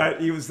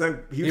 But he was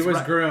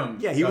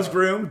groomed. Yeah, he was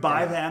groomed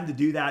by them to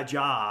do that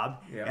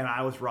job, Yeah. and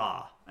I was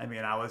raw. I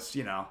mean, I was,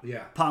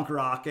 punk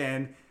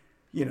rocking,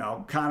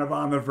 kind of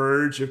on the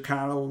verge of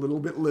kind of a little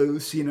bit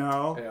loose,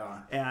 Yeah.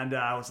 And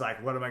I was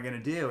like, what am I going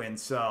to do? And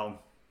so,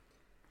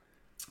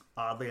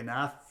 oddly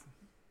enough,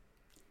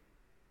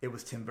 it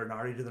was Tim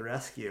Bernardi to the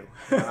rescue.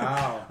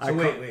 Wow. So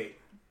wait.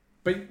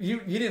 But you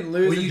didn't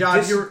lose the you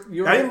job.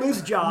 I didn't lose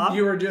a job.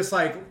 You were just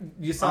like,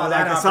 you saw I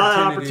that saw that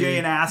opportunity. opportunity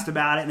and asked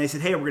about it, and they said,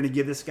 hey, we're going to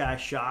give this guy a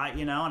shot,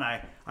 and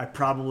I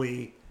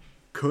probably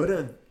could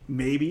have,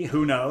 maybe,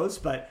 who knows,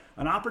 but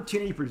an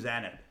opportunity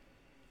presented,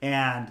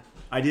 and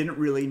I didn't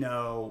really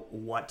know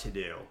what to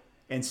do.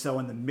 And so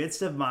in the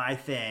midst of my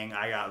thing,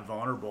 I got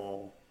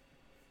vulnerable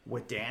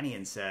with Danny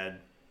and said,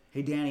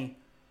 hey, Danny,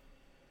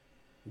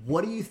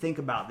 what do you think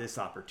about this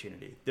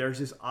opportunity? There's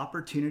this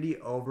opportunity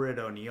over at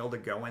O'Neill to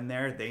go in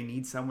there. They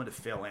need someone to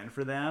fill in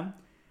for them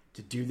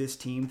to do this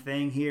team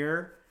thing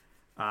here.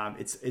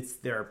 It's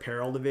their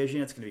apparel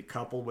division. It's going to be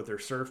coupled with their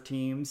surf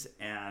teams,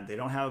 and they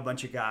don't have a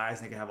bunch of guys,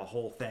 and they can have a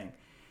whole thing.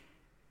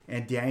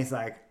 And Danny's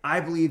like, I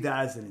believe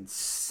that is an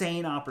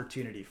insane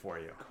opportunity for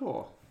you.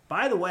 Cool.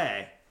 By the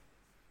way,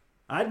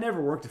 I'd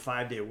never worked a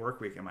 5-day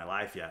work week in my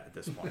life yet at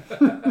this point.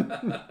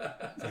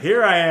 So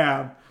here I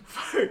am.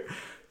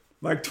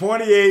 Like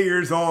 28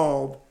 years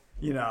old,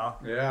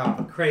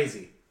 Yeah.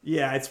 Crazy.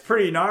 Yeah, it's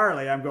pretty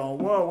gnarly. I'm going,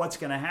 whoa, what's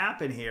going to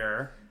happen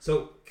here?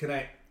 So can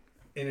I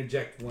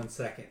interject 1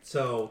 second?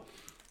 So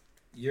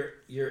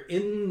you're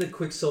in the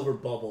Quicksilver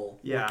bubble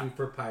working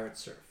for Pirate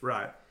Surf.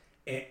 Right.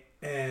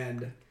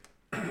 And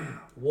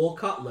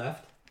Wolcott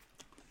left.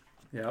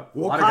 Yep.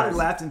 Wolcott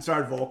left and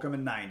started Volcom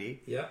in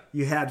 90. Yep.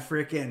 You had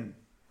freaking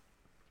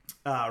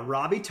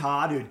Robbie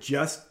Todd, who had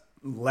just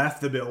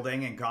left the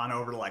building and gone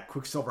over to like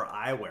Quicksilver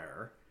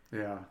Eyewear.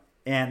 Yeah.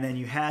 And then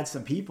you had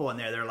some people in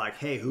there. They're like,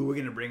 hey, who are we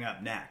going to bring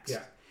up next?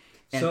 Yeah.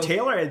 And So-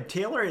 Taylor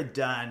had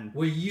done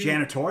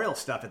janitorial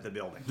stuff at the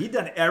building. He'd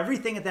done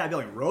everything at that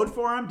building. Rode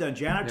for him, done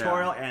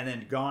janitorial, and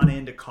then gone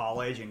into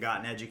college and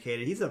gotten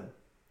educated. He's a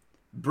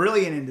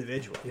brilliant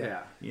individual.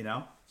 Yeah.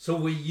 So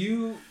were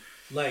you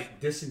like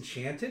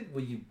disenchanted?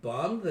 Were you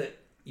bummed that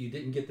you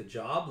didn't get the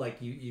job? Like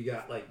you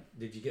got like,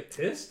 did you get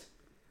pissed?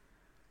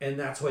 And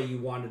that's why you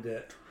wanted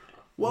to.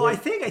 Well, I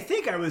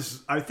think I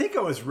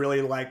was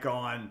really like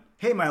going,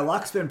 hey, my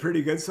luck's been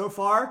pretty good so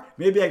far.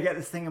 Maybe I get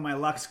this thing and my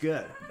luck's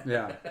good.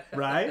 Yeah.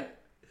 Right?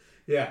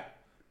 Yeah.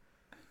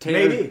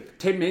 Taylor, Maybe.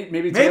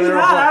 Maybe Taylor. Maybe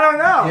not. I don't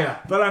know. Yeah.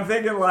 But I'm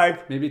thinking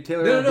like, Maybe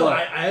Taylor. No.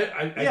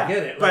 I yeah,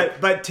 get it.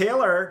 But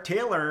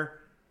Taylor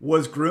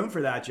was groomed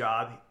for that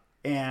job,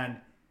 and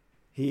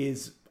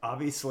he's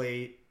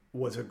obviously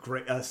was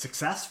a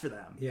success for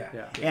them.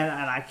 Yeah. And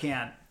I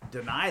can't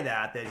deny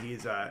that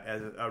he's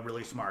a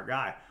really smart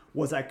guy.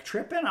 Was I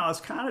tripping? I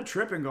was kind of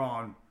tripping,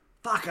 going,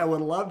 "Fuck! I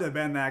would have loved to have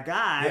been that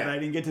guy, but I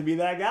didn't get to be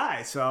that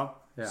guy." So,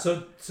 Yeah.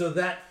 So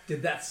that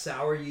did that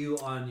sour you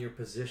on your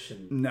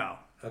position? no.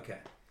 Okay.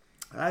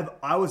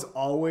 I was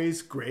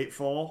always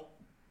grateful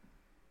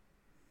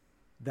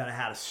that I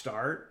had a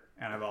start,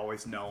 and I've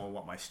always known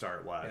what my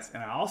start was.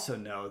 Yeah. And I also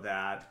know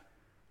that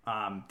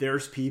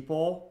there's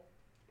people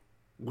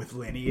with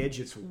lineage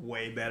it's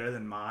way better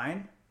than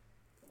mine.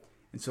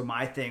 And so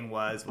my thing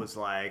was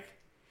like,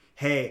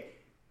 hey,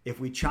 if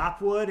we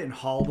chop wood and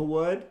haul the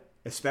wood,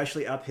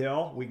 especially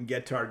uphill, we can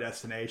get to our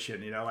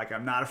destination. Like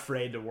I'm not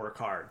afraid to work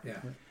hard. Yeah.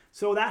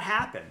 So that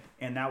happened,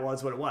 and that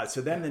was what it was.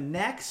 So then the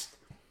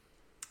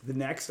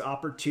next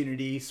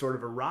opportunity sort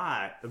of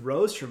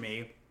arose for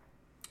me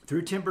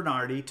through Tim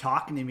Bernardi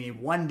talking to me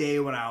one day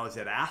when I was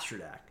at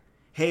Astrodeck.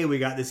 hey, we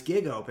got this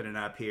gig opening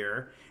up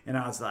here. And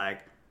I was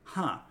like,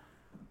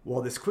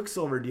 well, this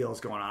Quicksilver deal is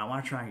going on. I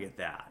want to try and get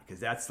that because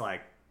that's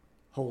like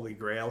holy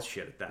grail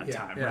shit at that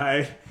time,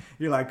 right?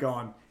 You're like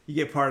going, you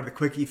get part of the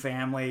Quickie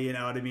family, you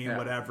know what I mean?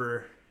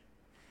 Whatever.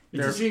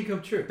 It's a dream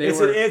come true.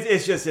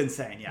 It's just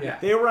insane. Yeah.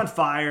 They were on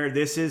fire.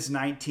 This is They're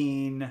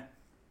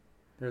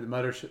the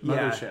mothership.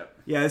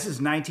 Yeah, this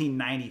is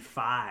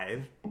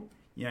 1995.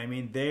 You know what I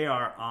mean? They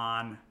are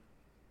on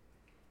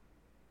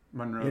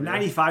Monrovia.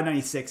 95,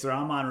 96. They're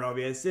on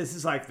Monrovia. This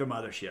is like the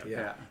mothership.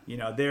 Yeah. You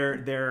know,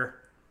 they're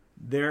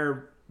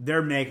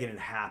making it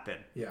happen.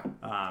 Yeah.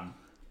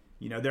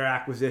 You know, they're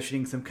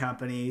acquisitioning some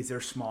companies.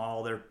 They're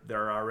small.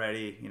 They're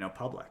already,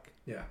 public.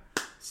 Yeah.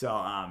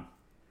 So,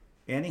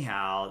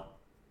 anyhow,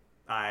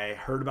 I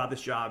heard about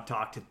this job,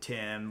 talked to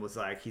Tim, was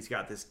like, he's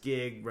got this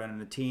gig, running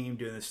the team,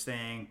 doing this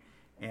thing,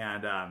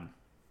 and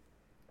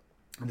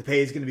the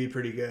pay is going to be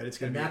pretty good. It's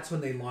going to be. That's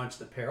when they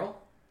launched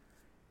apparel.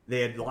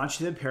 They had launched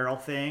the apparel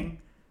thing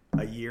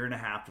a year and a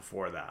half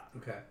before that.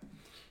 Okay.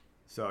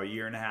 So a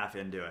year and a half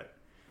into it,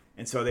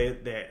 and so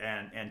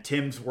and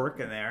Tim's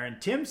working there,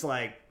 and Tim's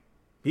like,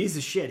 he's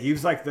the shit. He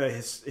was like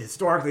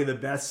historically the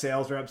best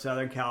sales rep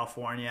Southern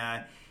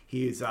California.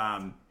 He's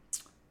an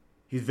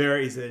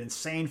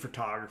insane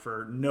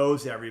photographer,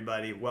 knows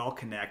everybody, well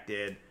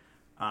connected,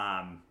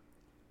 and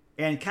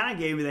kind of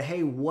gave me the,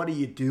 hey, what are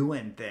you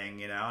doing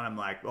thing, and I'm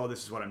like, oh,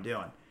 this is what I'm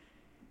doing.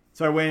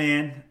 So I went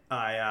in,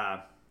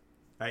 I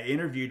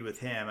interviewed with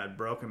him. I'd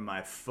broken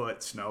my foot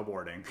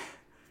snowboarding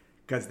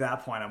because at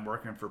that point I'm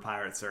working for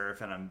Pirate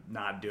Surf and I'm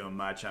not doing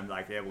much. I'm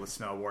like able to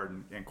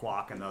snowboard, and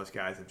Quack and those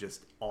guys have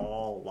just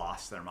all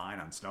lost their mind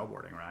on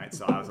snowboarding, right?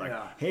 So I was like,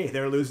 hey,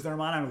 they're losing their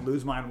mind. I'm going to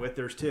lose mine with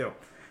theirs too.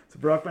 So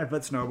broke my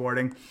foot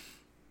snowboarding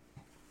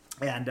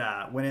and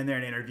went in there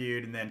and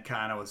interviewed, and then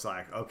kind of was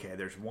like, okay,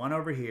 there's one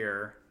over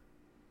here,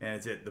 and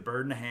is it the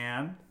bird in the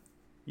hand?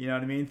 You know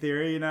what I mean?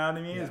 Theory, you know what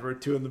I mean? Yeah. Is we're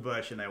two in the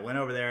bush. And I went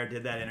over there,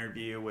 did that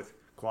interview with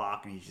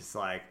Quack, and he's just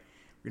like,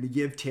 we're going to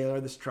give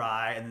Taylor this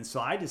try. And then so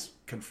I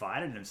just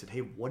confided in him and said, hey,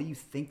 what do you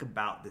think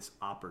about this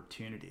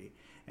opportunity?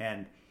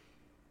 And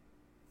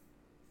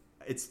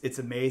it's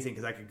amazing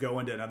because I could go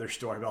into another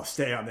story, but I'll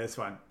stay on this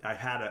one. I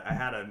had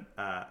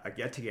a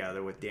get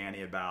together with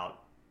Danny about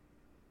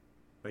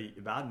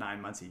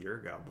 9 months, a year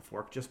ago,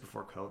 just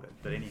before COVID.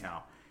 But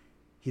anyhow,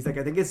 he's like,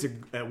 I think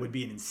it would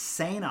be an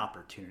insane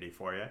opportunity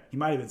for you. He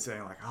might have been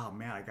saying like, oh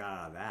man, I got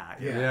out of that.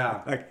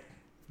 Yeah. Like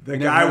the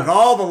guy with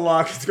all the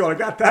luck is going, I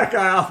got that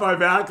guy off my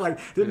back. Like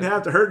didn't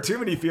have to hurt too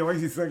many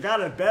feelings. He's like,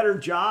 got a better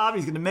job.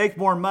 He's going to make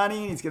more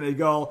money. He's going to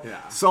go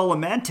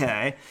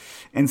solamente.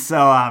 And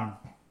so,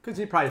 because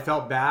he probably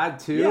felt bad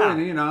too, Yeah. and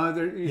who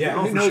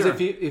for knows sure. if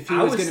he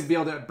was going to be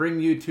able to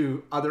bring you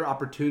to other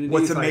opportunities.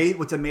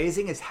 What's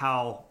amazing is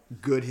how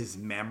good his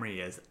memory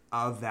is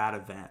of that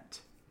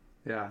event.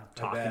 Yeah,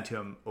 Talking to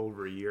him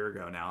over a year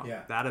ago now.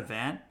 Yeah. That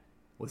event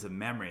was a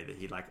memory that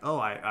he like, oh,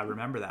 I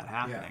remember that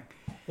happening.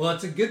 Yeah. Well,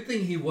 it's a good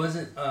thing he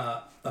wasn't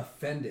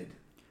offended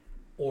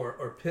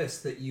or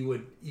pissed that you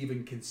would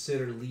even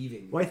consider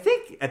leaving. Well, I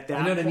think at that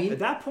You know what I point, mean? at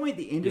that point,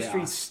 the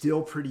industry's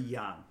still pretty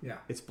young. Yeah.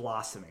 It's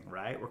blossoming,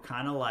 right? We're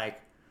kind of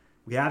like,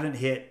 we haven't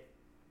hit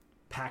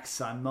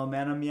PacSun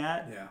momentum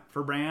yet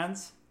for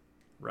brands,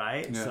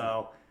 right? Yeah.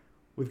 So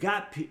we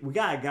got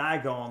a guy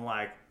going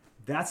like,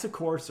 that's a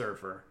core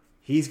surfer.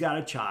 He's got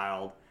a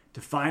child.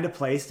 To find a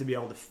place to be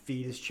able to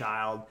feed his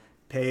child,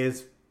 pay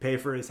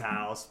for his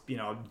house,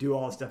 do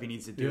all the stuff he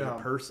needs to do as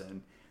a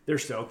person. They're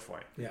stoked for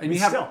you. Yeah. and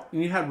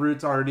you had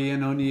roots already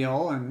in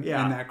O'Neill and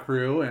that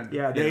crew, and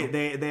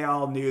they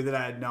all knew that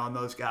I had known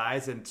those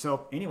guys, and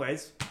so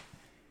anyways,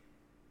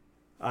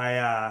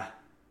 I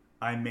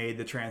made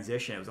the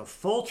transition. It was a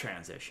full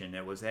transition.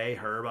 It was, hey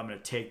Herb, I'm going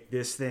to take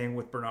this thing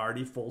with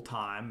Bernardi full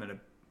time. I'm going to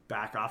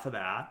back off of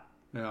that.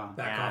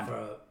 Back off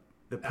of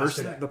The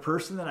Astrodeck.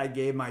 person that I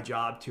gave my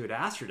job to at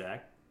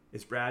Astrodeck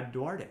is Brad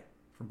Duarte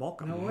from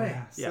Volcom. No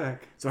way. Yeah.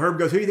 Sick. So Herb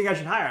goes, who do you think I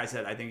should hire? I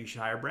said, I think you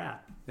should hire Brad.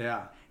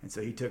 Yeah. And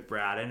so he took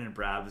Brad in, and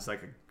Brad was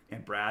like,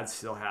 and Brad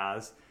still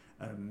has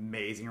an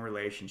amazing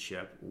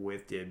relationship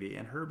with Dibby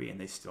and Herbie, and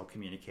they still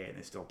communicate and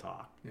they still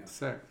talk. Yeah.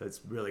 Sick. So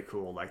it's really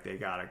cool. Like they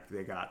got.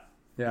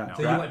 Yeah.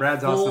 So you went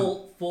Brad's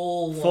awesome.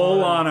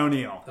 full on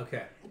O'Neill.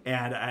 Okay.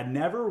 And I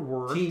never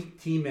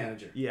worked. Team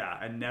manager. Yeah,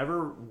 I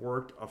never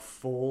worked a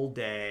full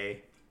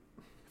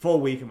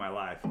week in my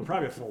life.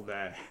 Probably a full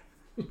day.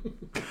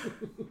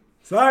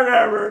 So I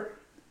remember,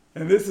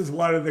 and this is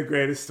one of the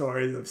greatest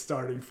stories of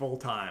starting full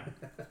time.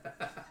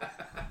 I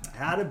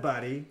had a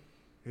buddy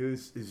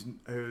whose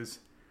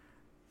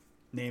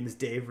name is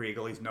Dave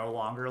Regal. He's no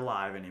longer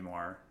alive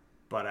anymore.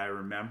 But I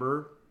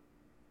remember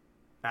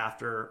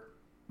after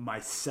my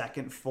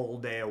second full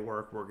day of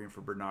work working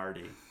for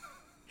Bernardi,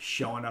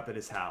 showing up at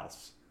his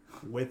house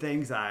with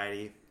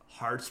anxiety,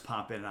 heart's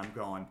pumping, and I'm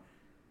going,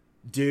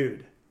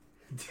 dude,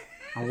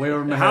 I'm way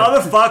over my how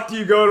head. the fuck do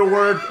you go to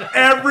work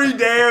every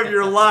day of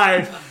your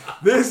life?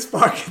 This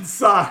fucking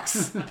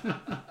sucks.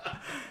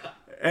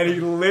 And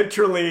he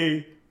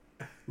literally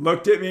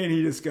looked at me and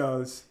he just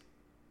goes,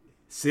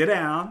 sit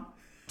down,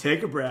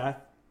 take a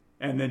breath,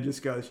 and then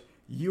just goes,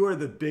 "You are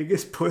the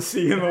biggest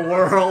pussy in the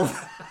world."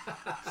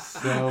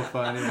 So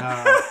funny.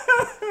 Huh?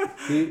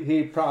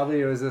 He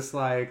probably was just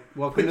like,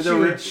 welcome to the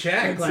real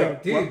check.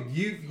 Like, dude,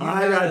 you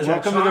I got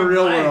welcome to the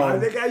real world. I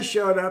think I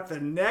showed up the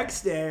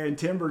next day, and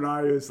Tim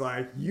Bernardi was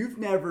like, "You've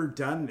never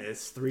done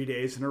this 3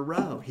 days in a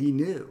row." He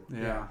knew.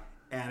 Yeah.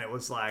 And it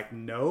was like,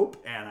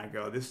 nope. And I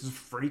go, this is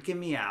freaking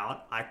me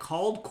out. I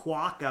called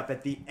Quack up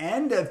at the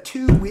end of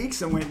 2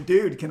 weeks and went,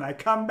 dude, can I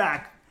come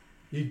back?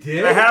 You Can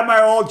did? I have my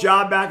old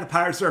job back at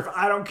Pirate Surf?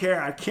 I don't care.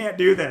 I can't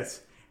do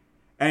this.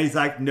 And he's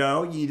like,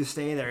 no, you need to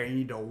stay there. You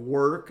need to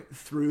work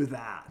through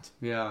that.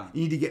 Yeah.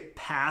 You need to get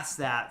past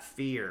that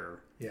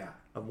fear Yeah.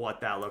 of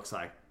what that looks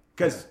like.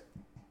 Because,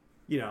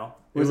 you know.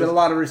 Was it a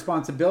lot of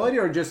responsibility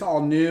or just all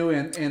new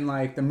and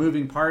like the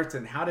moving parts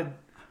and how did...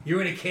 You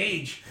were in a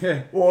cage. Well,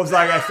 it was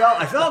like I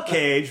felt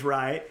caged,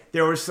 right?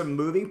 There was some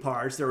moving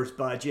parts. There was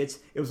budgets.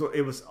 It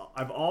was.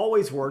 I've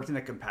always worked in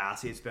a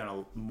capacity. It's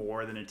been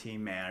more than a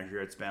team manager.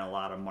 It's been a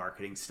lot of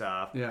marketing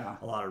stuff. Yeah.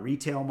 A lot of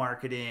retail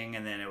marketing,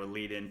 and then it would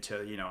lead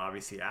into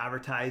obviously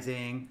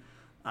advertising.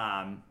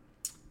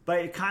 But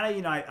it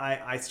kind of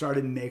I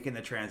started making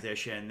the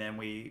transition. Then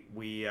we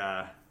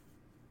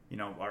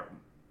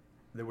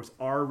there was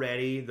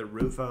already the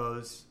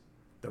Rufos,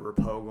 the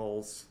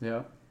Rapogles.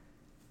 Yeah.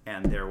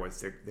 And there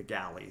was the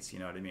galleys, you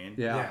know what I mean?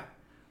 Yeah.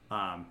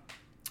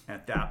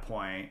 At that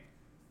point,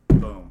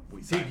 boom,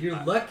 we Dude, signed.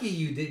 you're lucky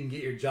you didn't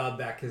get your job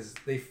back because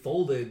they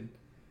folded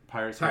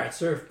Pirate Pirate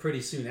Surf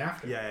pretty soon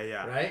after.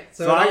 Yeah. Right?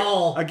 So it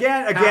all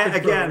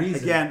happened for a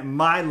reason. again,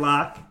 my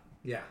luck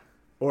Yeah.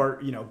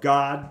 or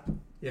God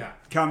Yeah.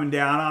 coming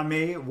down on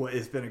me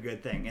has been a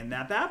good thing. And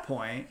at that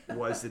point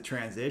was the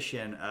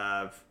transition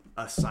of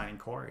us signing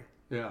Corey,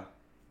 Yeah.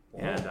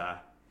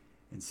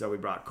 and so we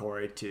brought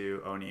Corey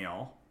to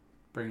O'Neill.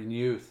 Bringing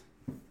youth.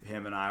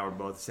 Him and I were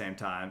both at the same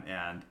time,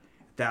 and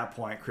at that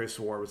point, Chris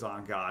Ward was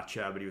on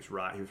Gotcha, but he was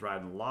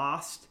riding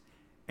Lost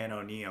and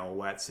O'Neill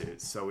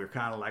wetsuits. So we were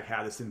kind of like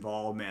had this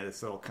involvement,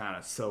 this little kind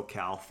of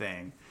SoCal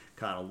thing,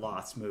 kind of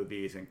Lost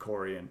movies, and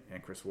Corey and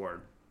Chris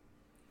Ward.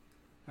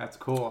 That's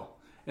cool.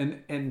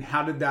 And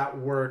how did that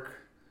work?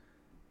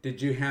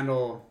 Did you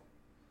handle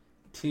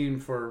team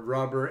for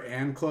rubber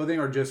and clothing,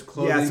 or just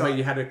clothing? So- but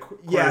you had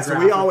to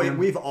So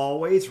we've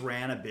always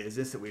ran a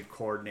business that we've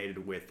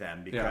coordinated with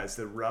them because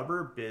the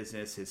rubber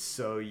business is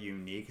so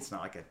unique. It's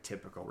not like a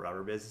typical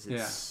rubber business.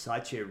 It's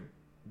such a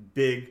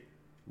big,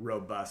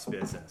 robust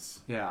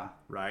business. Yeah.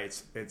 Right.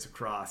 It's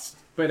across.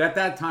 But at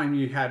that time,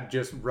 you had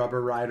just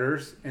rubber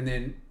riders, and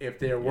then if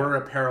there were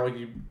apparel,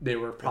 they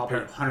were probably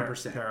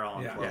 100% apparel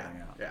and Yeah.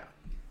 clothing. Yeah.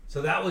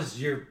 So that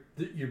was your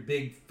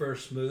big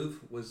first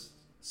move was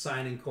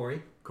signing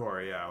Corey?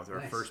 Corey, yeah, was our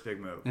Nice. first big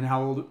move. And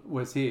how old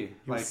was he?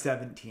 He was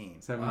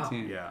 17.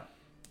 17. Yeah.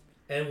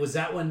 And was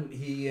that when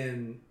he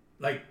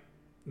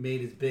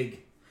made his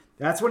big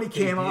That's when he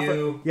came off.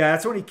 Debut.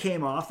 That's when he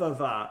came off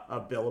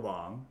of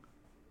Billabong,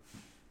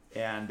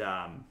 and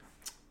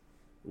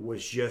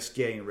was just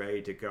getting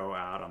ready to go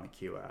out on the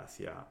QS.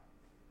 Yeah.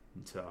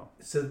 And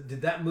So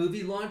did that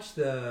movie launch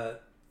the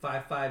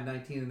 5'5",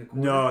 19 and a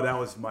quarter? no, that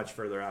was much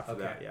further after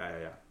Okay. that.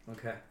 Yeah.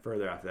 Okay.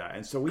 Further after that,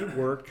 and so we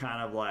worked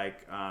kind of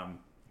like.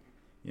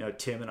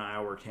 Tim and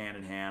I worked hand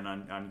in hand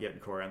on getting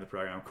Corey on the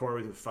program.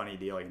 Corey was a funny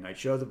deal. He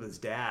shows up with his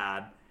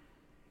dad.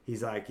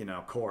 He's like,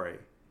 Corey.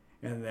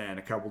 And then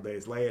a couple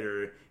days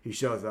later, he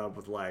shows up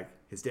with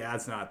his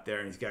dad's not there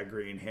and he's got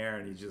green hair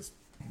and he's just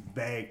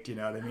baked, you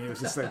know what I mean? It was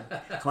just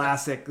like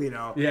classic,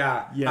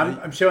 Yeah.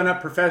 I'm showing up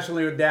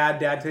professionally with dad.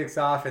 Dad takes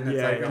off and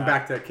it's I'm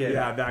back to a kid.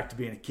 Yeah, back to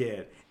being a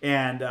kid.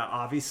 And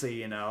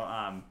obviously,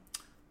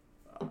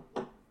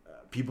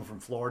 people from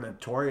Florida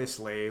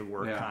notoriously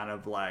were kind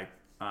of like,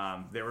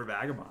 they were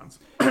vagabonds.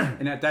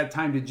 And at that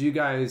time, did you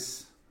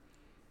guys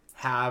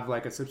have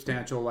a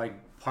substantial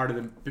part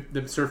of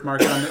the surf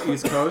market on the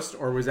East Coast,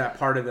 or was that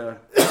part of the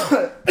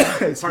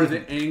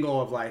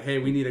angle of hey,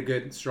 we need a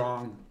good,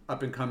 strong,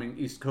 up and coming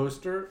East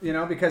Coaster?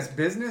 Because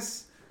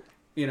business,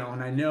 and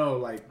I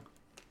know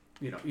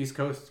East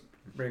Coast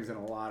brings in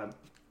a lot of.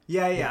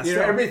 Yeah. So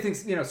everybody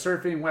thinks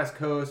surfing West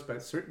Coast, but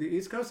the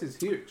East Coast is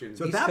huge. And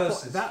So East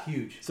Coast is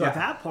huge. So at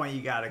that point,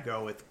 you got to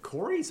go with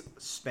Corey's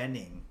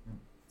spending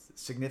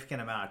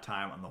significant amount of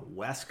time on the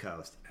West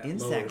Coast in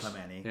San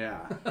Clemente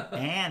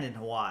and in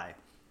Hawaii.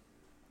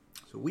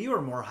 So we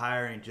were more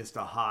hiring just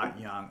a hot,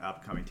 young,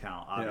 upcoming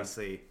talent.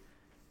 Obviously,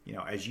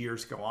 as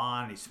years go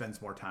on, he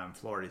spends more time in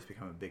Florida. He's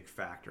become a big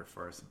factor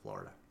for us in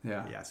Florida.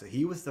 Yeah. So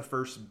he was the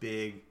first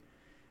big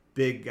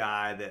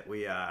guy that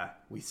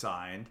we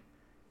signed.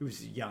 He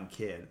was a young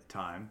kid at the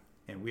time,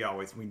 and we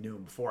knew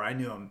him before. I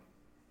knew him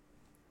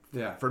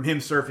from him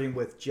surfing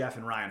with Jeff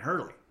and Ryan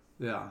Hurley.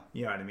 Yeah.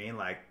 You know what I mean?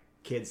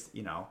 Kids,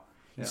 you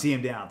see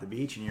them down at the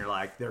beach and you're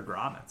like, they're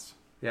grommets.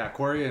 Yeah,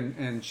 Corey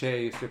and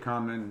Shay used to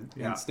come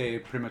and stay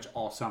pretty much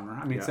all summer.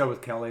 I mean, so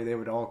with Kelly, they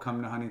would all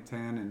come to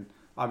Huntington and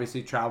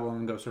obviously travel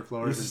and go surf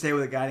Florida. We used to stay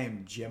with a guy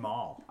named Jim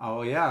All.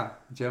 Oh, yeah.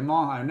 Jim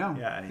All, I know.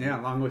 Yeah,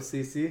 along with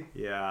CC.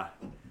 Yeah.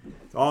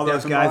 So all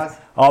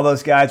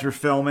those guys were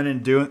filming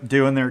and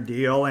doing their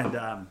deal.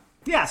 And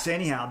Yeah, so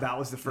anyhow, that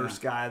was the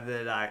first guy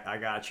that I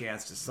got a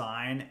chance to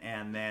sign,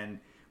 and then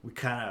we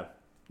kind of,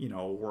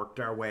 worked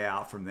our way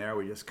out from there.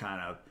 We just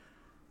kind of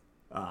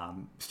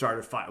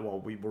started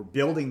we were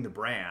building the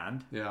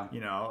brand. Yeah.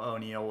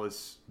 O'Neill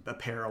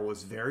apparel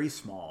was very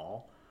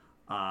small.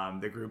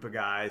 The group of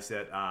guys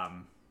that bought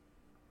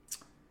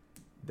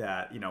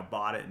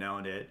it and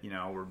owned it,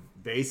 were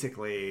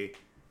basically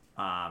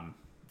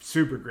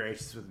super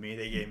gracious with me.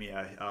 They gave me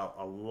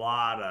a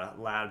lot of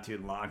latitude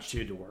and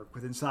longitude to work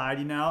with inside,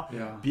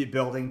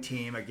 building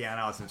team. Again,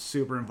 I was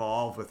super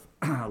involved with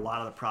a lot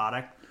of the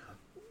product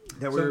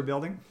that we were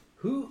building.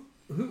 Who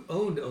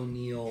owned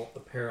O'Neill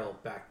Apparel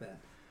back then?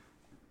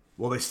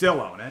 Well, they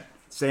still own it.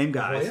 Same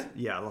guys. La Jolla?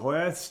 Yeah, La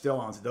Jolla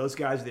still owns it. Those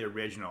guys are the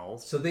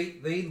originals. So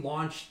they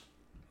launched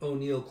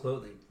O'Neill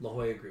Clothing, La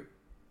Jolla Group.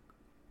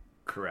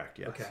 Correct,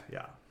 yes. Okay.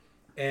 Yeah.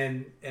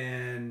 And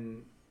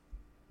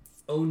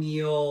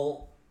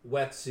O'Neill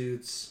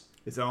wetsuits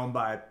It's owned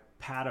by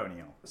Pat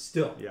O'Neill.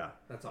 still. Yeah.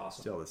 That's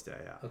awesome. Still this day,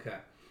 yeah. Okay.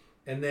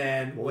 And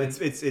then Well, it's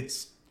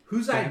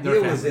whose their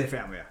idea was family. it?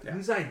 family, yeah.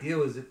 Whose idea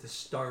was it to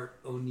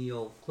start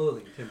O'Neill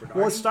Clothing? Tim Bernardi?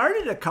 Well, it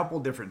started a couple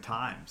different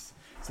times.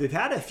 So they've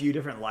had a few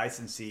different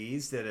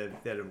licensees that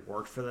have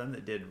worked for them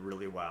that did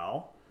really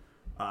well.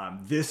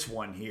 This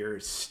one here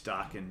is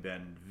stuck and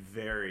been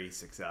very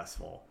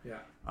successful. Yeah.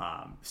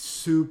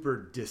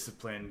 Super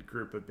disciplined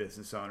group of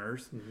business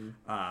owners.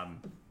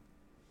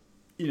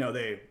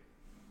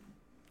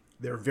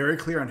 They're very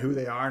clear on who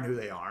they are and who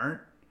they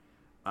aren't.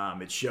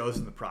 It shows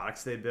in the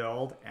products they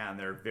build, and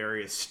they're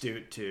very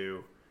astute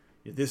to,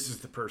 this is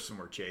the person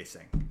we're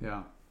chasing.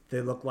 Yeah.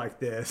 They look like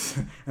this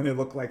and they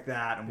look like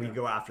that, and we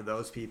go after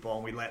those people,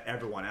 and we let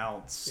everyone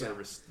else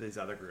service these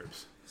other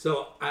groups.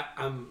 So I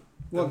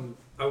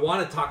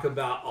want to talk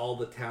about all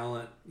the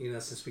talent,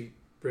 since we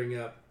bring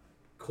up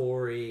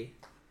Corey,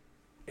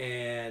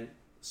 and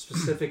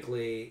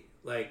specifically,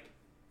 like,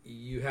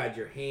 you had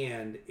your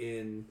hand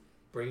in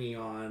bringing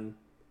on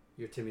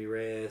your Timmy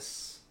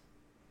Reyes,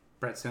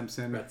 Brett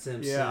Simpson.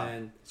 Yeah.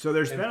 So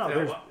there's been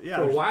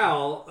for a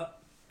while,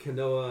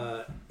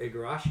 Kanoa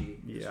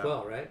Igarashi as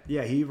well, right?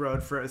 Yeah, he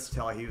rode for us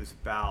till he was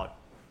about,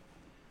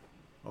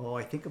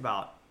 I think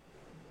about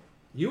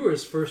You were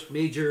his first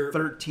major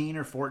 13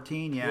 or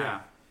 14,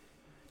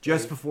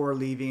 just before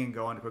leaving and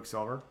going to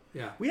Quicksilver.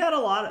 Yeah. We had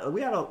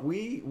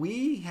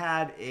we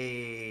had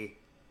a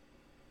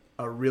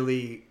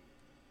really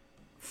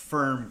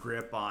firm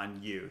grip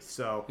on youth.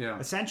 So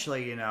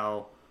essentially,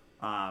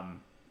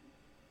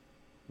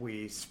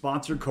 we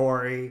sponsored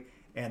Corey,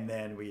 and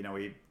then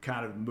we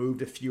kind of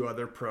moved a few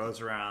other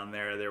pros around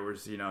there. There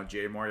was,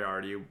 Jay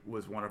Moriarty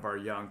was one of our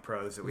young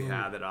pros that we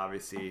had that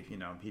obviously,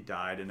 he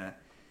died in a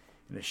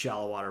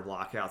shallow water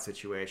blockout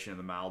situation in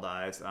the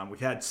Maldives. We've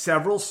had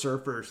several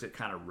surfers that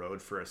kind of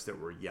rode for us that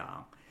were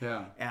young.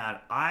 Yeah. And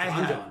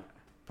John.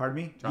 Pardon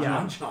me?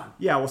 John.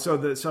 Yeah. Well, so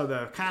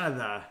the kind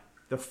of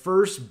the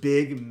first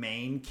big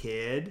main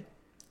kid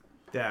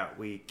that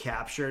we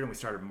captured and we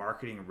started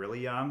marketing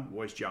really young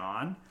was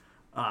John.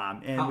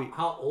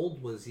 How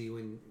old was he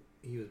when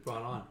he was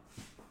brought on?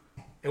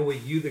 And were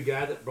you the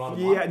guy that brought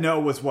him on? Yeah, no,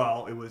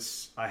 it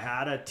was I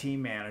had a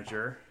team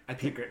manager.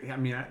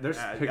 There's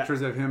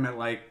pictures of him at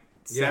like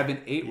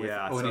 7, 8 with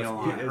O'Neill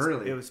on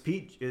early. It was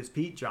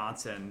Pete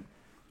Johnson.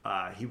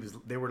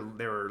 They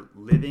were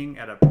living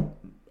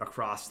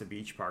across the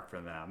beach park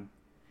from them,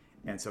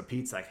 and so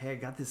Pete's like, "Hey, I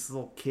got this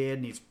little kid,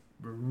 and he's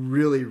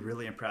really,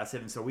 really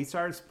impressive." And so we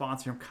started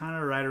sponsoring him kind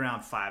of right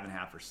around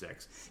 5.5 or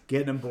 6,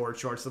 getting him board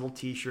shorts, little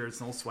t-shirts,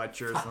 little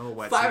sweatshirts, little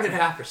wetsuits.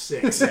 5.5 or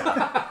 6.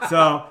 Yeah.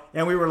 So,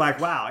 and we were like,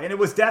 wow. And it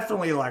was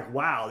definitely like,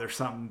 wow, there's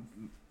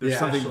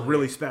something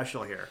really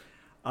special here.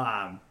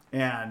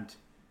 And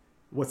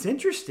what's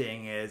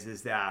interesting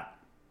is that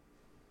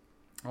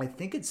I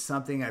think it's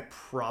something I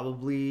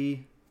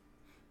probably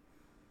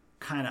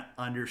kind of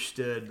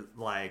understood,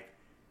 like,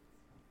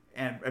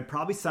 and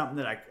probably something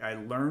that I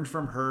learned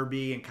from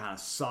Herbie and kind of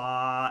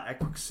saw at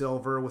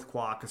Quicksilver with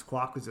Quack, because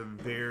Quack was a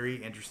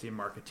very interesting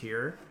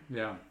marketeer.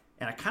 Yeah.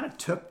 And I kind of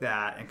took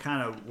that and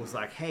kind of was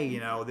like, hey,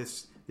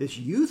 this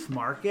youth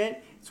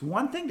market, it's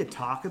one thing to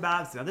talk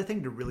about, it's another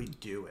thing to really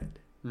do it.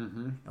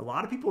 Mm-hmm. A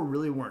lot of people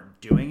really weren't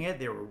doing it.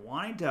 They were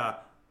wanting to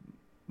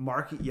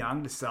market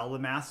young to sell the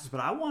masses, but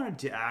I wanted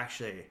to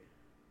actually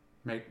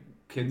make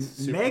kids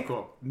super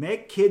cool.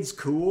 Make kids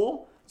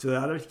cool so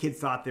that other kids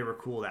thought they were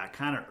cool, that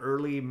kind of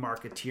early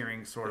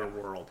marketeering sort of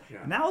world.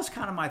 Yeah. And that was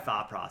kind of my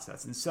thought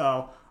process. And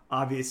so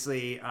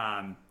obviously,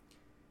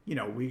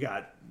 we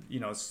got,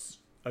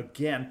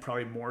 again,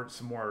 probably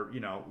some more,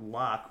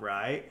 luck,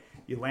 right?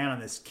 You land on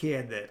this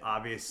kid that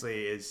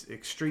obviously is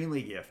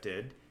extremely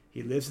gifted.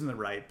 He lives in the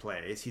right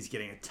place. He's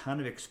getting a ton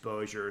of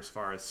exposure as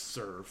far as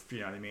surf, you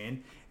know what I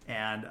mean?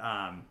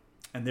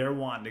 And they're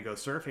wanting to go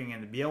surfing,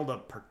 and to be able to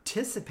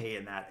participate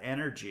in that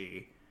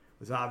energy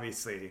was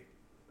obviously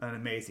an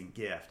amazing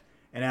gift.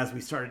 And as we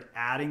started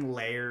adding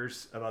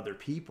layers of other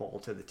people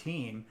to the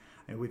team,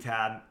 and we've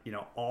had,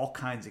 all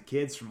kinds of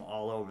kids from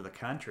all over the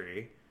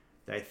country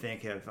that I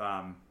think have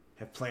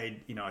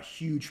played, a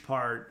huge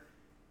part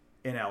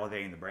in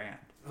elevating the brand.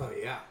 Oh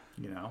yeah.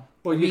 You know,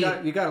 Well, I you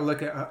mean- got to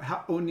look at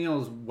how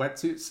O'Neill's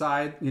wetsuit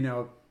side. You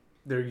know,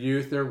 their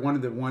youth. They're one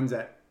of the ones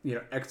that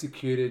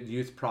executed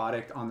youth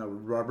product on the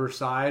rubber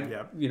side.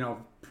 Yep.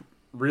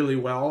 Really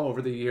well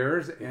over the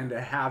years, and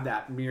to have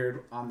that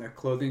mirrored on the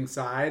clothing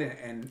side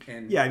and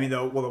yeah. I mean,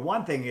 the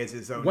one thing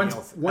is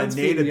O'Neill's one's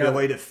innate feeding the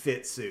ability other. to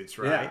fit suits,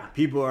 right? Yeah.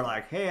 People are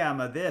like, "Hey,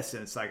 I'm a this,"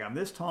 and it's like, "I'm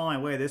this tall, I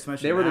weigh this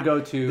much." They and were the that.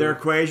 go-to. Their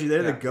equation.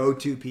 They're the Yeah.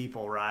 go-to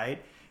people, right?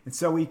 And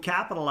so we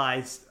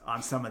capitalized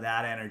on some of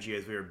that energy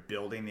as we were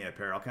building the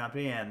apparel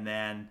company, and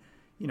then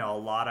a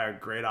lot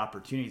of great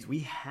opportunities. We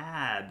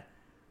had,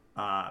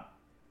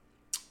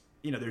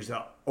 there's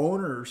the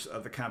owners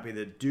of the company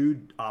that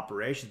do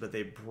operations, but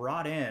they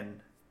brought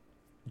in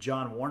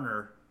John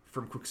Warner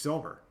from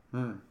Quicksilver.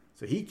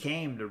 So he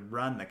came to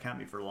run the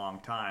company for a long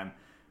time,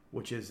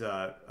 which is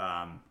a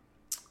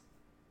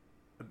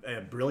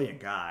brilliant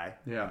guy.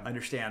 Yeah.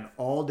 Understand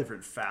all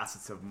different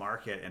facets of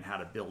market and how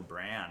to build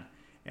brand.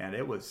 And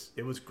it was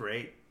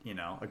great.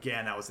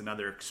 Again, that was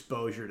another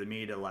exposure to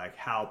me to like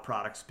how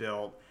products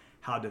built,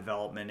 how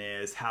development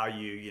is, how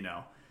you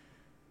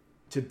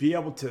to be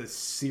able to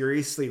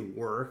seriously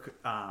work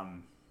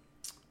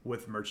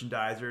with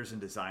merchandisers and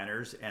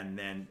designers, and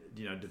then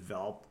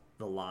develop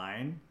the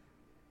line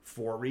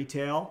for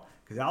retail,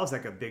 because that was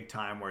like a big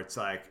time where it's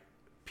like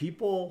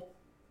people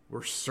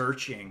were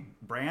searching,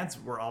 brands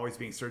were always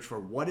being searched for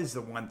what is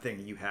the one thing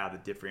you have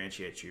that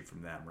differentiates you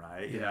from them,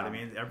 right? You know what I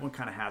mean? Everyone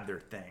kind of had their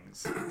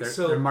things.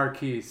 their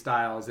marquee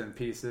styles and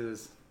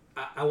pieces.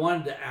 I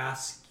wanted to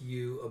ask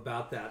you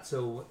about that.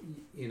 So,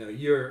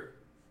 you're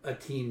a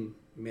team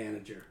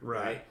manager,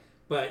 right?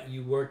 But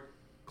you work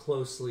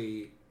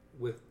closely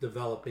with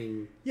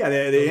developing. Yeah,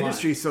 the line.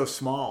 industry's so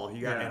small.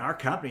 You got, Yeah. and our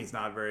company's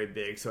not very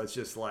big, so it's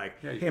just like,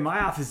 Yeah, hey, my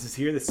office is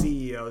here, the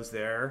CEO's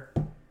there.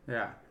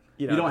 Yeah.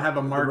 You You don't have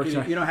a the marketing.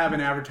 merchant- You don't have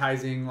an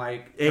advertising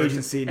like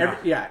Agency, no.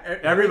 Yeah.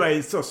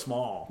 Everybody's so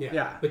small.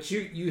 Yeah. But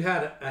you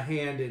had a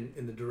hand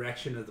in the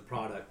direction of the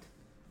product.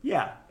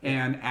 Yeah.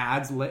 And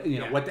ads, what the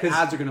 'cause-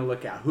 ads are going to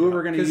look at, who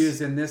we're going to 'cause-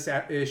 use in this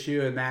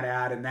issue and that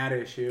ad and that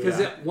issue. Because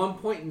at one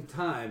point in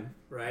time,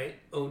 right,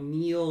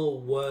 O'Neill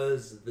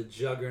was the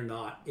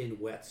juggernaut in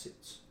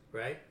wetsuits,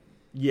 right?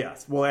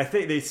 Yes. Well, I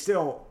think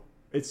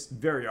it's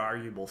very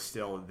arguable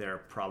still that they're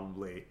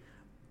probably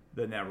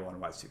the number one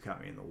wetsuit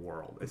company in the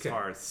world as Okay.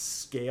 far as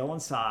scale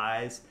and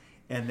size,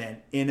 and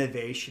then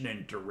innovation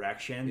and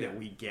direction Yeah. that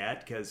we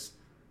get, because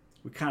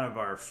we kind of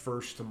are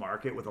first to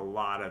market with a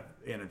lot of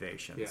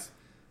innovations. Yeah.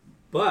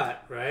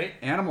 But, right,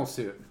 Animal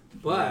suit.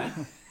 but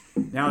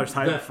Now there's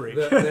Hyper Freak.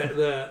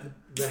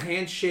 the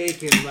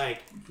handshake and like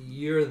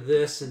you're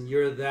this and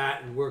you're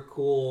that and we're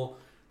cool,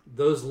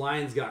 those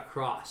lines got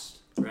crossed,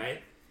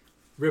 right?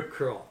 Rip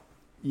Curl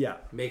Yeah.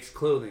 makes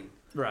clothing.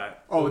 Right.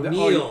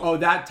 O'Neill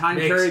that time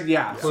makes period.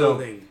 Yeah.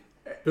 clothing.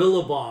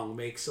 Billabong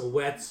makes a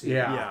wetsuit.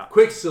 Yeah. Yeah.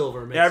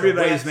 Quicksilver makes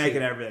Everybody's a wetsuit.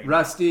 making everything.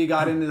 Rusty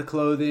got into the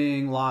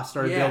clothing. Lost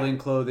started Yeah. building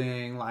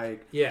clothing.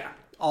 Like Yeah.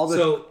 all the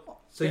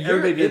So you're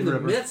everybody did in the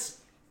Ripper. midst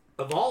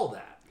of all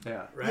that,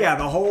 yeah. right? Yeah,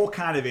 the whole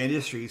kind of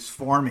industry is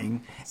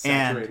forming,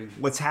 Saturating. and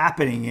what's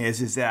happening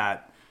is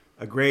that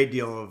a great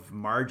deal of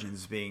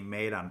margins being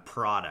made on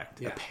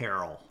product, Yeah.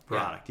 apparel Yeah.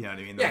 product. You know what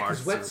I mean? Yeah,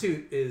 because margins are-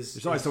 wetsuit is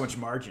there's only so much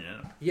margin in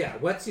them. Yeah,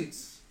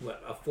 wetsuits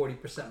what a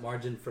 40%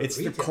 margin for It's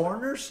the retail.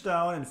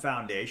 cornerstone and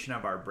foundation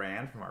of our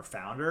brand from our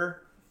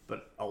founder.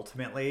 But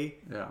ultimately,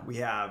 Yeah. we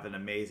have an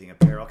amazing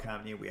apparel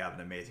company. We have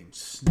an amazing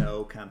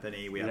snow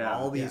company. We have Yeah.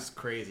 all these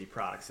crazy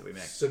products that we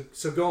make.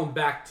 So going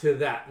back to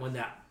that, when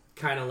that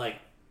kind of like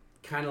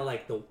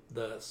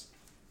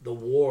the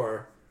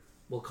war,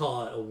 we'll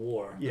call it a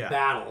war, Yeah. the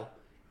battle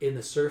in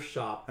the surf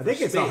shop. I think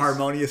for it's a space.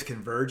 harmonious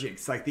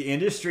convergence. Like the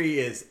industry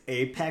is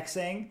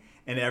apexing,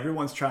 and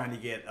everyone's trying to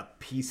get a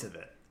piece of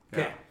it.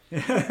 Okay.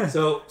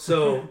 so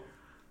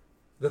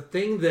the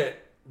thing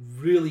that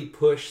really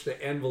pushed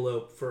the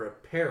envelope for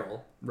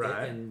apparel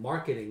Right. and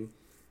marketing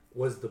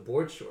was the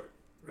board short,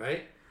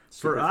 right?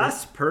 For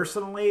us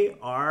personally,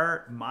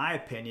 my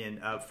opinion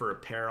of for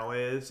apparel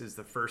is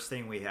the first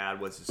thing we had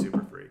was the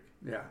Super Freak.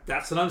 Yeah.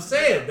 That's what I'm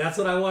saying. That's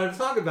what I wanted to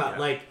talk about. Yeah.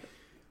 Like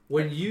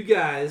when you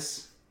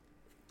guys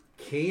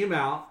came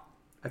out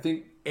I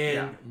think.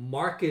 and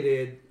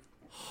marketed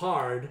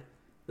hard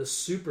the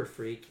Super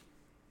Freak,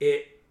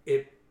 it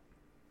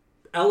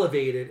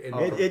elevated and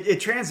It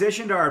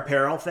transitioned our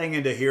apparel thing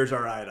into here's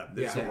our item.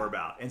 This is Yeah. what we're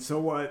about. And so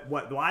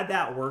why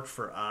that worked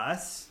for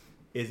us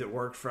is it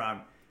worked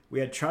from, we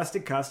had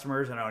trusted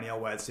customers in O'Neill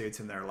wetsuits,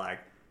 and they're like,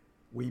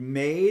 we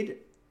made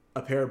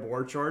a pair of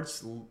board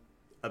shorts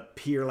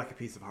appear like a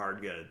piece of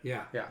hard good.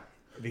 yeah. Yeah.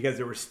 Because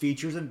there was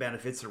features and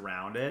benefits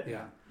around it,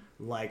 Yeah.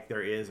 like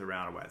there is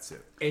around a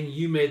wetsuit. And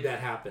you made that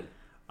happen.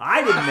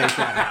 I didn't make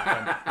that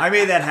happen. I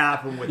made that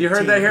happen with You the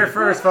heard team that of here people.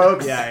 first,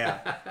 folks.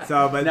 Yeah.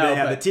 So, but No, they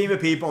have but- the team of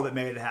people that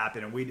made it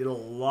happen, and we did a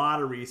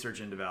lot of research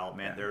and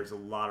development. There's a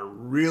lot of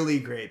really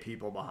great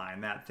people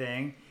behind that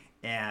thing,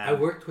 and I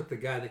worked with the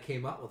guy that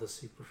came up with a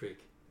Super Freak,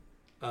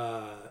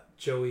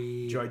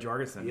 Joey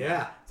Jorgensen.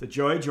 Yeah. So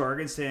Joey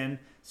Jorgensen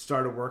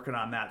started working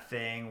on that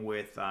thing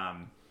with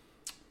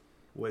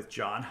with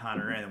John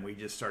Hunter, and then we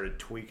just started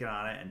tweaking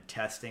on it and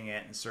testing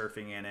it and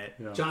surfing in it.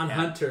 Yeah. John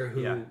Hunter,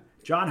 who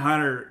John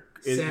Hunter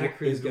Santa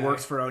Cruz guy.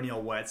 works for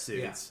O'Neill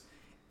Wetsuits.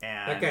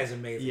 And that guy's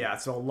amazing. Yeah,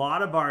 so a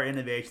lot of our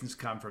innovations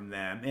come from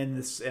them, and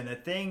the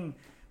thing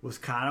was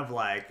kind of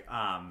like,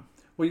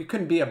 well, you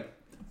couldn't be a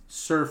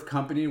surf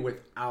company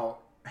without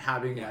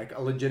having like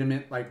a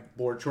legitimate like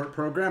board short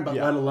program, but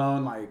let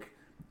alone like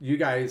you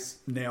guys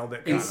nailed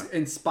it.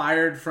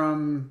 Inspired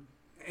from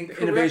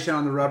innovation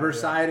on the rubber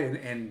side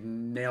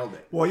and nailed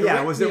it. Well,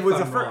 yeah, it was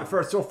wrong.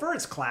 for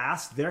its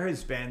class. There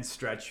has been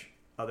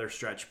other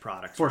stretch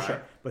products for right?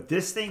 sure, but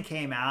this thing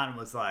came out and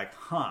was like,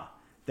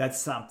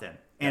 that's something,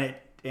 and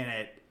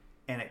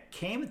it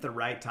came at the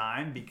right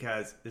time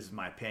because this is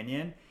my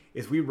opinion.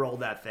 Is we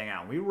rolled that thing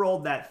out. When we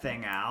rolled that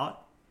thing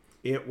out,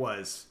 it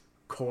was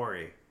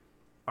Corey,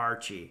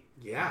 Archie,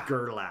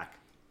 Gerlach,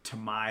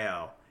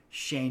 Tamayo,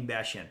 Shane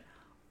Beshin.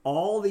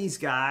 All these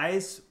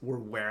guys were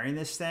wearing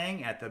this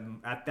thing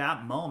at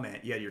that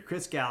moment. You had your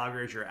Chris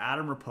Gallagher's, your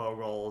Adam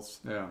Rapogels.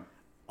 Yeah.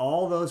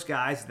 All those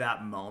guys at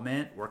that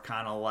moment were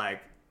kind of like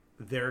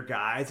their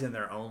guys in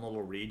their own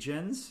little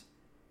regions.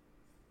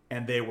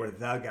 And they were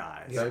the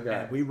guys.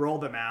 And we rolled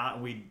them out,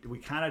 and we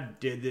kind of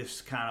did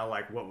this kind of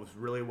like what was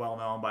really well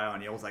known by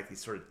O'Neill was like these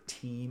sort of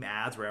team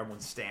ads where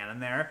everyone's standing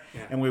there.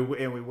 Yeah. And we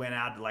went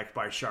out to like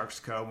by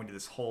Sharks Cove, and we did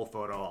this whole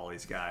photo of all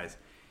these guys.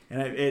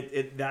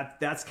 And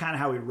that's kind of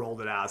how we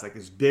rolled it out. It's like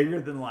this bigger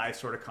than life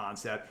sort of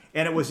concept.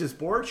 And it was this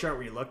board chart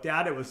when you looked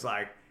at it,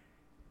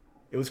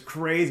 it was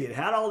crazy. It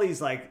had all these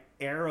like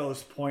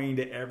arrows pointing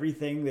to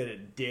everything that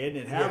it did.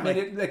 It had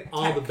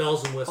all the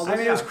bells and whistles. I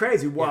mean, it was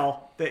crazy.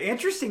 Well, the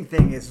interesting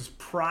thing is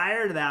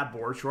prior to that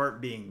board short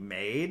being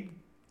made,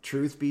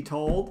 truth be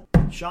told,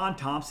 Sean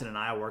Thompson and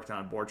I worked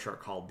on a board short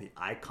called the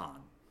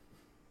Icon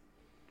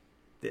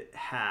that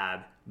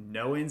had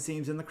no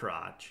inseams in the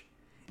crotch.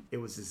 It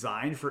was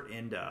designed for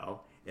Indo.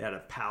 It had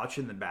a pouch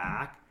in the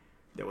back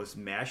that was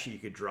mesh you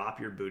could drop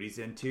your booties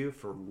into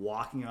for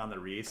walking on the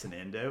reefs in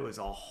Indo. It was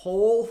a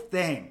whole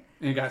thing.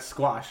 And it got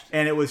squashed.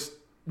 And it was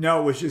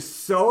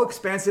just so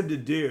expensive to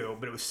do,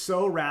 but it was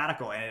so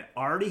radical. And it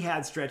already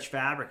had stretch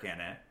fabric in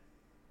it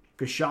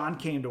because Sean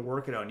came to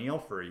work at O'Neill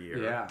for a year.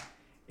 Yeah.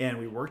 And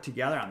we worked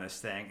together on this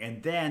thing.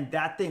 And then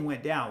that thing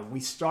went down. We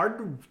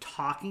started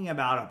talking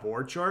about a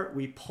board short.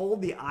 We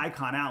pulled the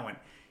Icon out and went,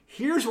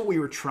 here's what we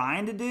were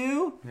trying to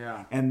do.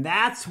 Yeah. And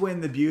that's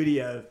when the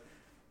beauty of,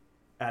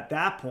 at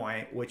that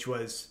point, which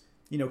was,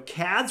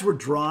 CADs were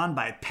drawn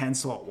by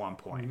pencil at one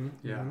point.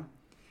 Mm-hmm. Yeah.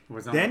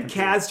 Then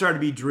CADs started to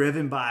be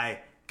driven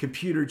by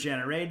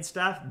computer-generated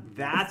stuff.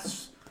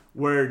 That's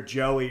where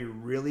Joey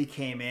really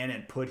came in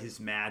and put his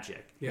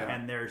magic. Yeah.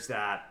 And there's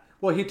that.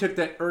 Well, he took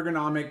that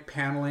ergonomic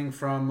paneling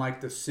from like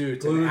the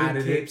suits and Glued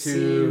added tape it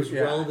to seams,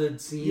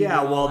 welded seams.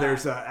 Yeah, well,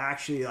 there's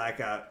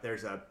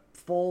there's a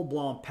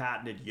full-blown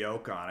patented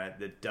yoke on it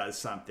that does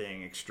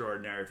something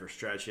extraordinary for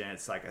stretching.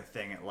 It's like a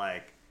thing that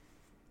like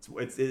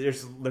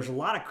there's a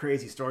lot of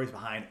crazy stories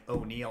behind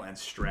O'Neill and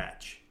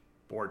stretch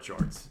board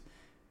shorts.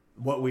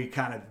 What we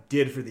kind of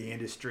did for the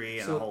industry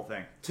and the whole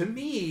thing. To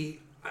me,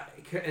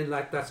 and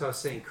like that's what I was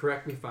saying.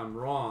 Correct me if I'm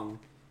wrong.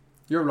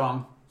 You're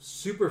wrong.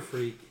 Super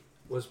Freak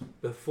was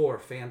before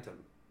Phantom,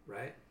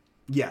 right?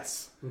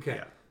 Yes. Okay.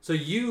 Yeah. So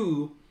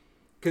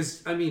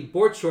because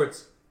board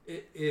shorts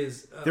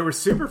is there was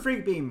Super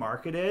Freak being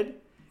marketed,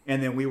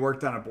 and then we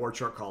worked on a board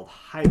short called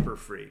Hyper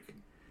Freak.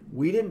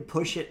 We didn't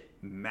push it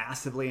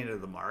massively into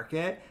the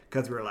market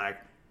because we were like,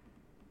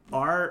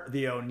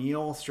 the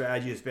O'Neill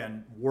strategy has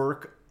been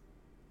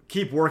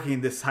keep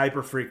working this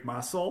Hyper Freak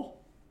muscle.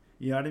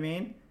 You know what I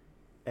mean?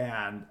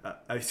 And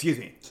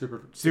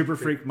Super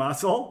Freak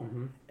muscle.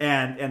 Mm-hmm.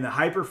 And the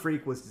Hyper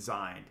Freak was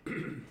designed.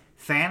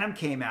 Phantom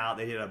came out.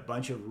 They did a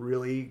bunch of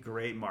really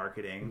great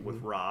marketing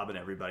with Rob and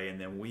everybody. And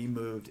then we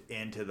moved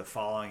into the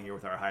following year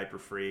with our Hyper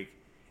Freak.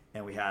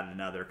 And we had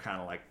another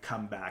kind of like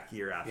comeback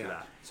year after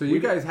that. So you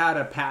guys had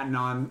a patent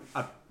on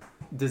a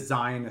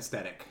design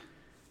aesthetic.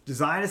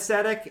 Design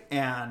aesthetic.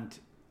 And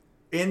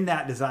in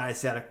that design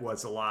aesthetic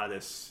was a lot of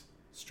this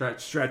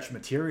stretch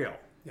material.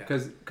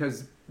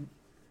 Because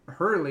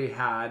Hurley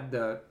had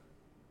the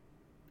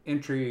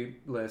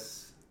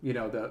entryless,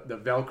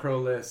 the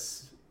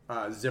Velcro-less,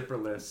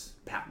 zipperless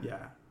patent.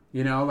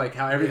 Yeah. Like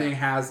how everything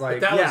has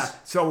like...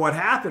 So what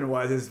happened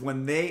is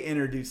when they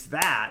introduced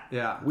that,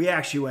 we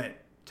actually went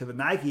to the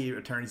Nike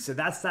attorney and said,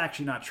 that's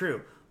actually not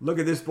true. Look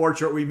at this board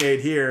short we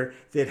made here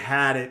that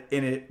had it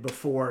in it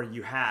before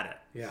you had it.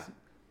 Yeah.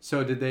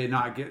 So did they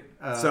not get...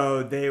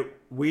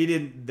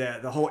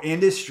 the whole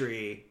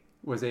industry...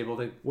 was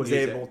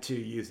able to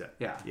use it.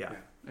 Yeah.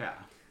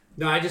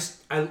 No, I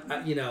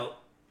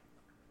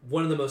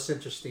one of the most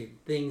interesting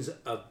things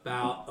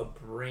about a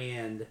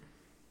brand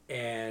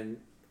and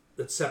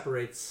that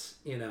separates,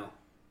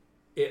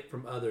 it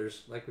from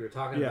others, like we were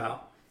talking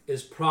about,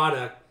 is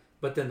product,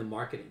 but then the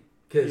marketing.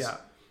 Because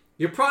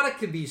your product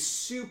could be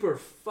super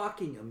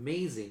fucking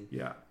amazing.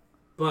 Yeah.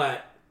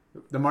 But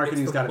the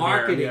marketing's got to be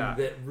marketing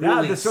that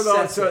really so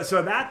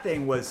that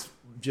thing was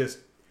just,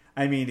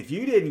 if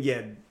you didn't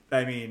get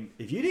I mean,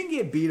 if you didn't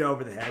get beat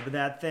over the head with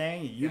that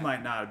thing, you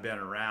might not have been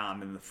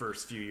around in the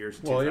first few years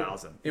of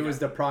 2000. It was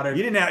the product.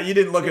 You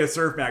didn't look at a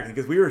surf magazine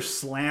because we were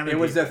slamming. It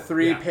was a people.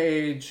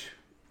 3-page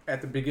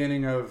at the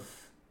beginning of,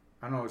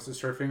 I don't know, was it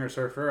Surfing or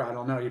Surfer? I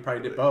don't know. You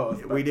probably did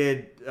both. We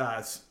did,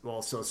 so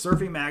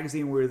Surfing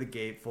Magazine, we were the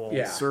gatefold.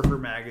 Yeah. Surfer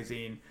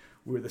Magazine,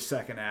 we were the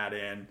second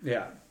add-in.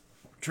 Yeah.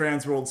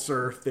 Transworld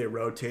Surf, they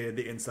rotated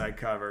the inside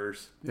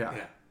covers. Yeah.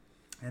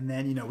 And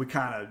then, we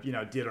kind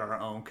of, did our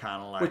own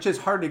kind of like... Which is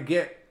hard to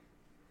get,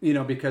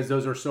 because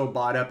those are so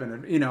bought up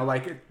and,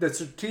 like the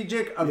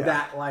strategic of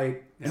that,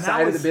 like, and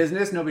side of the was,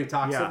 business nobody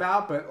talks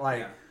about, but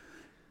like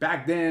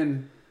back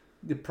then,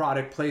 the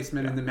product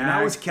placement in the mag. And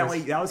that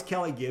was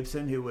Kelly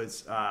Gibson, who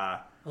was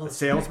a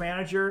sales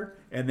manager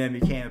and then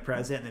became the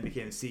president and then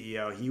became the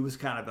CEO. He was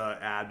kind of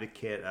an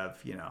advocate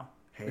of,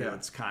 hey,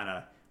 let's kind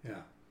of,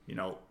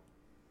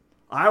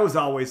 I was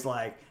always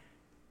like,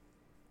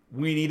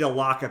 we need to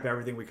lock up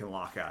everything we can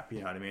lock up. You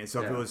know what I mean?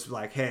 So if it was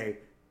like, hey,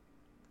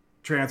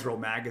 Transworld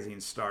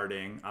Magazine's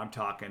starting, I'm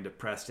talking to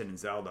Preston and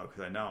Zeldo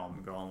because I know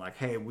I'm going like,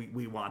 hey,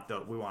 we want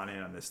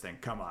in on this thing.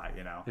 Come on,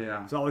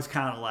 Yeah. It's always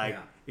kind of like,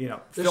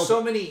 There's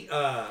so many.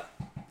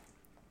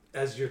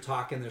 As you're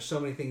talking, there's so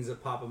many things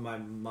that pop in my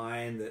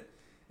mind that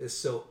is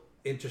so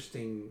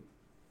interesting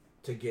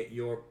to get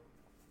your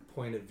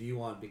point of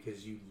view on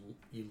because you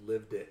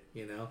lived it.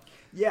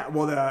 Yeah.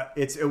 Well,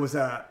 it was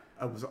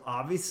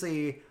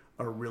obviously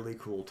a really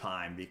cool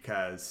time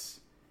because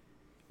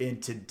in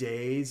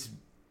today's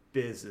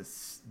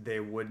business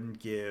they wouldn't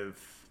give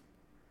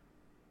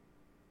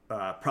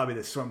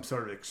probably some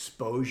sort of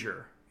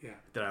exposure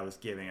that I was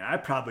giving. And I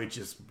probably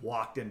just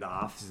walked into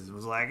offices and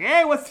was like,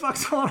 hey, what the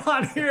fuck's going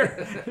on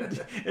here?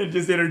 and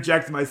just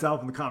interjected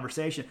myself in the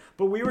conversation.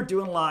 But we were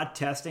doing a lot of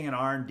testing and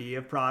R&D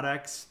of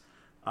products.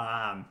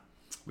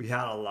 We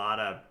had a lot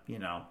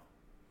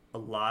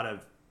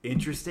of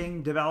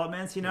interesting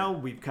developments.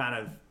 We've kind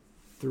of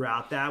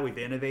throughout that we've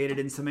innovated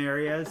in some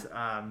areas.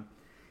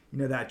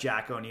 That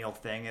Jack O'Neill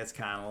thing is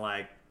kind of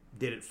like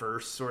did it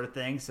first sort of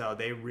thing. So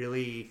they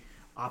really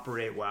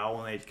operate well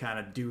when they kind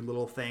of do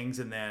little things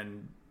and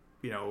then,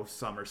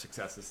 some are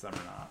successes, some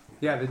are not.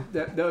 Yeah,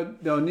 the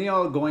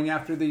O'Neill going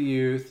after the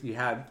youth. You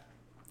had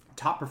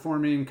top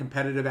performing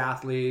competitive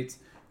athletes.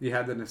 You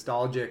had the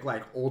nostalgic,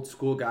 like old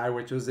school guy,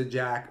 which was a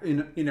Jack.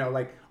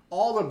 Like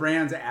all the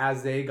brands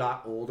as they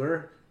got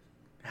older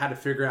had to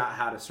figure out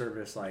how to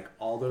service like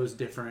all those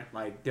different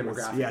like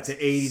demographics. Yeah, it's an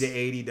 80 to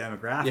 80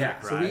 demographic,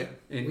 yeah, right?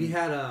 So we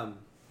had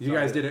you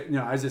guys did it.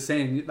 I was just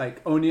saying,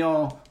 like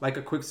O'Neill, like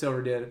a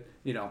Quicksilver did.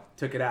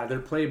 Took it out of their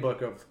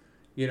playbook of,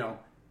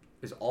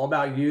 it's all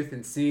about youth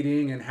and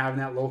seeding and having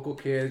that local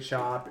kid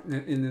shop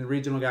and the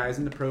regional guys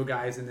and the pro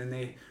guys, and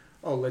then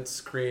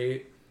let's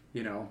create,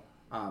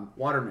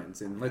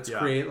 Watermans and let's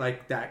create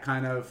like that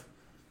kind of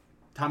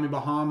Tommy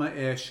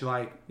Bahama-ish,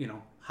 like,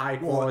 high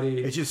quality.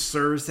 Well, it's just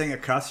servicing a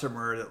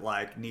customer that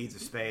like needs a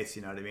space.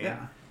 You know what I mean?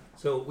 Yeah.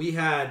 So we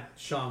had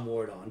Sean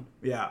Ward on.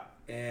 Yeah.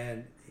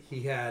 And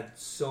he had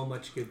so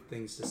much good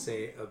things to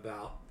say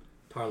about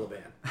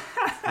Tarlaban.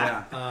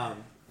 Yeah.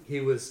 He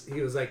was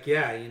like,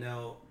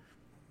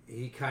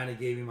 he kind of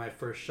gave me my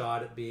first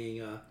shot at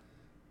being a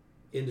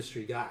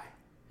industry guy,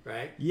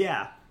 right?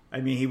 Yeah. I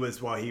mean,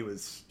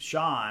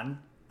 Sean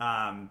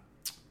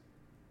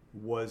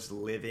was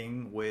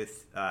living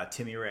with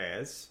Timmy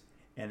Reyes,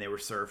 and they were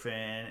surfing,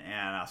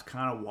 and I was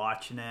kind of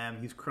watching him.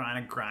 He was kind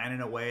of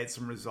grinding away at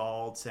some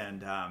results,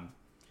 and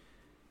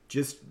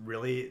just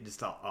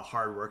a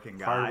hard-working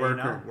guy, Hard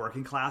worker.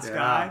 Working class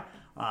guy.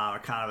 I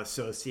kind of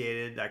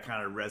associated, that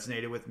kind of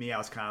resonated with me. I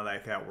was kind of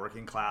like that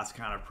working class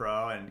kind of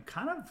pro, and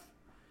kind of,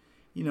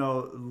 a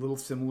little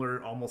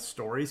similar almost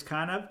stories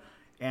kind of.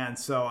 And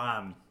so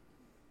I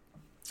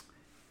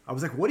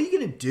was like, what are you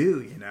going to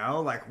do?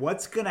 Like,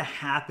 what's going to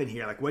happen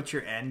here? Like, what's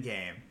your end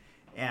game?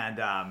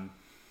 And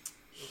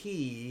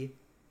he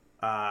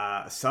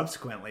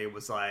subsequently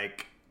was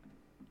like,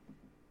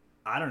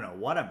 I don't know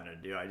what I'm going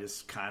to do. I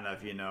just kind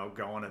of,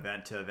 going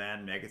event to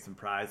event, making some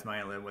prize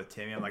money, living with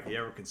Timmy. I'm like, you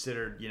ever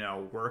considered,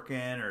 working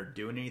or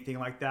doing anything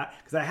like that?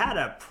 Because I had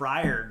a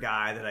prior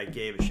guy that I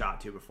gave a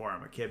shot to before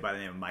him, a kid by the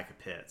name of Micah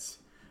Pitts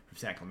from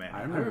San Clemente.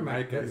 I remember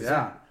Micah.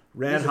 Yeah.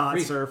 Red hot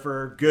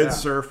surfer, good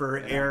surfer,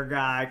 air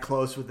guy,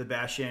 close with the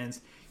Beshans.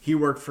 He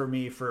worked for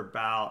me for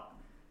about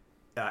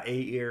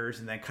 8 years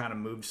and then kind of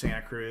moved to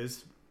Santa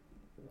Cruz.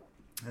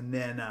 And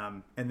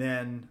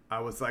then I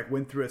was like,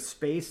 went through a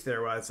space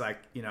there where I was like,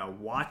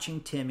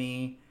 watching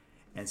Timmy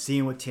and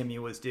seeing what Timmy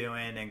was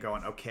doing and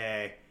going,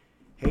 okay,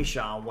 hey,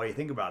 Sean, what do you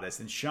think about this?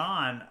 And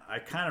Sean, I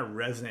kind of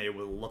resonated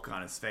with a look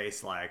on his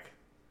face like,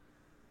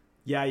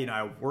 yeah,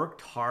 I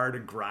worked hard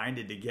and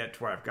grinded to get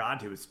to where I've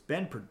got to. It's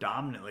been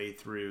predominantly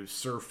through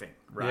surfing,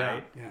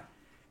 right? Yeah.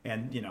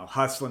 And,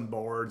 hustling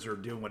boards or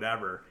doing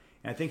whatever.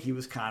 And I think he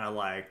was kind of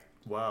like,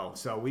 whoa.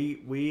 So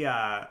we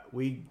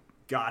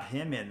got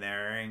him in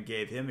there and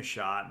gave him a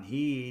shot, and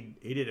he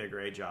did a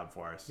great job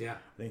for us. Yeah.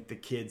 I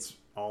think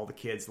all the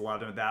kids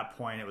loved him at that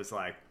point. It was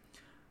like,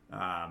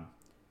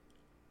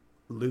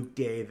 Luke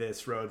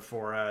Davis rode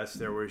for us.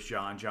 There was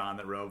John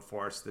that rode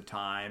for us at the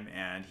time,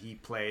 and he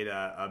played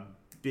a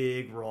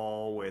big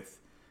role with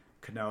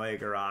Kanoe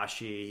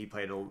Igarashi. He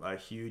played a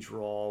huge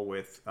role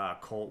with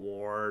Colt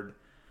Ward.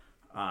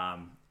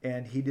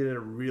 And he did a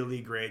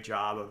really great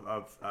job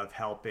of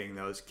helping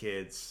those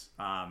kids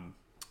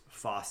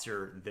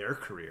foster their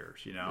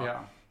careers, you know?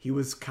 Yeah. He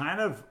was kind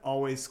of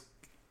always...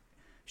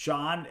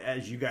 Sean,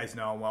 as you guys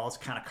know well, is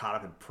kind of caught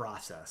up in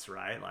process,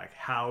 right? Like,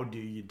 how do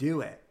you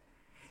do it?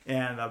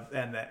 And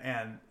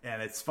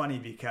it's funny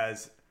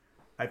because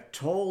I've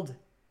told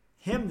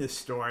him this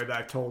story, but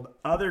I've told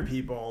other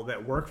people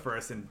that work for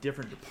us in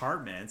different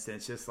departments, and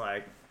it's just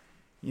like,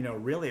 you know,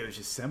 really it was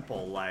just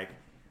simple. Like,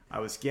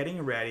 I was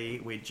getting ready.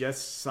 We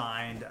just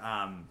signed.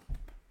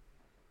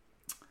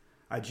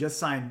 I just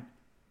signed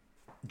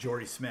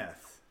Jordy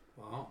Smith.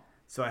 Wow.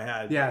 So I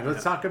had. Yeah,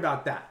 let's talk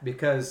about that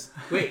because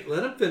Wait,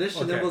 let him finish,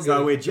 and then we'll go.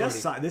 So we to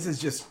just Jordy. signed. This is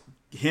just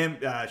him,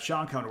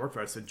 Sean, coming to work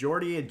for us. So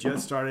Jordy had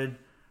just started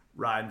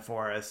riding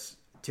for us.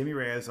 Timmy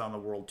Reyes on the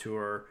world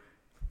tour.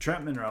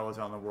 Trent Monroe was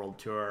on the world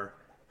tour.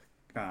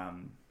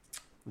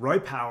 Roy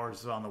Powers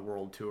is on the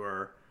world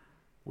tour.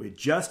 We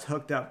just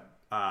hooked up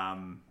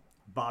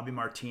Bobby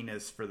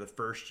Martinez for the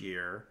first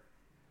year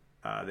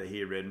that he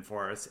had ridden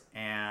for us,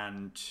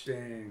 and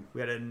dang.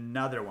 we had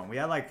another one. We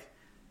had like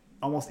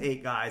almost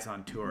 8 guys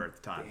on tour at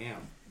the time.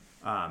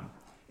 Damn.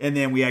 And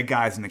then we had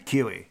guys in the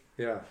Kiwi.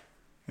 Yeah.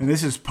 And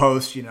this is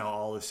post, you know,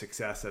 all the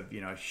success of,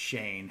 you know,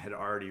 Shane had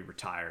already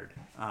retired.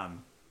 And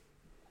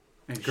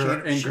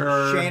Shane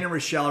and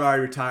Rochelle had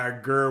already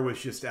retired. Gurr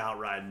was just out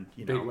riding,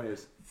 you know, big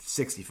waves.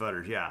 60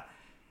 footers, yeah.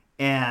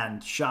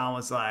 And Sean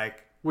was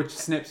like, Which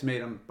Snips made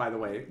him, by the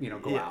way, you know,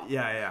 go out.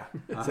 yeah.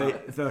 So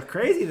the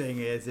crazy thing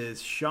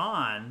is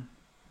Sean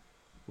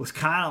was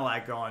kind of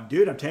like going,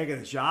 dude, I'm taking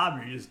this job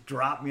and you just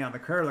dropped me on the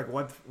curb. Like,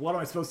 what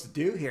am I supposed to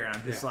do here? And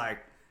I'm just like,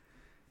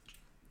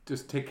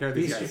 Just take care of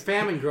these Feast your guys.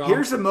 famine, girl.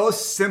 here's the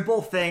most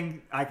simple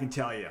thing I can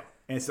tell you.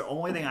 And it's the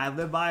only thing I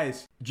live by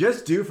is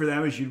just do for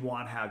them as you'd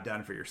want to have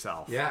done for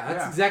yourself. Yeah,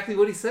 that's Yeah. exactly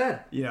what he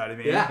said. You know what I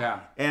mean? Yeah.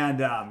 Yeah.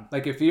 And,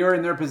 Like if you're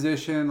in their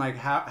position, like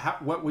how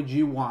what would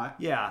you want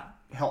yeah.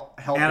 help?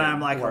 And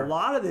I'm like, or- a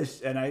lot of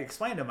this, and I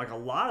explained to him, like, a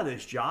lot of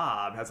this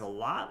job has a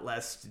lot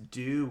less to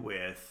do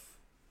with,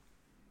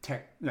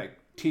 like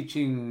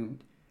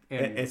teaching.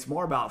 And it's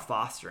more about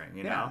fostering,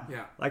 you know?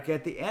 yeah. Like,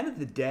 at the end of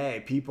the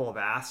day, people have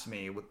asked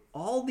me, with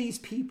all these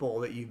people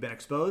that you've been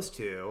exposed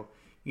to,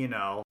 you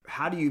know,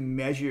 how do you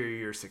measure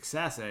your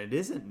success? And it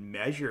isn't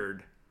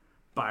measured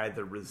by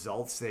the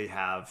results they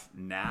have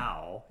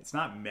now. It's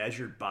not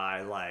measured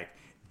by, like,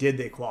 did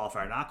they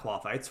qualify or not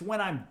qualify? It's when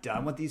I'm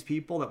done with these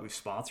people that we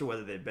sponsor,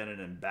 whether they've been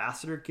an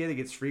ambassador kid that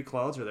gets free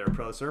clothes or they're a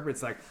pro surfer.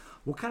 It's like,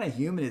 what kind of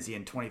human is he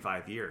in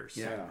 25 years?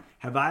 Yeah.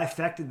 Have I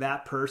affected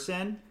that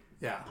person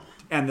Yeah.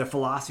 and the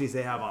philosophies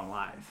they have on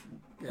life?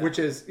 which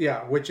is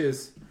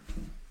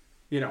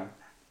you know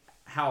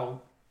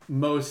how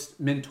most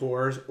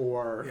mentors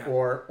or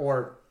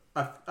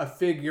a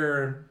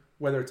figure,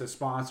 whether it's a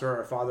sponsor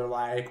or a father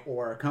like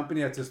or a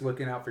company that's just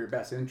looking out for your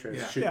best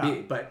interest should Yeah.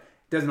 be, but it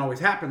doesn't always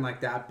happen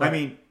like that. But I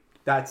mean,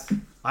 that's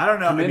I don't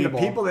know. I mean, commendable.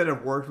 people that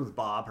have worked with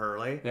Bob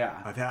Hurley,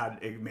 Yeah. I've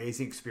had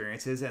amazing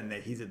experiences, and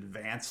that he's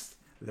advanced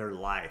their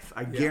life.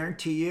 I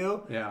guarantee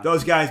you, Yeah.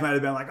 those guys might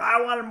have been like,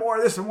 I wanted more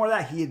of this and more of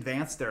that. He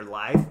advanced their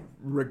life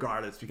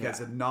regardless, because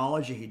the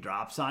knowledge that he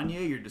drops on you,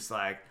 you're just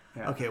like,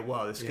 okay,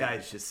 whoa, this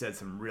guy's just said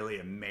some really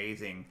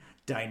amazing,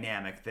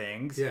 dynamic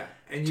things. Yeah,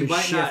 and to you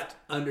might shift. not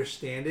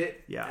understand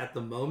it Yeah. at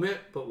the moment,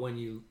 but when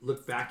you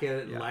look back at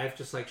it in life,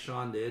 just like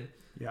Sean did,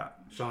 Yeah.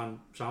 Sean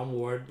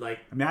Ward, like,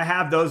 I mean, I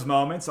have those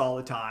moments all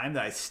the time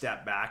that I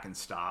step back and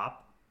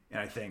stop, and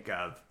I think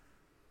of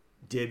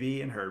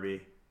Dibby and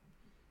Herbie.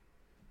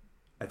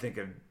 I think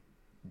of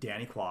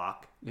Danny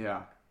Kwok.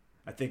 yeah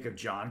I think of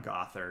John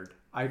Gothard.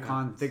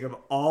 icons. Think of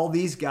all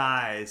these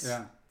guys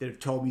Yeah. that have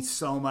told me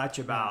so much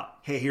about,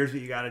 hey, here's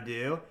what you got to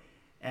do.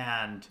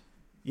 And,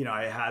 you know,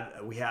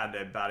 we had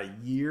about a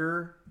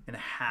year and a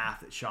half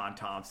that Sean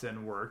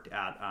Thompson worked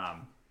at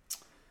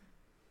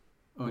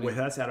with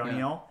us at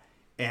O'Neill.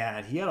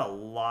 And he had a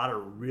lot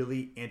of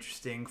really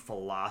interesting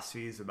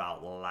philosophies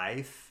about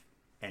life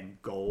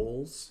and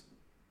goals.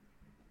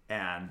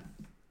 And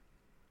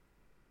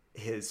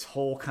his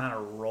whole kind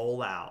of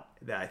rollout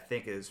that I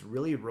think is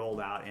really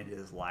rolled out into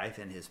his life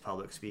and his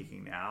public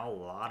speaking now. A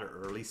lot of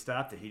early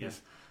stuff that he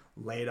just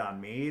laid on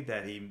me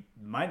that he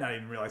might not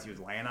even realize he was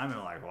laying on me.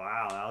 I'm like,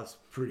 wow, that was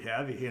pretty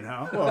heavy, you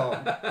know?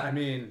 Well, I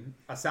mean,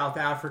 a South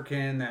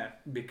African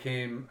that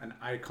became an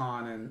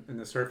icon in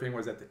the surfing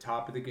was at the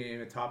top of the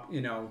game,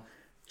 you know,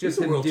 just he's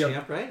a him world deal-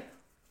 champ, right?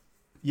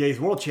 Yeah, he's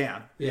world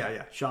champ. Yeah.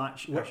 Yeah. Sean.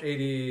 What,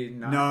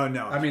 89?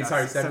 No. I mean,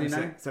 sorry,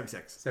 79?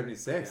 76.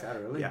 76, that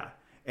early? Yeah.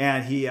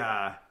 And he,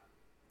 or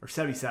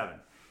 77.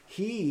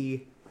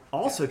 He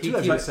also, he too,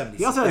 was has, 76.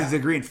 he also has a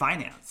degree in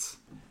finance.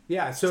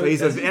 Yeah, So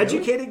he's an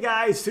educated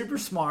guy. He's super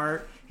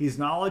smart. He's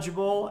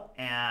knowledgeable,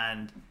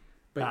 and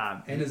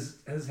and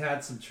has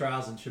had some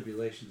trials and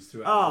tribulations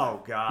throughout.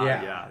 Oh God,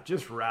 Yeah. yeah.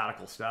 Just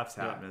radical stuff's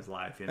happened in his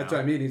life. You know? That's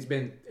what I mean. He's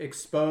been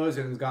exposed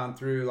and has gone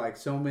through like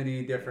so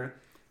many different.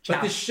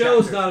 But the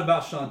show's chapters. not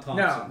about Sean Thompson.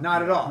 No,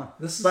 not at all.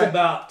 This is But-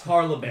 about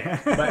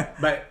Tarlaban.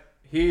 but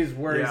he's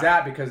where he's Yeah.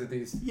 at because of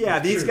these. Yeah,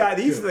 these guys.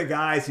 These are the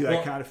guys who I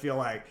Well- kind of feel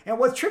like. And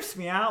what trips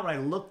me out when I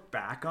look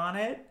back on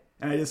it,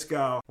 and I just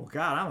go, "Well,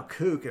 God, I'm a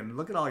kook, and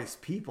look at all these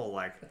people.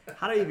 Like,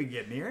 how do I even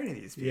get near any of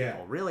these people? Yeah.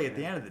 Really, at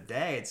the end of the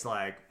day, it's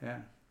like, Yeah.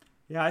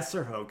 I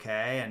surf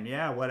okay, and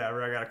yeah,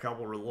 whatever. I got a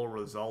couple of little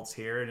results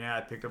here, and yeah,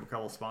 I picked up a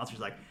couple of sponsors.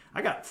 Like,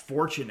 I got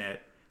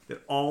fortunate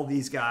that all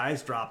these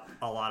guys dropped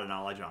a lot of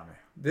knowledge on me.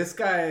 This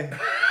guy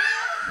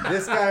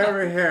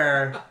over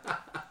here.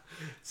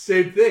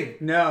 Same thing.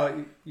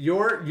 No,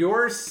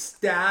 your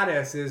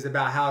status is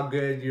about how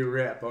good you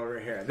rip over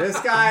here. This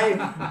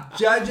guy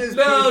judges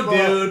No, people.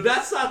 dude,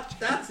 that's not.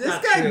 That's This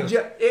not guy, true.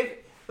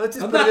 let's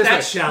just I'm put not it this that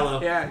way.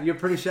 shallow. Yeah, you're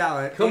pretty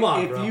shallow. Come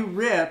on, if bro. you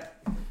rip,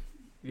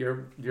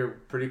 you're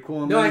pretty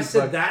cool. in No, I money, said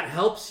but- that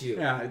helps you.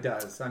 Yeah, it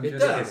does. I'm It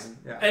just does. kidding.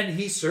 Yeah. And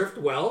he surfed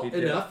well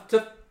did. enough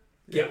to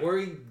get where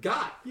he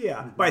got.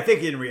 Yeah, but I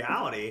think in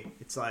reality,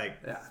 it's like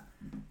yeah.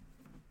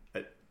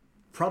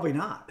 probably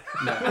not.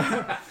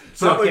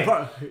 So, Probably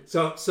okay.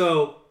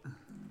 So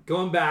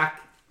going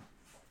back,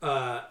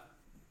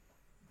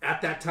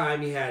 at that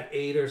time, you had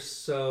 8 or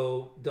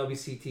so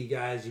WCT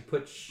guys. You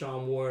put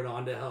Sean Ward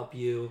on to help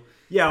you.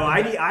 Yeah,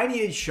 well, I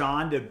needed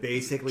Sean to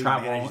basically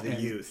Travel manage the and-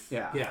 youth.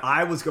 Yeah. Yeah.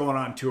 I was going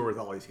on tour with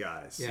all these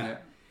guys. Yeah.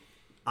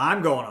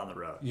 I'm going on the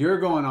road. You're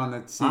going on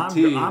the CT.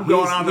 I'm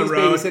going on the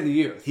road. He's babysitting the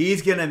youth.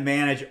 He's going to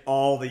manage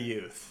all the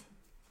youth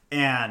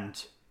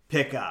and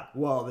pick up.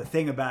 Well, the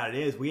thing about it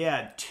is we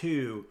had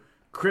 2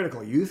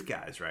 critical youth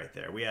guys right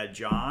there. We had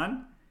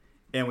John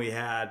and we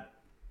had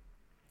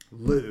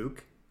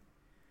Luke,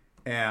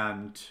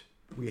 and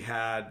we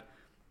had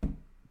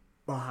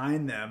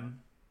behind them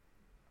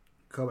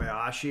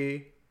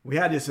Kobayashi. We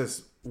had just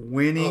this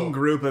winning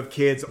group of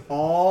kids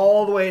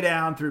all the way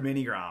down through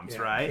mini groms,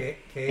 right?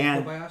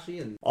 And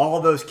Kobayashi and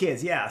all those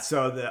kids, yeah.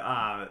 So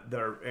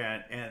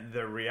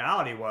the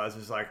reality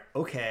was like,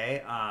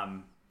 okay.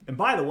 And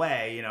by the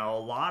way, you know, a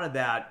lot of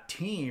that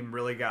team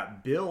really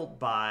got built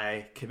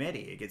by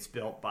committee. It gets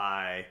built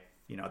by,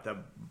 you know,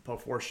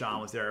 before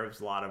Sean was there, it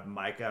was a lot of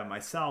Micah and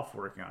myself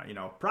working on it. You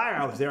know, prior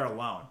I was there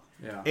alone,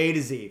 A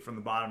to Z from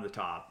the bottom to the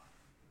top.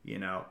 You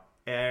know,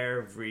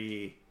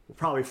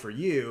 probably for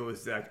you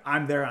is like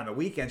I'm there on the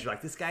weekends. You're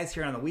like, this guy's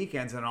here on the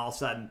weekends, and all of a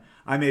sudden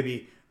I may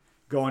be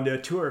going to a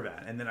tour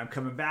event, and then I'm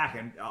coming back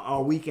and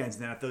all weekends,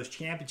 and then at those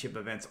championship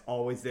events,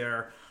 always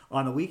there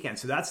on the weekend.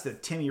 So that's the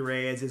Timmy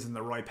Reyes and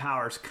the Roy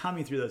Powers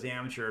coming through those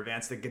amateur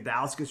events, the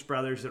Gadauskas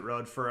brothers that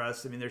rode for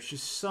us. I mean, there's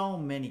just so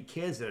many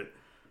kids that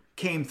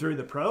came through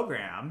the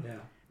program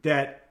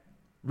that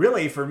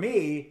really, for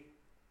me,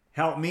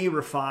 helped me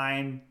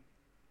refine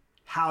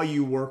how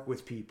you work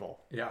with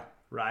people. Yeah.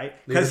 Right?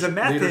 Because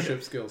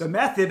leadership skills. the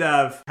method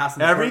of Passing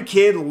the every torch.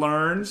 kid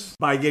learns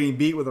by getting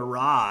beat with a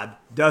rod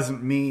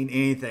doesn't mean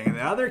anything. And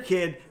the other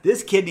kid,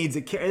 this kid needs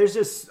there's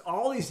just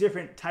all these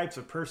different types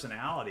of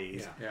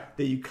personalities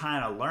that you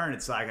kind of learn.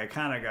 It's like I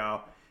kind of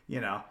go, you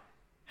know,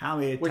 how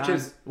many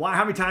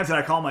times did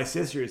I call my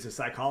sister who's a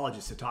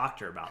psychologist to talk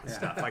to her about this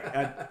stuff? Like,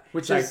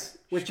 Which like, is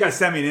she got to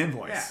send me an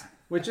invoice. Yeah.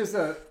 Which is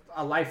a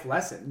life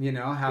lesson, you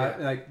know, how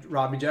like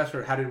Robbie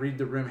Jesper, how to read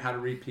the room, how to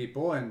read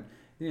people, and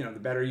you know, the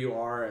better you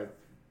are at,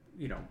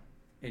 you know,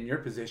 in your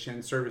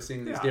position,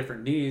 servicing these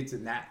different needs,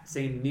 and that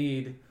same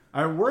need.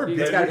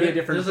 It's got to be a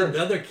different. There's approach.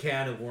 another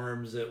can of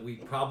worms that you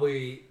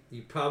probably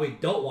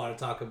don't want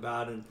to talk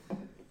about, and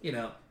you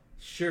know,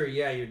 sure,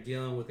 you're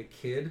dealing with a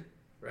kid,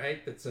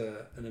 right? That's an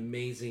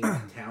amazing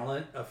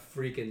talent, a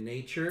freak of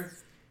nature,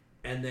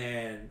 and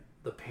then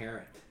the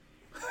parent.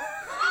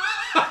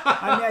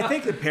 I mean, I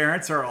think the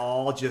parents are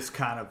all just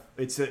kind of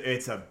it's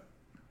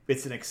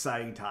an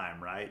exciting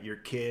time, right? Your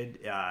kid,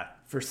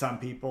 for some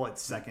people,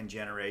 it's second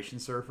generation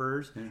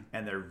surfers,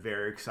 and they're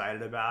very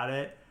excited about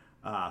it.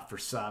 For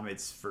some,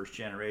 it's first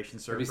generation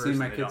surfers. Have you seen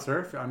my kid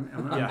surf? I'm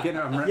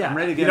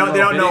ready to get. They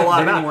don't know a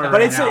lot about it,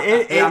 but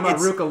I'm a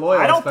Ruka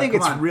loyalist. I don't think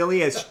it's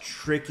really as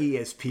tricky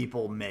as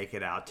people make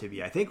it out to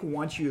be. I think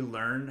once you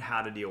learn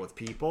how to deal with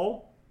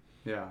people,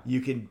 you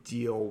can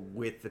deal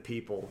with the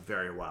people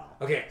very well.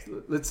 Okay,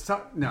 let's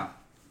talk. No,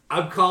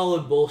 I'm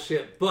calling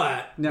bullshit,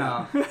 but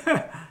no.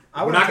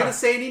 We're not going to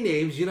say any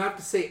names. You don't have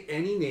to say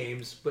any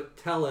names, but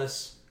tell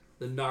us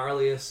the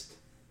gnarliest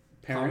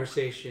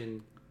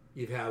conversation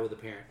you've had with a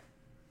parent.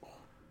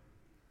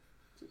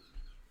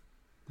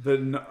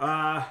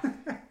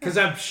 Because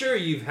I'm sure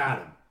you've had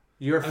them.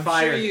 You're I'm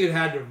fired. sure you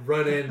had to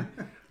run in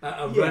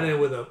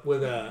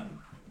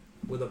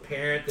with a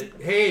parent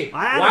that, hey,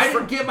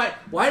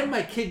 why did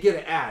my kid get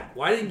an ad?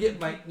 Why didn't get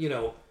my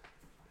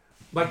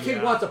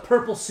kid wants a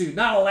purple suit,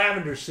 not a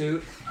lavender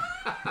suit.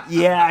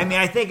 Yeah, I mean,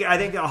 I think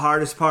the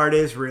hardest part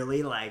is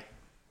really like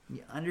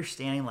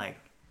understanding like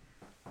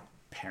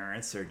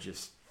parents are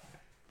just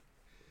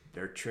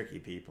they're tricky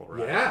people,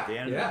 right? At the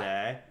end of the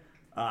day,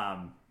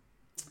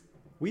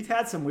 we've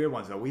had some weird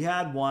ones though. We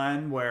had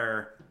one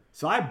where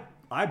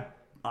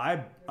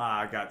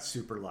got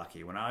super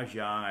lucky when I was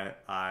young.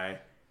 I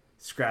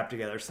scrapped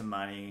together some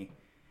money,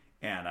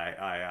 and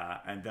I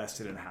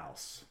invested in a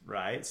house.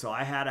 Right, so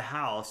I had a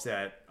house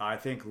that I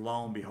think,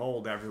 lo and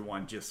behold,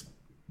 everyone just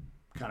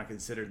kind of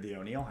considered the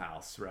O'Neill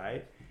house.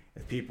 Right,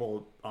 if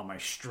people on my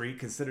street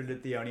considered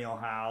it the O'Neill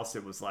house,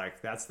 it was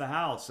like, that's the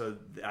house. So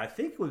I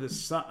think it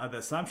was the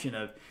assumption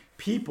of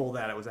people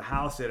that it was a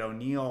house that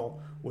O'Neill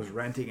was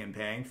renting and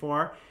paying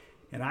for.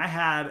 And I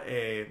had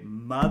a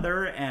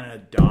mother and a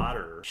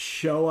daughter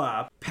show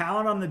up,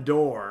 pound on the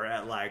door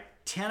at like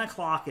 10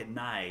 o'clock at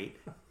night.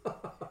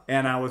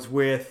 And I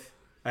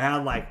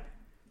had like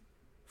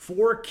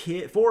four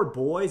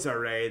boys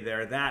already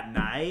there that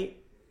night,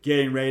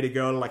 getting ready to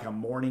go to like a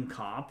morning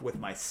comp with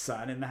my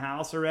son in the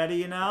house already,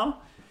 you know?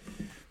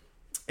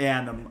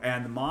 And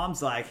the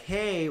mom's like,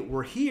 hey,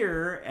 we're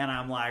here. And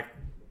I'm like,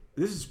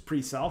 this is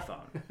pre-cell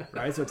phone,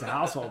 right? So it's a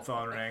household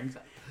phone rings.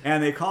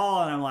 And they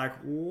call, and I'm like,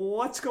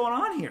 what's going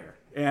on here?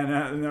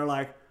 And they're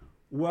like,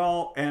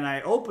 well, and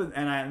I open,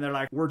 and they're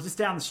like, we're just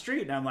down the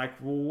street. And I'm like,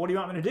 well, what do you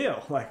want me to do?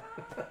 Like,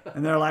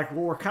 and they're like,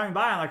 well, we're coming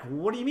by. I'm like,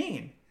 what do you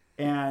mean?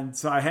 And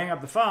so I hang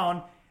up the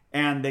phone,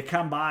 and they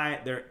come by.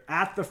 They're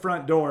at the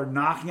front door,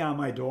 knocking on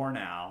my door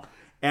now.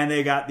 And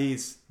they got the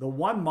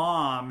one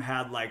mom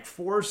had like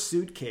 4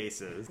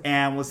 suitcases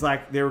and was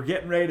like, they were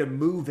getting ready to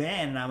move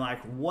in. And I'm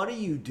like, what are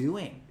you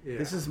doing? Yeah.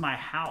 This is my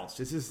house.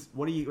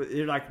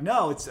 They're like,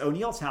 no, it's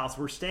O'Neill's house.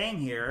 We're staying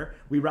here.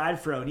 We ride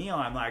for O'Neill.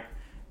 I'm like,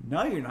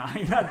 no, you're not.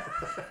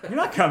 You're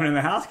not coming in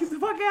the house. Get the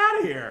fuck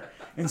out of here.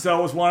 And so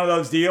it was one of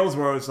those deals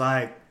where it was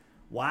like,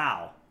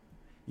 wow,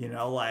 you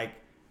know, like,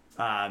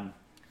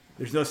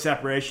 there's no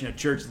separation of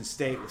church and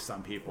state with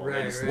some people.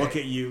 Right, they just look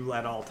at you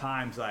at all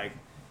times like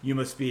you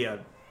must be a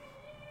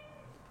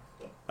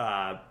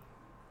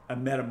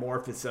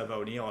metamorphosis of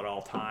O'Neill at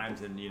all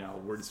times, and you know,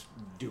 we're just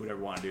do whatever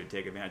we want to do to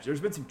take advantage. There's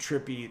been some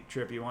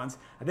trippy ones.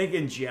 I think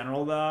in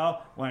general, though,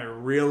 when I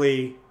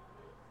really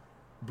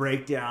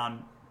break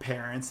down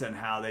parents and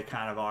how they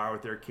kind of are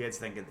with their kids,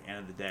 I think at the end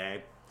of the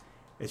day,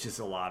 it's just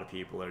a lot of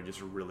people that are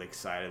just really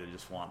excited and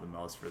just want the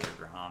most for their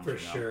groms. For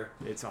sure.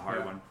 It's a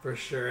hard one. For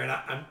sure. And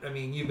I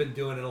mean, you've been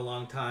doing it a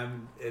long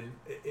time, and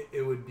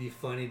it would be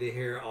funny to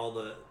hear all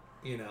the,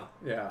 you know.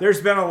 Yeah.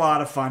 There's been a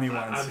lot of funny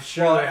ones. I'm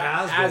sure there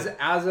has been.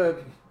 As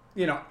a,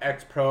 you know,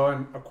 ex-pro,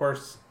 and of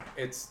course,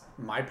 it's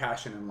my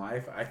passion in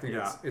life. I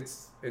think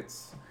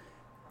it's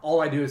all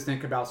I do is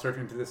think about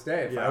surfing to this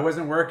day. If I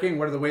wasn't working,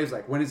 what are the waves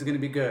like? When is it going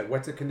to be good?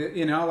 What's it,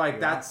 you know,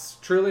 like that's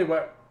truly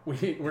what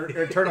we're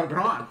eternal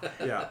drawn.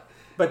 Yeah.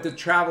 But the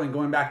traveling,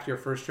 going back to your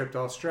first trip to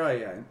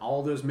Australia, and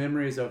all those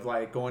memories of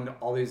like going to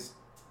all these,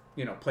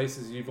 you know,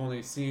 places you've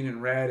only seen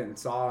and read and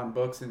saw in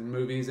books and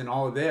movies and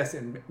all of this,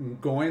 and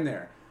going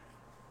there,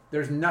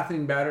 there's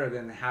nothing better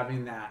than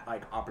having that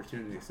like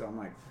opportunity. So I'm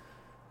like,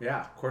 yeah,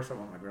 of course I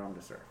want my girl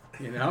to surf.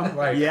 You know,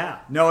 like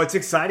yeah, no, it's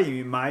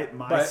exciting.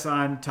 My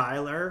son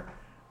Tyler,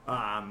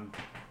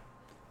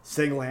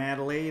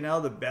 single-handedly, you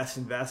know, the best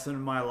investment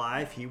in my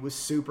life. He was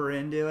super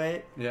into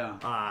it.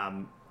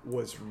 Yeah.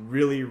 Was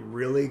really,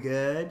 really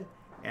good,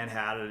 and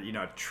had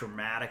a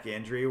traumatic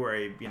injury where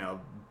he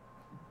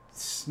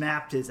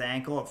snapped his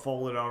ankle. It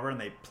folded over, and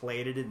they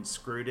plated it and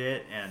screwed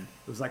it. And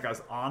it was like I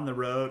was on the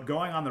road,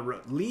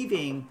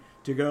 leaving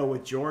to go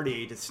with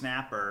Jordy to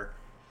Snapper.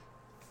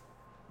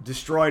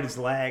 Destroyed his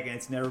leg, and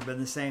it's never been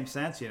the same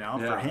since. You know,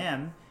 for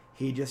him,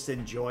 he just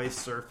enjoys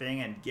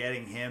surfing, and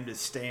getting him to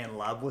stay in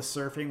love with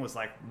surfing was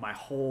like my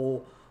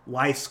whole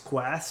life's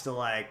quest to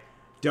like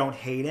don't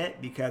hate it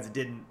because it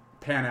didn't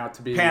pan out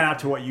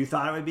to what you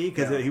thought it would be,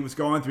 because he was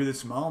going through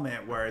this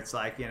moment where it's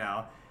like, you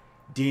know,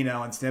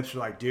 Dino and Snips were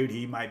like, dude,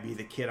 he might be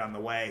the kid on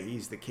the way.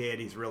 He's the kid.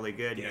 He's really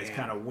good. You know, he's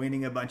kind of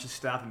winning a bunch of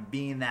stuff and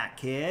being that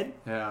kid.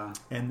 Yeah.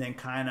 And then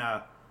kind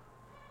of,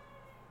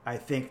 I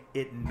think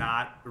it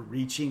not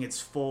reaching its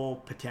full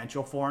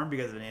potential for him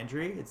because of an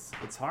injury.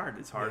 It's hard.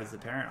 It's hard as a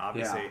parent,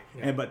 obviously.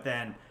 Yeah. And but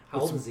then how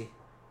old is he?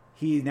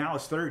 He now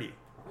is 30.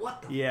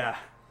 What the? Yeah,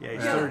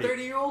 he's 30.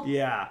 30-year-old?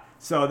 Yeah.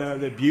 So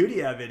the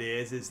beauty of it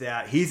is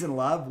that he's in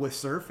love with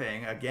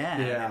surfing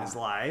again in his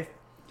life,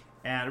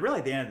 and really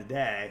at the end of the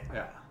day,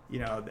 you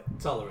know,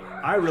 it's all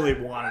around. I really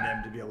wanted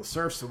him to be able to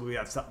surf, so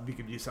we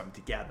could do something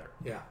together.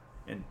 Yeah.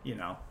 And you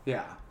know.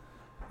 Yeah.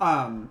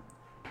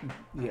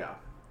 Yeah.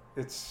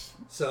 It's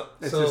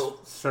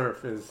just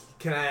surf is.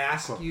 Can I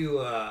ask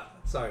you?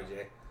 Sorry,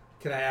 Jay.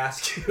 Can I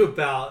ask you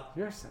about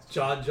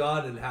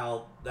John and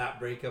how that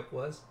breakup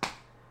was?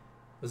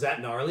 Was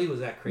that gnarly? Was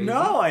that crazy?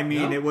 No, I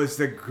mean it was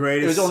the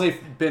greatest. It was only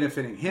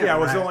benefiting him. Yeah,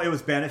 it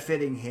was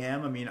benefiting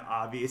him. I mean,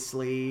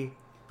 obviously,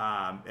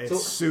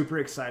 it's super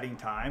exciting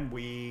time.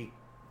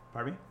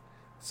 Pardon me.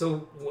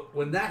 So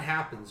when that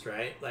happens,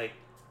 right? Like,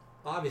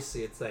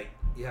 obviously, it's like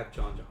you have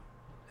John,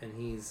 and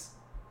he's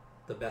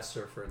the best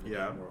surfer in the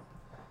world.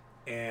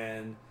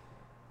 And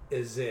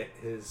does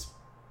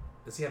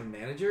he have a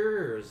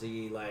manager, or is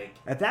he like?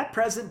 At that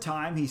present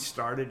time, he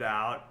started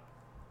out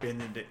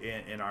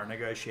in our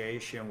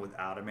negotiation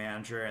without a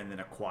manager, and then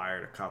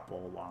acquired a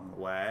couple along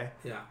the way.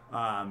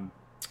 Yeah.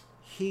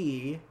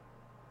 He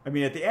I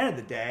mean, at the end of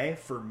the day,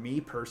 for me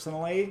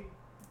personally,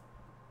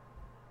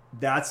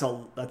 that's a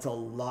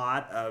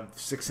lot of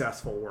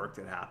successful work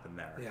that happened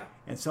there. Yeah.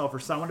 And so for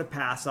someone to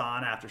pass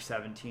on after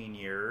 17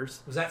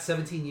 years, Was that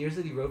 17 years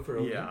that he wrote for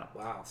OB? yeah,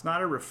 Wow. it's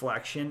not a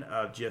reflection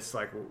of just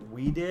like what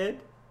we did.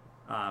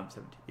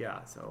 17,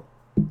 yeah. So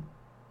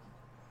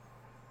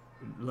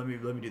let me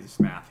do this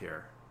math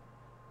here.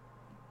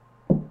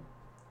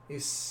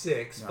 He's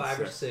 6, No, 5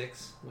 or 6.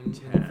 6 when he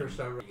 10. first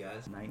started writing,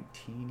 guys.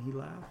 19 he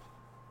left.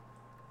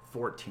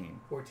 14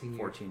 14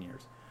 years.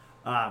 years.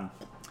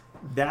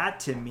 That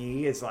to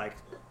me is like,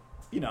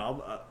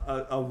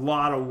 a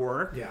lot of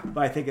work. Yeah.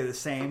 But I think at the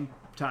same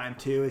time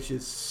too, it's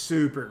just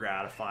super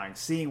gratifying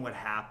seeing what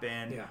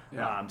happened. Yeah.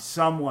 Yeah.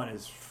 Someone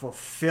is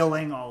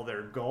fulfilling all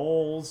their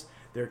goals.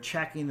 They're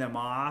checking them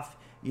off.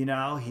 He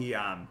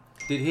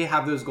Did he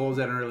have those goals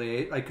at an early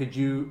age? Like, could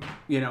you,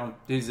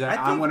 is that,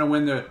 I think- want to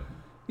win the,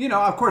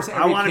 of course,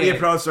 I want to be a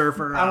pro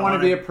surfer. I want to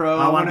be a pro.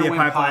 I want to be a win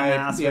pipeline pipe.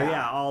 master. Yeah.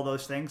 Yeah, all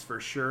those things for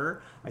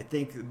sure. I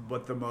think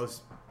what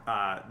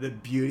the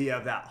beauty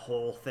of that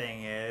whole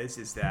thing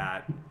is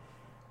that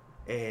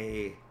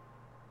a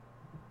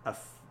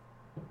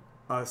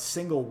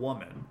single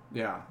woman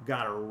Yeah.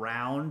 got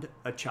around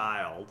a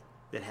child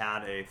that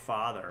had a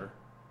father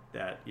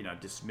that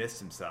dismissed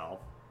himself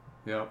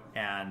Yep.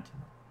 and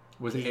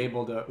Was he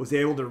able to. was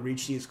able to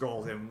reach these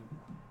goals, and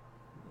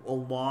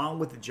along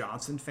with the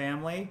Johnson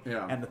family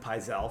Yeah. and the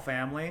Pizell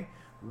family,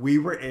 we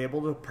were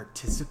able to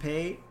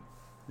participate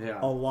Yeah.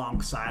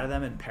 alongside of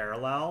them in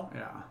parallel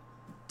Yeah.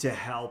 to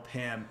help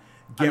him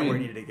get where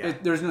he needed to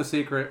get. There's no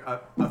secret. A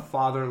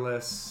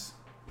fatherless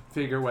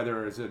figure,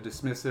 whether it's a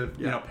dismissive,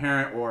 Yeah.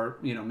 parent or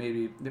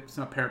maybe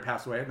some parent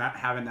passed away, not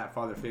having that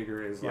father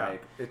figure is Yeah.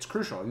 like it's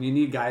crucial, and you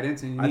need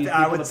guidance, and you need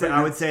I people to put would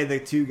your- say the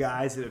two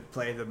guys that have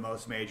played the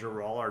most major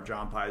role are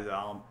John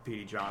Pizell and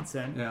Petey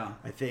Johnson. Yeah.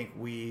 I think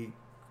we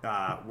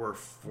were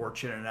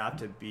fortunate enough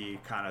to be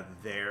kind of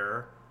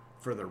there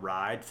for the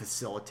ride,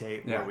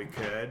 facilitate Yeah. where we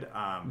could.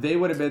 They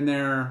would have been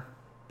there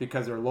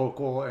because they're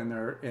local and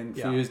they're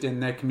infused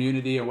in that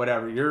community or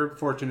whatever. You're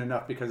fortunate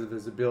enough because of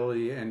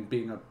visibility and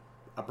being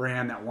a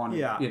brand that wanted,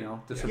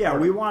 to support. Yeah,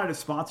 we it. wanted to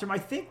sponsor them. I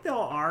think,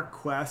 though, our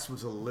quest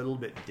was a little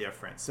bit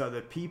different. So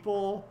the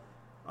people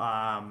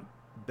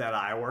that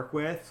I work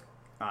with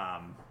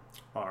are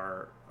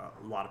a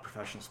lot of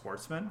professional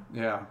sportsmen.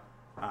 Yeah,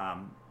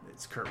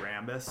 It's Kurt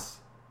Rambis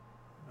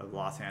of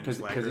Los Angeles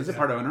because Lakers. he's a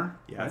part owner.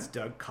 Yeah, right? it's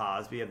Doug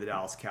Cosby of the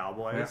Dallas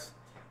Cowboys.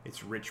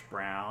 It's Rich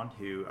Brown,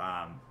 who's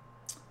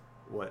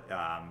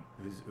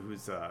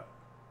a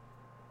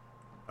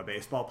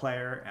baseball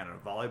player and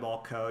a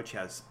volleyball coach,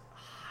 has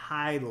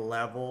high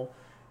level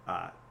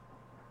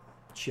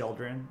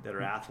children that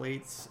are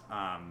athletes.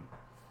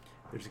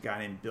 There's a guy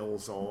named Bill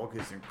Zolg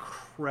who's an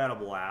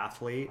incredible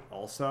athlete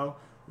also.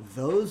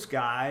 Those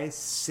guys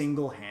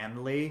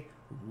single-handedly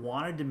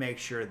wanted to make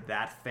sure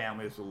that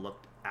family was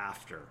looked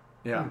after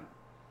Yeah,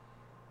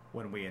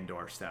 when we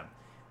endorsed them.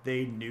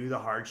 They knew the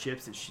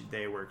hardships that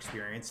they were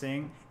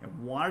experiencing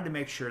and wanted to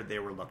make sure they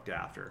were looked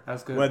after.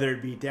 That's good. Whether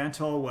it be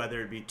dental,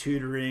 whether it be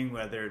tutoring,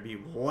 whether it be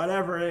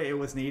whatever it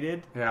was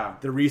needed, Yeah.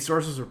 the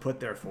resources were put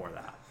there for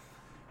that.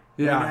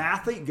 Yeah. When an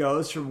athlete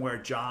goes from where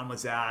John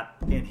was at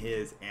in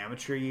his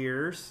amateur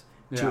years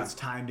to Yeah. it's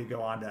time to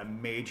go on to a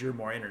major,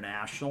 more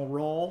international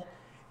role,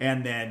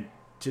 and then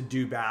to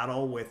do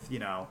battle with,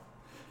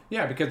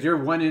 Yeah, because you're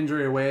one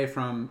injury away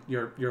from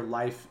your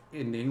life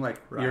ending,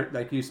 like Right.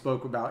 like you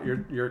spoke about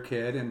your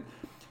kid, and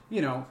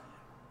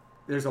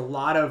there's a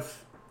lot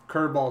of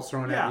curveballs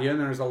thrown Yeah. at you, and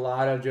there's a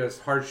lot of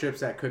just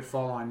hardships that could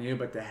fall on you.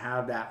 But to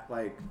have that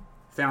like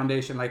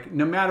foundation, like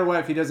no matter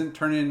what, if he doesn't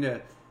turn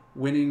into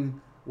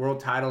winning world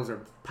titles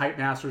or pipe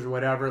masters or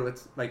whatever,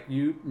 let's, like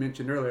you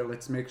mentioned earlier,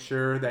 let's make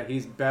sure that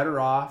he's better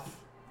off.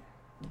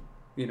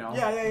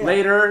 Yeah.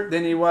 Later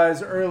than he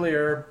was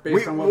earlier,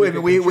 based on what we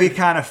could we contribute.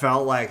 kind of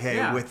felt like, hey,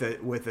 Yeah. with the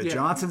Yeah.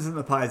 Johnsons and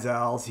the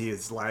Pizells,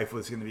 his life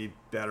was going to be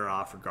better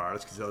off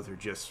regardless because those are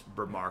just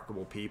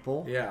remarkable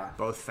people. Yeah.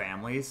 Both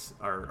families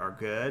are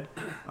good,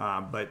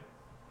 but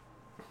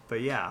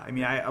yeah, I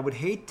mean, I would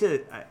hate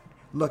to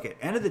look at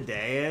end of the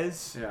day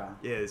is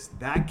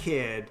that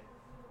kid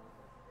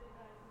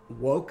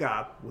woke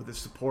up with the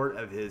support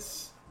of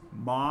his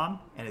mom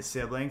and his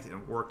siblings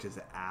and worked his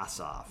ass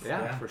off.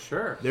 Yeah, for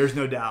sure. There's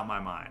no doubt in my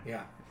mind.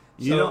 Yeah.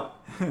 You know,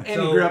 And he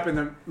grew up in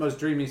the most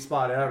dreamy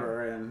spot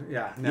ever, and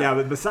yeah,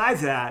 but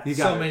besides that,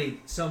 so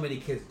many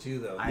kids too,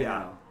 though. I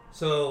know.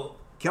 So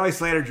Kelly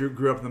Slater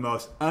grew up in the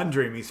most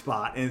undreamy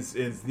spot and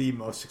is the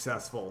most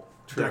successful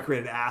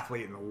decorated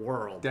athlete in the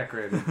world.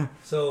 Decorated.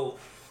 So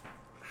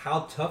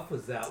how tough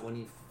was that when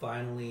he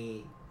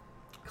finally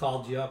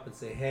called you up and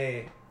say,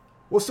 "Hey"?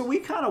 Well, so we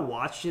kind of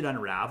watched it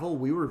unravel.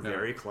 We were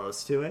very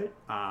close to it,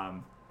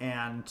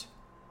 and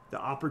the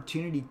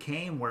opportunity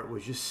came where it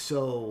was just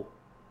so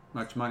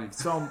Much money.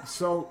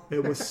 So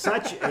it was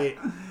such a.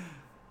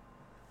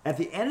 At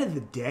the end of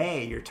the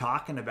day, you're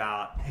talking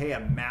about, hey, a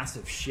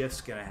massive shift's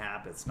going to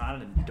happen. It's not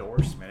an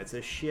endorsement; it's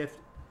a shift.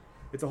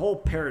 It's a whole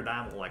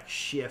paradigm like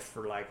shift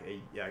for like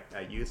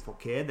a youthful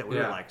kid that we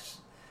were like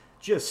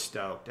just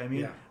stoked. I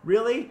mean, Yeah.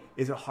 really,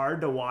 is it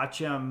hard to watch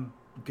him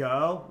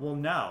go? Well,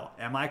 no.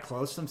 Am I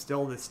close to him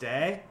still this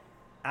day?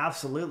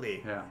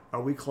 Absolutely. Yeah.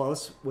 Are we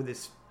close with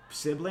his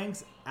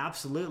siblings?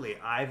 Absolutely.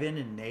 Ivan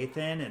and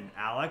Nathan and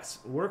Alex,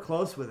 we're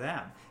close with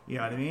them. You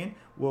know what I mean?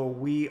 Will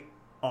we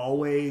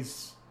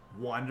always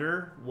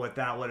wonder what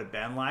that would have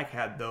been like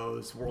had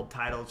those world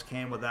titles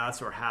came with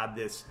us, or had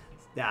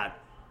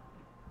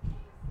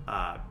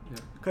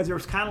because there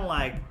was kind of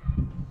like,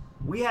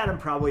 we had him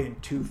probably in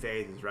 2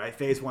 phases, right?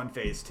 Phase 1,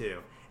 phase 2.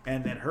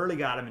 And then Hurley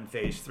got him in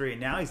phase 3.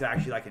 Now he's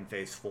actually like in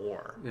phase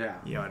 4. Yeah.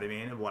 You know what I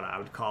mean? What I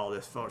would call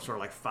this sort of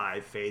like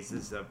 5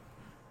 phases of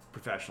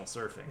professional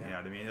surfing. You know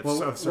what I mean?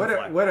 It's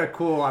Well, what a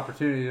cool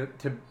opportunity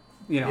to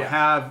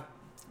have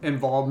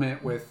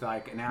involvement with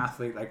like an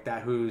athlete like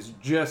that who's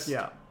just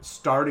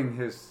starting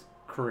his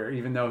career,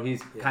 even though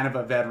he's kind of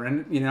a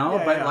veteran,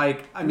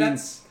 like I mean,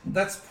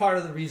 that's part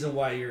of the reason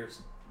why you're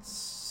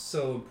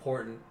so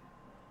important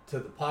to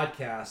the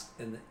podcast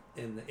and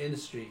in the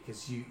industry,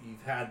 because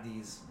you've had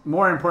these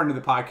more important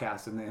to the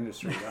podcast in the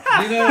industry.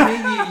 Though. You know what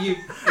I mean?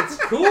 It's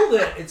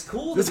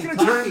cool. This is going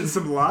to turn into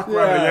some luck when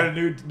we get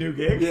a new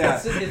gig. Yeah,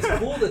 it's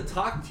cool to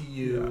talk to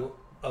you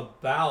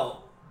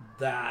about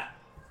that.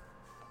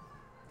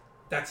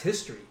 That's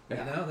history. You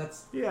know,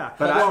 that's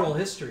cultural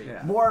history.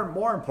 Yeah.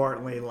 More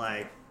importantly,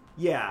 like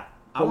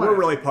but we're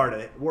really part of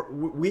it.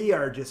 We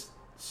are just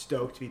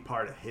stoked to be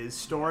part of his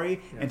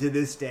story, and to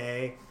this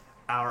day,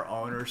 our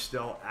owners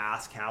still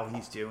ask how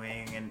he's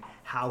doing and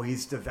how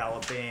he's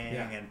developing,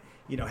 and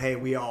hey,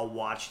 we all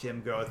watched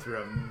him go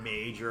through a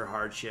major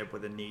hardship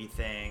with a knee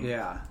thing.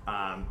 Yeah,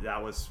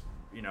 that was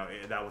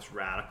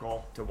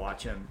radical to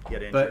watch him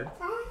get injured.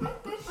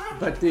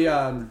 But the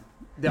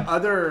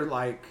other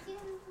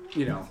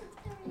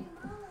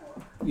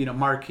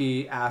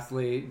marquee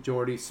athlete,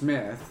 Jordy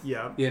Smith.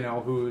 Yeah.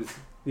 Who's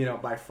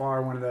by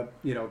far one of the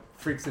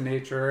freaks of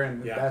nature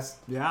and the best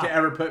to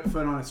ever put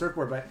foot on a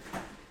surfboard. But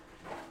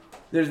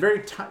there's very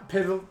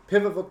pivotal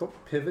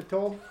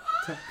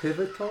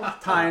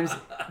times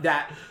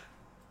that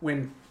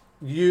when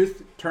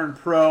youth turned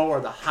pro,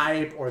 or the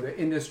hype or the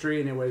industry,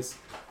 and it was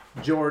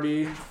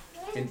Jordy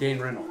and Dane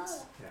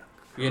Reynolds.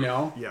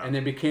 And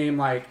it became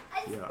like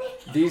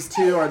these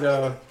two are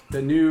the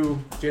new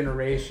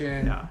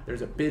generation. Yeah.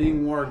 There's a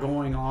bidding war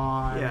going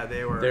on. Yeah,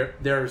 they were.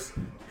 There's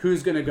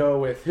who's going to go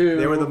with who.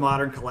 They were the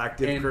Modern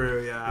Collective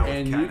crew. Yeah,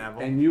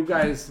 and you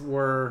guys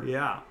were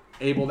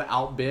able to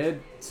outbid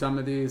some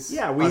of these.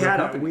 Yeah,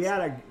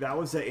 that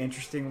was an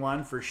interesting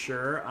one for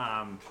sure.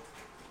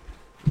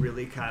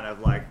 Really kind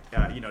of like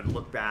to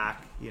look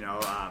back.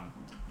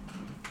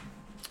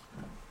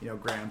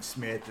 Graham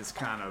Smith is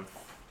kind of,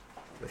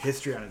 the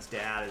history on his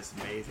dad is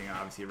amazing,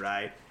 obviously,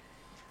 right?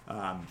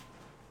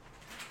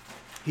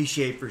 He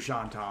shaped for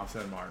Sean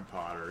Thompson and Martin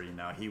Potter.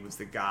 He was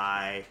the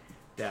guy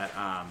that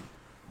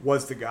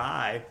was the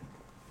guy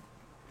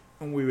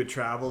when we would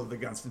travel to the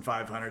Gunston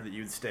 500 that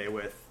you'd stay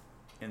with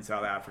in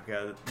South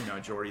Africa.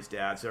 Jordy's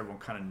dad, so everyone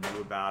kind of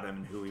knew about him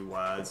and who he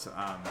was.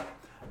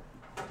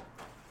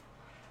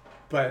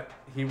 But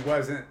he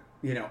wasn't,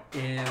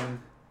 in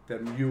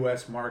the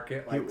U.S.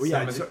 market.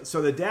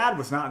 So the dad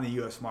was not in the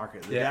U.S.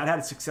 market. The dad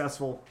had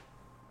successful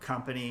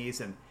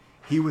companies, and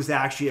he was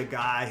actually a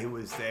guy who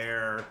was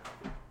there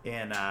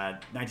in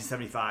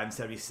 1975 and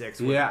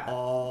 76 with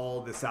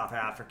all the South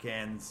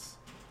Africans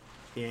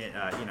in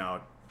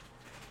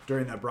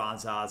during the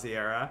Bronze Aussie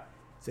era.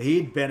 So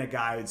he'd been a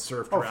guy who'd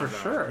surfed around.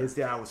 For sure. His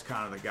dad was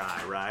kind of the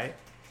guy, right?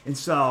 And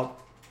so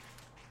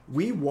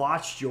we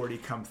watched Jordy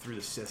come through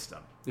the system.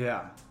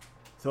 Yeah.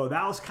 So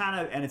that was kind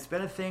of, and it's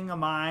been a thing of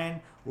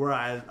mine where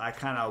I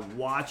kind of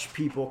watch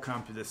people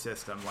come through the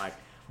system, like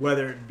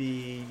whether it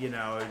be,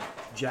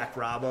 Jack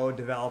Bravo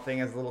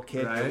developing as a little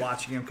kid,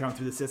 watching him come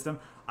through the system.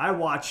 I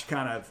watched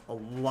kind of a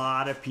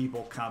lot of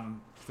people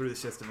come through the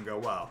system and go,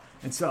 whoa.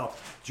 And so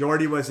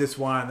Jordy was this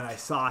one that I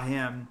saw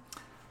him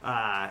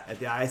at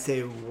the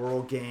ISA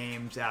World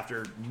Games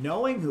after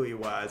knowing who he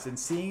was, and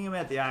seeing him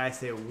at the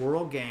ISA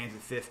World Games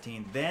at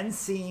 15, then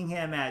seeing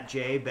him at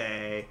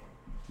J-Bay,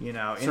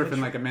 surfing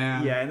like a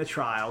man. Yeah, in the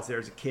trials,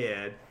 there's a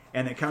kid,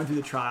 and then coming through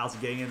the trials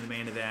and getting into the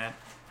main event.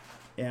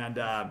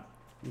 And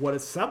what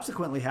has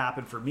subsequently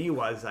happened for me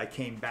was I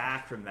came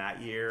back from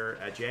that year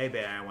at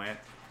J-Bay, and I went,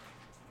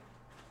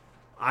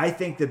 I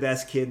think the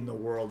best kid in the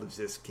world is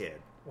this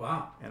kid.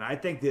 Wow. And I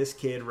think this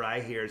kid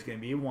right here is going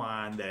to be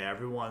one that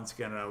everyone's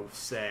going to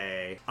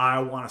say, I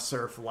want to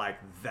surf like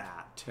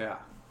that. Yeah.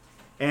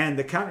 And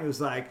the company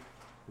was like,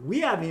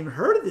 we haven't even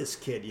heard of this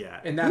kid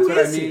yet. And that's what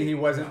I mean. He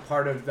wasn't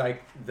part of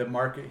like the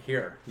market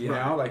here,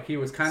 like he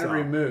was kind of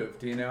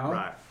removed,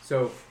 Right.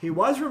 So he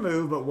was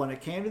removed, but when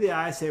it came to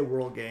the ISA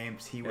World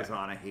Games, he was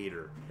on a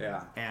heater.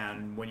 Yeah.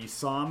 And when you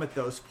saw him at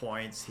those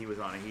points, he was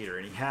on a heater,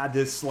 and he had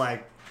this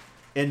like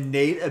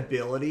innate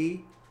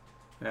ability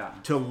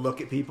to look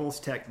at people's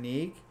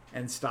technique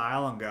and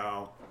style and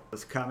go,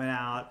 was coming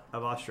out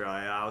of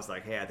Australia. I was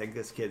like, hey, I think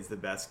this kid's the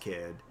best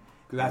kid.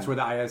 That's where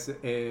the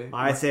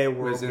ISA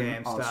World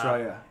Games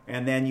Australia.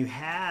 And then you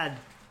had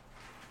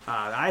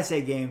The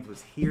ISA Games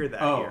was here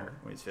that Oh. year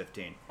when he was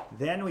 15.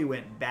 Then we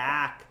went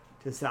back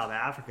to South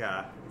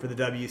Africa for the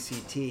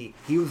WCT.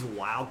 He was a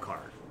wild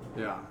card.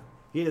 Yeah.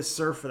 He had to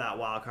surf for that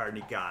wild card,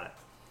 and he got it.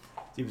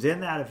 So he was in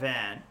that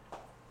event,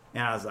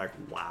 and I was like,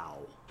 wow,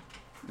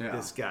 Yeah.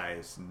 this guy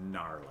is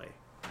gnarly.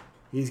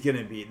 This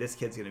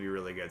kid's going to be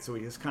really good. So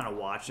we just kind of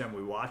watched him.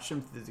 We watched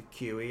him through the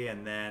QE,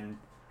 and then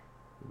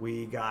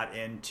we got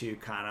into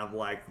kind of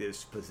like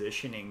this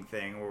positioning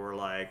thing where we're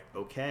like,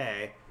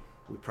 okay,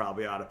 we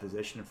probably ought to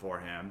position for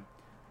him.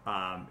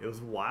 It was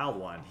a wild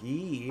one.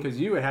 Because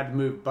you had to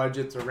move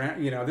budgets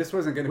around. This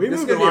wasn't going to. We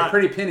This is moved going to be a lot.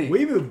 pretty penny.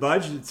 We moved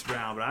budgets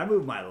around, but I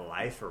moved my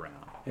life around.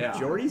 Yeah.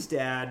 Jordy's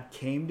dad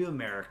came to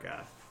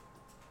America,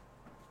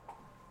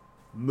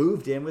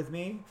 moved in with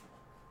me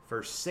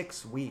for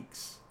 6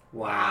 weeks,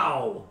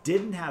 Wow.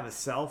 didn't have a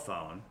cell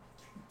phone,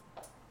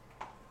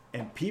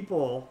 and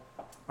people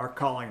are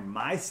calling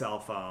my cell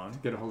phone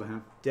Get a hold of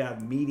him. to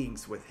have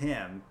meetings with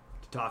him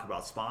to talk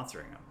about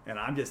sponsoring him. And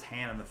I'm just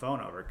handing the phone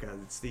over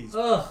because it's these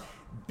Ugh.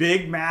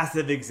 big,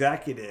 massive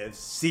executives,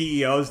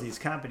 CEOs of these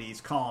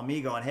companies calling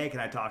me going, hey, can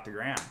I talk to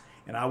Graham?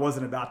 And I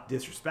wasn't about to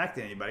disrespect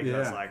anybody. 'Cause I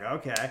was Yeah. like,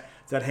 okay.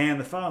 So I'd hand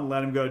the phone,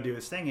 let him go do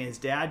his thing. And his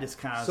dad just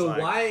kind of So was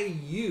like... why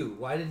you?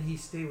 Why did he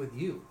stay with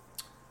you?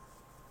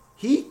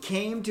 He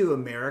came to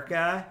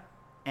America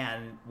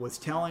and was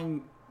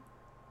telling...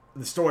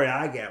 The story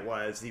I get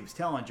was he was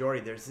telling Jordy,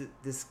 there's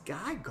this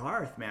guy,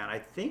 Garth, man. I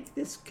think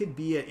this could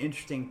be an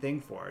interesting thing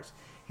for us.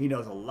 He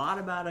knows a lot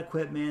about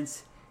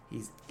equipment.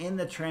 He's in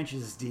the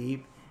trenches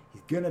deep.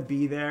 He's going to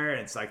be there. And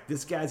it's like,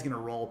 this guy's going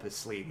to roll up his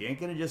sleeve. He ain't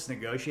going to just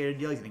negotiate a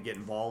deal. He's going to get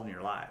involved in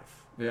your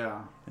life.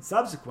 Yeah. And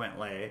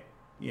subsequently,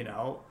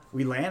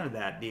 we landed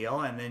that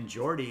deal. And then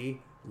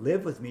Jordy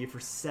lived with me for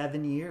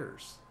 7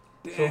 years.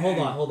 So hold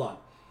on.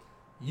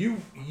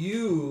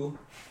 You.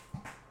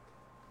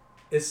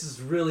 This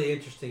is really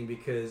interesting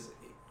because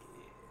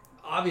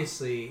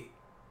obviously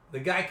the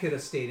guy could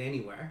have stayed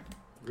anywhere,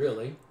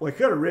 really. Well, he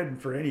could have ridden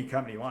for any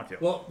company he wanted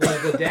to. Well,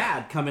 the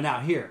dad coming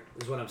out here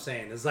is what I'm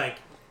saying. It's like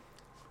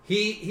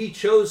he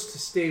chose to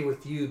stay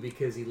with you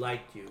because he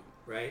liked you,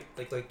 right?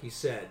 Like you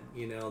said,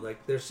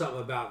 like there's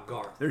something about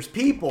Garth. There's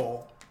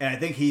people, and I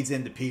think he's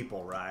into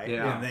people, right?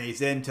 Yeah. And then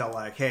he's into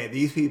like, hey,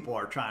 these people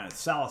are trying to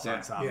sell us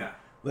on something. Yeah.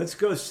 Let's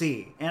go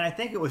see. And I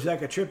think it was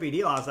like a trippy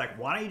deal. I was like,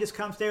 why don't you just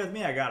come stay with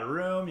me? I got a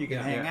room. You can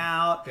Yeah. hang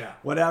Yeah. out. Yeah.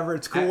 Whatever.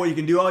 It's cool. You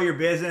can do all your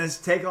business.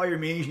 Take all your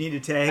meetings you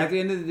need to At take. the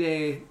end of the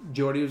day,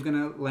 Jordy was going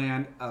to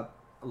land a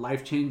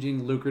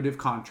life-changing, lucrative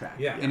contract.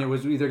 Yeah. And it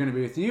was either going to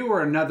be with you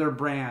or another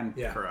brand.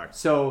 Yeah. Correct.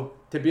 So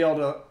to be able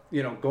to,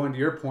 go into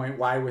your point,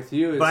 why with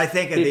you is... But I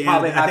think at he the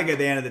probably end, I had- think at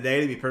the end of the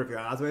day, to be perfectly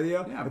honest with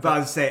you, Yeah, if but- I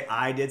was to say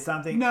I did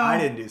something, No. I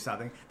didn't do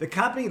something. The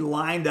company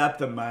lined up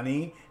the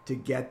money to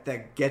get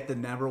the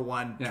number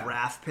one Yeah.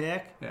 draft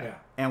pick, Yeah.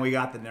 and we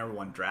got the number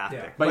one draft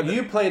Yeah. pick. But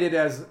you played it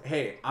as,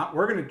 hey,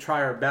 we're going to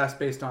try our best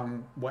based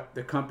on what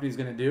the company's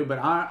going to do, but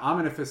I'm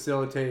going to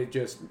facilitate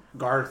just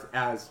Garth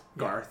as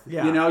Garth.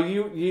 Yeah.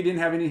 You didn't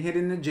have any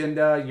hidden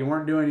agenda. You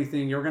weren't doing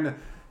anything. You were going to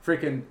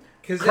freaking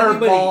 'Cause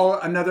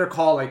curveball another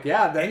call. Like,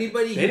 yeah,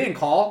 Anybody they who- didn't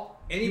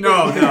call.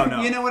 Anybody,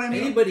 No. You know what I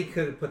mean? Anybody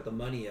could have put the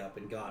money up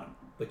and got him,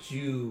 but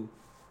you,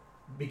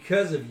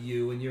 because of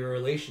you and your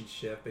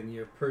relationship and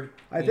your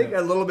I think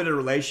a little bit of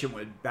relation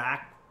went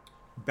back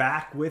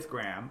with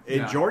Graham. In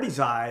Yeah. Jordy's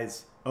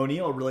eyes,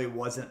 O'Neill really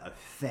wasn't a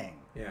thing.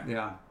 yeah.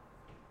 Yeah.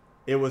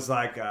 It was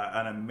like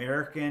an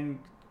American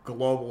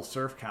global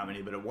surf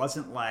company, but it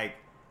wasn't like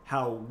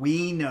how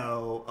we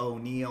know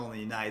O'Neill in the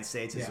United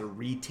States as Yeah. a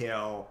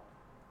retail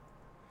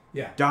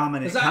Yeah.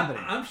 dominant 'Cause company.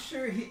 I'm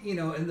sure he,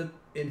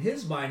 in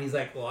his mind, he's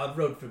like, well, I've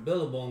rode for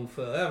Billabong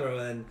forever,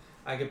 and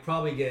I could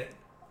probably get.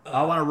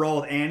 I want to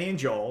roll with Annie and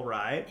Joel,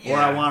 right? Or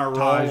Yeah. I want to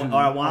Taj roll, and or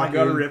I want to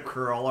go to Joaquin. Rip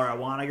Curl, or I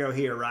want to go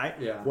here, right?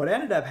 Yeah. What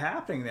ended up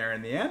happening there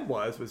in the end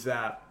was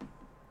that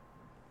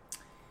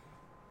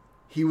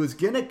he was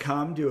going to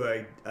come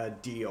to a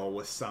deal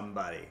with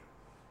somebody.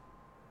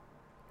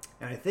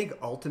 And I think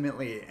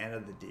ultimately the end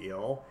of the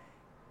deal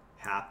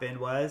happened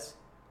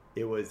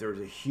there was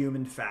a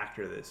human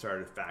factor that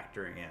started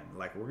factoring in.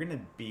 Like, we're going to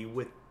be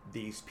with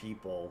these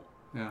people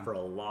Yeah. for a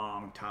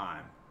long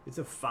time. It's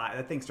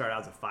that thing started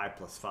out as a 5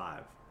 +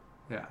 5.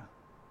 Yeah.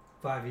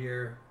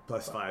 5-year.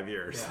 Plus 5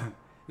 years. Yeah.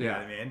 You know Yeah.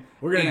 what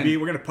I mean?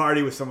 We're gonna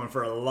party with someone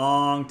for a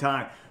long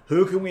time.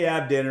 Who can we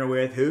have dinner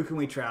with? Who can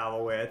we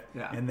travel with?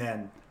 Yeah. And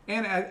then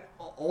And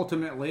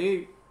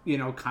ultimately,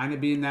 kind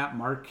of being that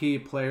marquee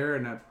player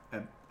and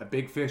a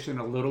big fish in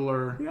a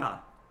littler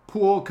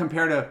pool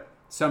compared to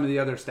some of the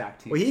other stack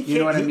teams. Well, you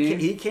know what I mean?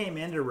 he came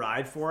in to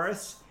ride for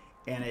us,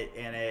 and he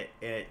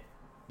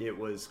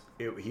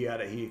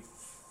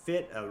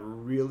fit a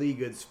really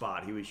good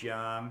spot. He was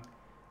young.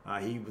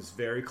 He was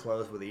very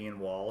close with Ian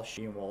Walsh.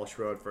 Ian Walsh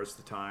rode for us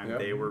at the time. Yep.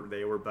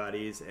 They were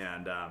buddies,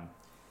 and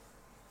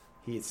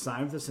he had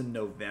signed with us in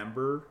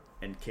November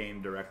and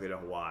came directly to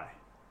Hawaii.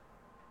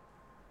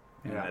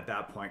 And Yeah. at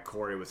that point,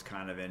 Corey was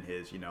kind of in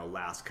his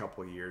last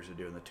couple of years of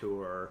doing the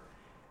tour,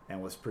 and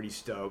was pretty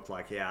stoked.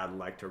 Like, yeah, I'd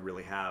like to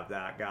really have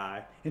that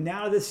guy. And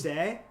now to this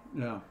day,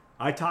 Yeah.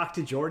 I talked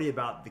to Jordy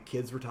about the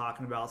kids we're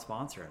talking about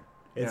sponsoring.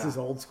 It's as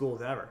old school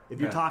as ever.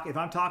 If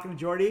I'm talking to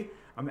Jordy,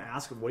 I'm gonna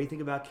ask him, what do you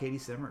think about Katie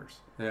Simmers?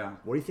 Yeah.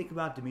 What do you think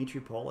about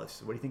Dimitri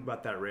Polis? What do you think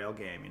about that rail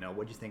game?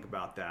 What do you think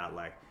about that?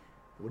 Like,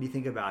 what do you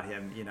think about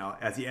him?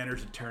 As he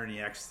enters a turn, he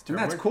exits the turn.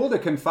 And that's cool to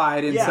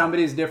confide in Yeah.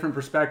 somebody's different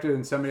perspective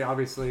and somebody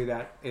obviously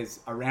that is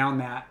around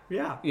that.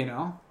 Yeah.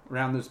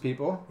 Around those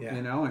people. Yeah.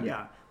 And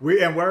Yeah,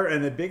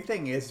 and the big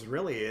thing is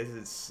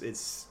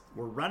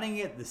we're running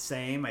it the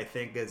same, I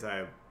think, as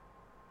I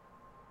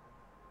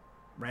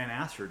ran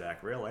Astrodeck,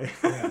 really.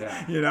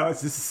 Yeah.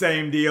 It's just the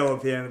same deal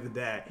at the end of the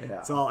day. Yeah.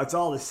 It's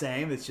all the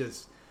same. It's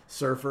just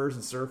surfers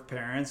and surf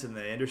parents, and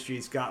the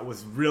industry's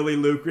was really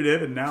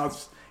lucrative, and now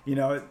it's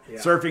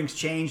surfing's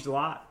changed a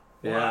lot.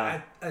 Yeah.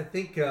 Well, I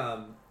think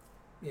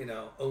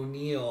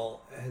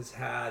O'Neill has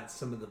had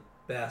some of the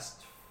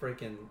best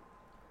freaking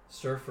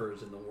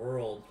surfers in the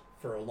world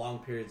for long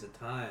periods of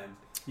time.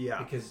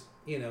 Yeah. Because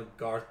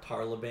Garth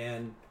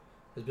Tarlaban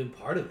has been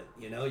part of it.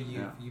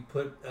 You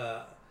put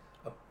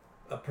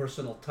a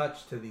personal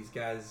touch to these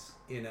guys.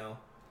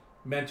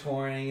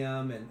 Mentoring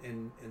them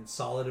and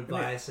solid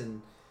advice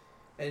and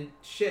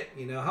shit.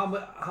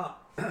 How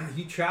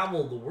he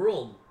traveled the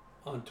world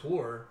on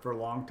tour For a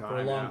long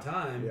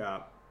time.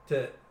 Yeah.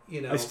 to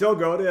I still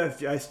go to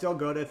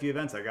a few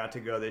events. I got to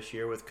go this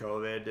year with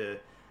COVID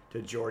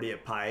to Jordy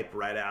at Pipe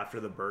right after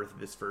the birth of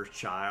his first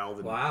child.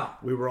 And Wow.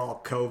 we were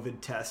all COVID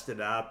tested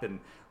up and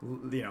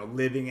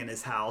living in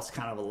his house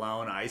kind of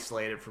alone,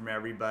 isolated from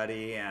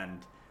everybody. And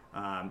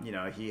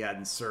he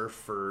hadn't surfed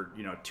for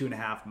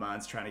 2.5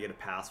 months trying to get a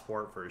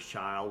passport for his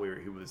child.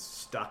 He was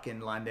stuck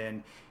in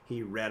London.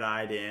 He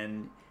red-eyed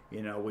in.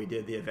 We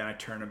did the event. I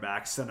turned him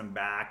back, sent him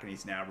back, and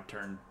he's now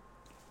returned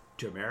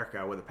to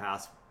America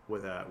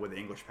with an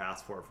English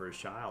passport for his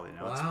child.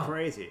 Wow. It's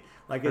crazy.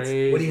 Like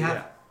Crazy. it's What do you have?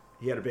 Yeah.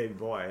 He had a baby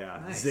boy. Yeah,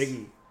 Nice.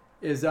 Ziggy.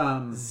 Is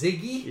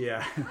Ziggy?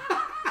 Yeah,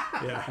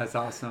 yeah. that's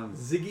awesome.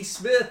 Ziggy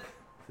Smith.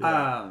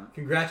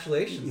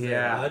 Congratulations,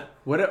 Yeah. there,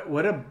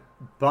 What a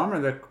bummer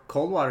the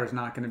Coldwater's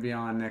not going to be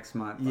on next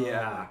month.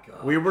 Yeah, my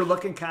gosh. we were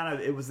looking kind of.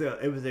 It was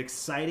an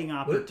exciting bud.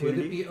 opportunity.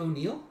 Would it be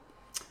O'Neill?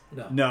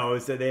 No. No,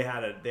 it's that they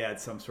had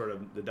some sort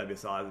of, the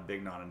WSL has a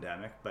big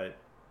non-endemic, but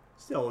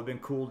still, it would have been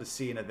cool to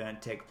see an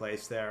event take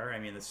place there. I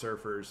mean, the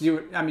surfers.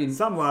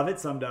 Some love it,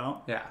 some don't.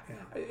 Yeah.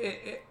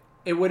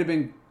 It would have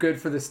been good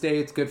for the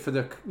States, good for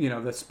the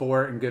the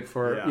sport, and good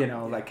for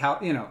like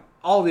how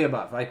all the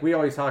above. Like we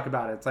always talk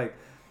about it. It's like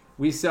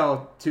we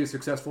sell 2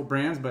 successful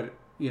brands, but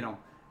you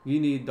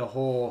need the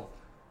whole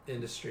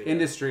Industry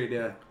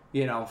to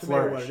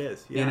flourish. what it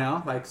is,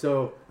 yeah. like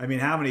so. I mean,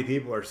 how many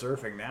people are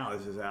surfing now?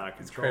 This is out of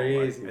control.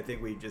 crazy. I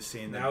think we've just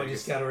seen the Now we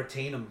biggest- just got to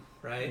retain them,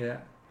 right? Yeah.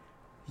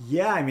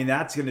 Yeah, I mean,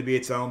 that's going to be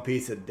its own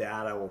piece of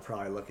data we'll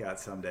probably look at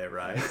someday,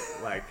 right?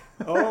 Like,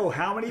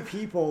 how many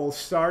people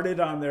started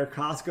on their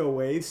Costco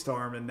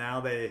Wavestorm and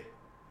now they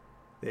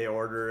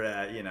order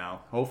at,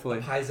 Hopefully.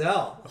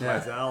 Heisel.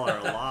 Quetzal or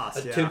a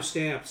Lost. Yeah. Tim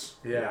Stamps.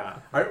 Yeah.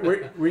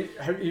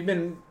 Have you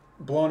been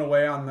blown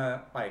away on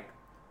the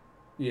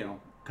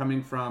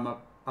coming from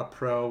a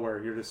pro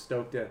where you're just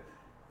stoked to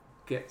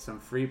get some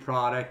free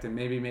product and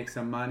maybe make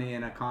some money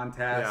in a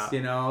contest,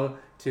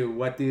 to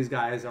what these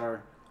guys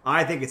are.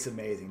 I think it's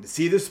amazing to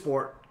see the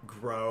sport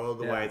grow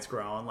the Yeah. way it's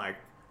grown, like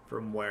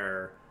from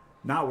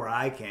not where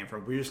I came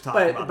from. We were just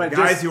talking about the but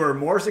guys just- who are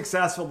more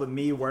successful than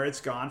me, where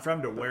it's gone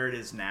from to where it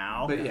is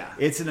now. But yeah.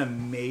 It's an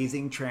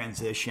amazing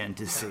transition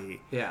to see.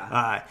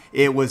 Yeah.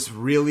 It was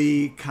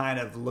really kind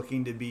of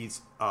looking to be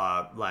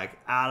like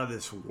out of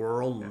this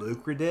world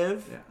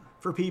lucrative Yeah.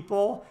 for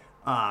people.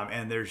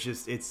 And there's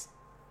just, it's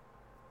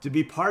to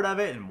be part of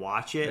it and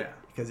watch it. Yeah.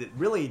 Because it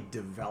really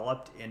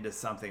developed into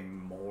something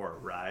more,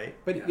 right?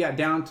 But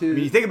down to I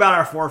mean, you think about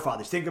our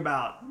forefathers. Think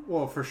about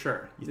for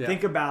sure. you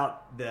think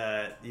about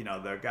the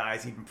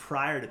guys even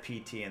prior to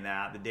PT and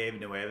the David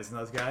Nuevas and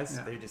those guys.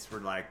 Yeah. They just were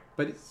like,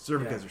 But surfing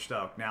because they're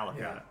stoked. Now look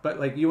at it. But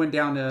like you went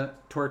down to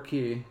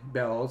Torquay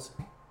Bells,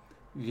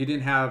 you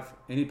didn't have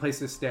any place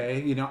to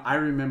stay. I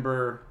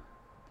remember,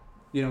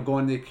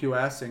 going to the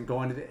QS and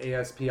going to the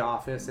ASP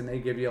office, and they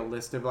give you a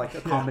list of like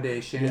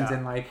accommodations Yeah.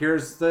 and like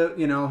here's the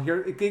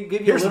here it can give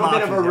you Here's a little some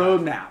bit of a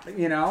options,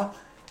 roadmap.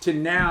 To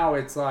now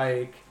it's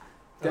like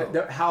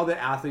how the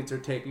athletes are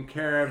taken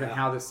care of and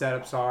how the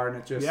setups are, and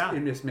it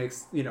just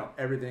makes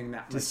everything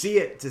that To much. see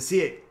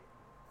it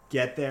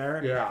get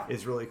there Yeah.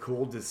 is really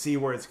cool. To see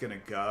where it's going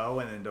to go,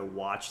 and then to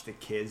watch the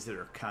kids that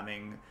are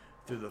coming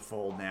through the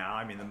fold now.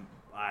 I mean,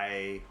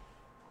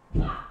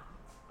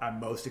 I'm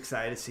most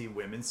excited to see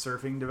women's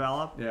surfing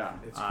develop. Yeah.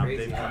 It's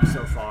crazy. They've come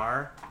so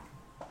far.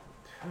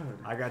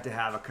 I got to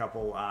have a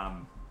couple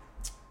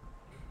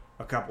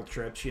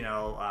trips,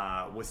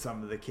 with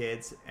some of the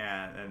kids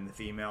and the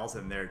females,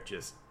 and they're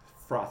just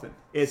Frothing.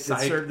 the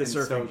Psyched and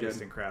surfing so is just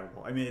good.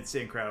 incredible. I mean, it's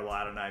incredible.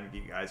 I don't know if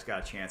you guys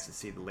got a chance to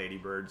see the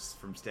Ladybirds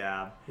from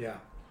Stab. Yeah.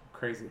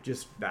 Crazy.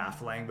 Just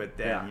baffling, but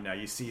then Yeah.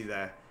 you see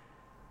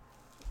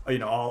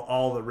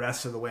all the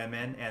rest of the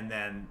women, and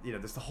then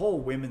there's the whole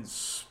women's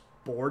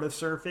sport of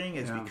surfing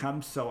has Yeah.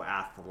 become so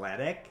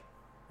athletic.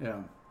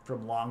 Yeah.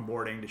 from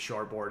longboarding to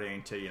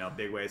shortboarding to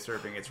big wave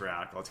surfing. It's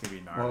radical. It's gonna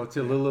be gnarly. Well,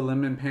 to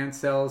Lululemon pants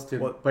sales,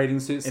 to biting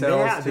suit And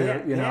sales,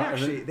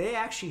 they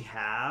actually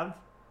have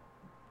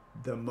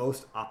the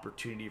most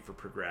opportunity for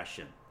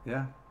progression.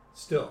 yeah.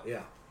 Still,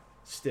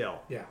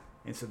 yeah.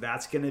 And so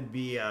that's going to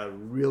be a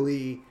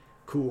really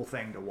cool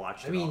thing to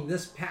watch. I mean,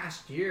 this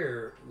past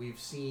year we've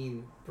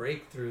seen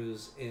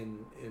breakthroughs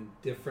in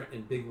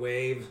big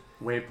wave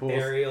pools,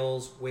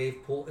 aerials,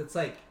 wave pool. It's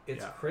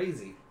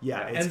crazy.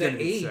 Yeah, it's and the gonna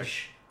be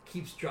age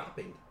keeps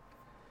dropping.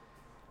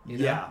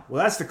 Yeah,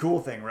 well, that's the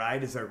cool thing,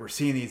 right? Is that we're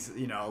seeing these,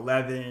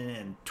 11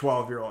 and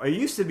 12-year-old. It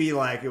used to be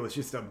like it was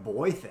just a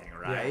boy thing,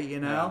 right?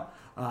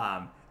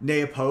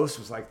 Nea Post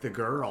was like the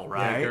girl,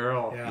 right? Yeah,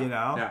 girl. Yeah.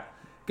 Yeah.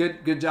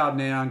 Good job,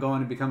 Nea, on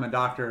going to become a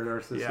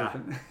doctor. She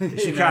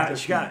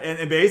got,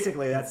 and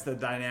basically that's the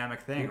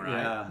dynamic thing,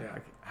 right? Yeah.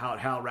 Like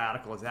how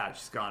radical is that?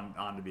 She's gone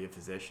on to be a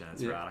physician.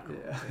 It's radical.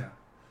 Yeah.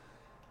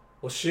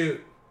 Well,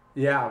 shoot.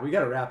 Yeah, we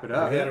got to wrap it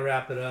up. We got to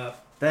wrap it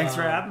up. Thanks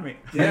for having me.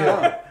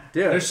 Yeah,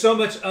 dude. There's so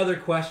much other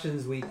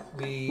questions we're gonna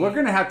have you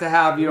on have to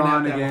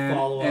have a again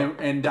follow-up.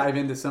 and dive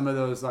into some of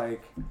those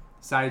like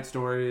side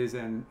stories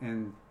and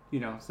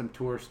some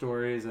tour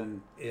stories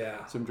and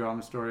some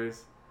drama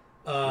stories.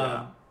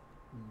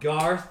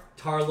 Garth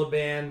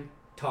Tarloban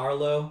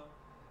Tarlo,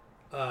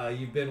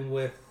 you've been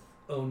with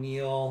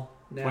O'Neill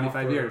now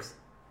 25 for years.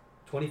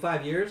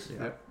 25 years?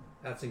 Yep.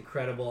 That's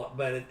incredible.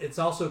 But it's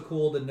also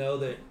cool to know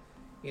that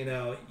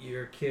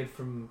you're a kid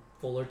from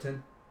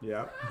Fullerton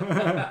Yeah.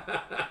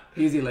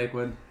 Easy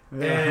Lakewood.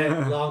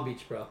 and Long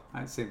Beach, bro.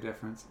 Same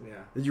difference. Yeah,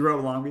 Did you row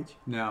to Long Beach?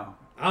 No.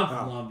 I'm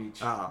from Long Beach.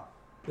 Oh.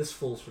 This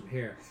fool's from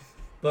here.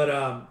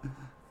 But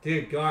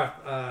dude,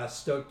 Garth,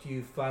 stoked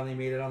you finally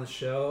made it on the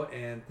show,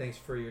 and thanks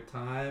for your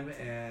time.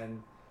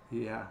 And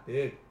Yeah.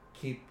 dude,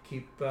 keep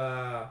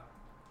We'll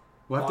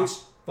have to,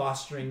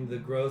 fostering the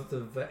growth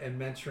of and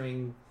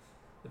mentoring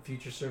the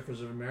future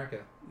surfers of America.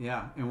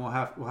 yeah, and we'll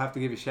have to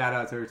give you shout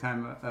outs every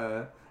time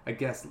a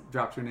guest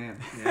drops your name.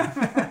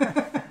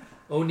 Yeah.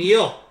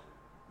 O'Neill,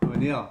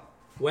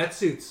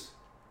 wetsuits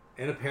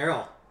and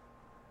apparel.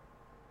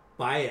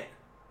 Buy it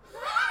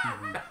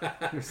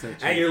You're so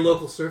cheap. at your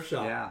local surf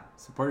shop. Yeah,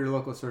 support your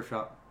local surf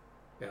shop.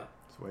 Yeah.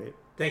 Sweet.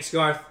 Thanks,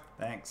 Garth.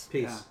 Thanks.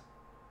 Peace.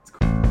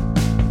 Yeah.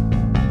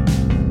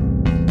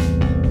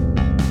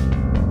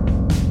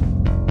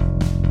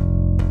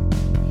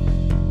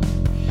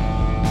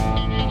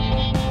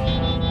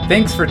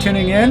 Thanks for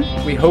tuning in.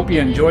 We hope you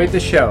enjoyed the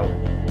show.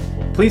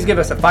 Please give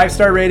us a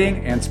 5-star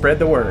rating and spread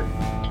the word.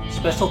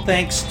 Special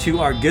thanks to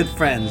our good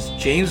friends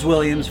James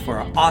Williams for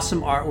our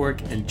awesome artwork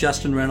and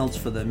Justin Reynolds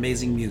for the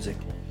amazing music.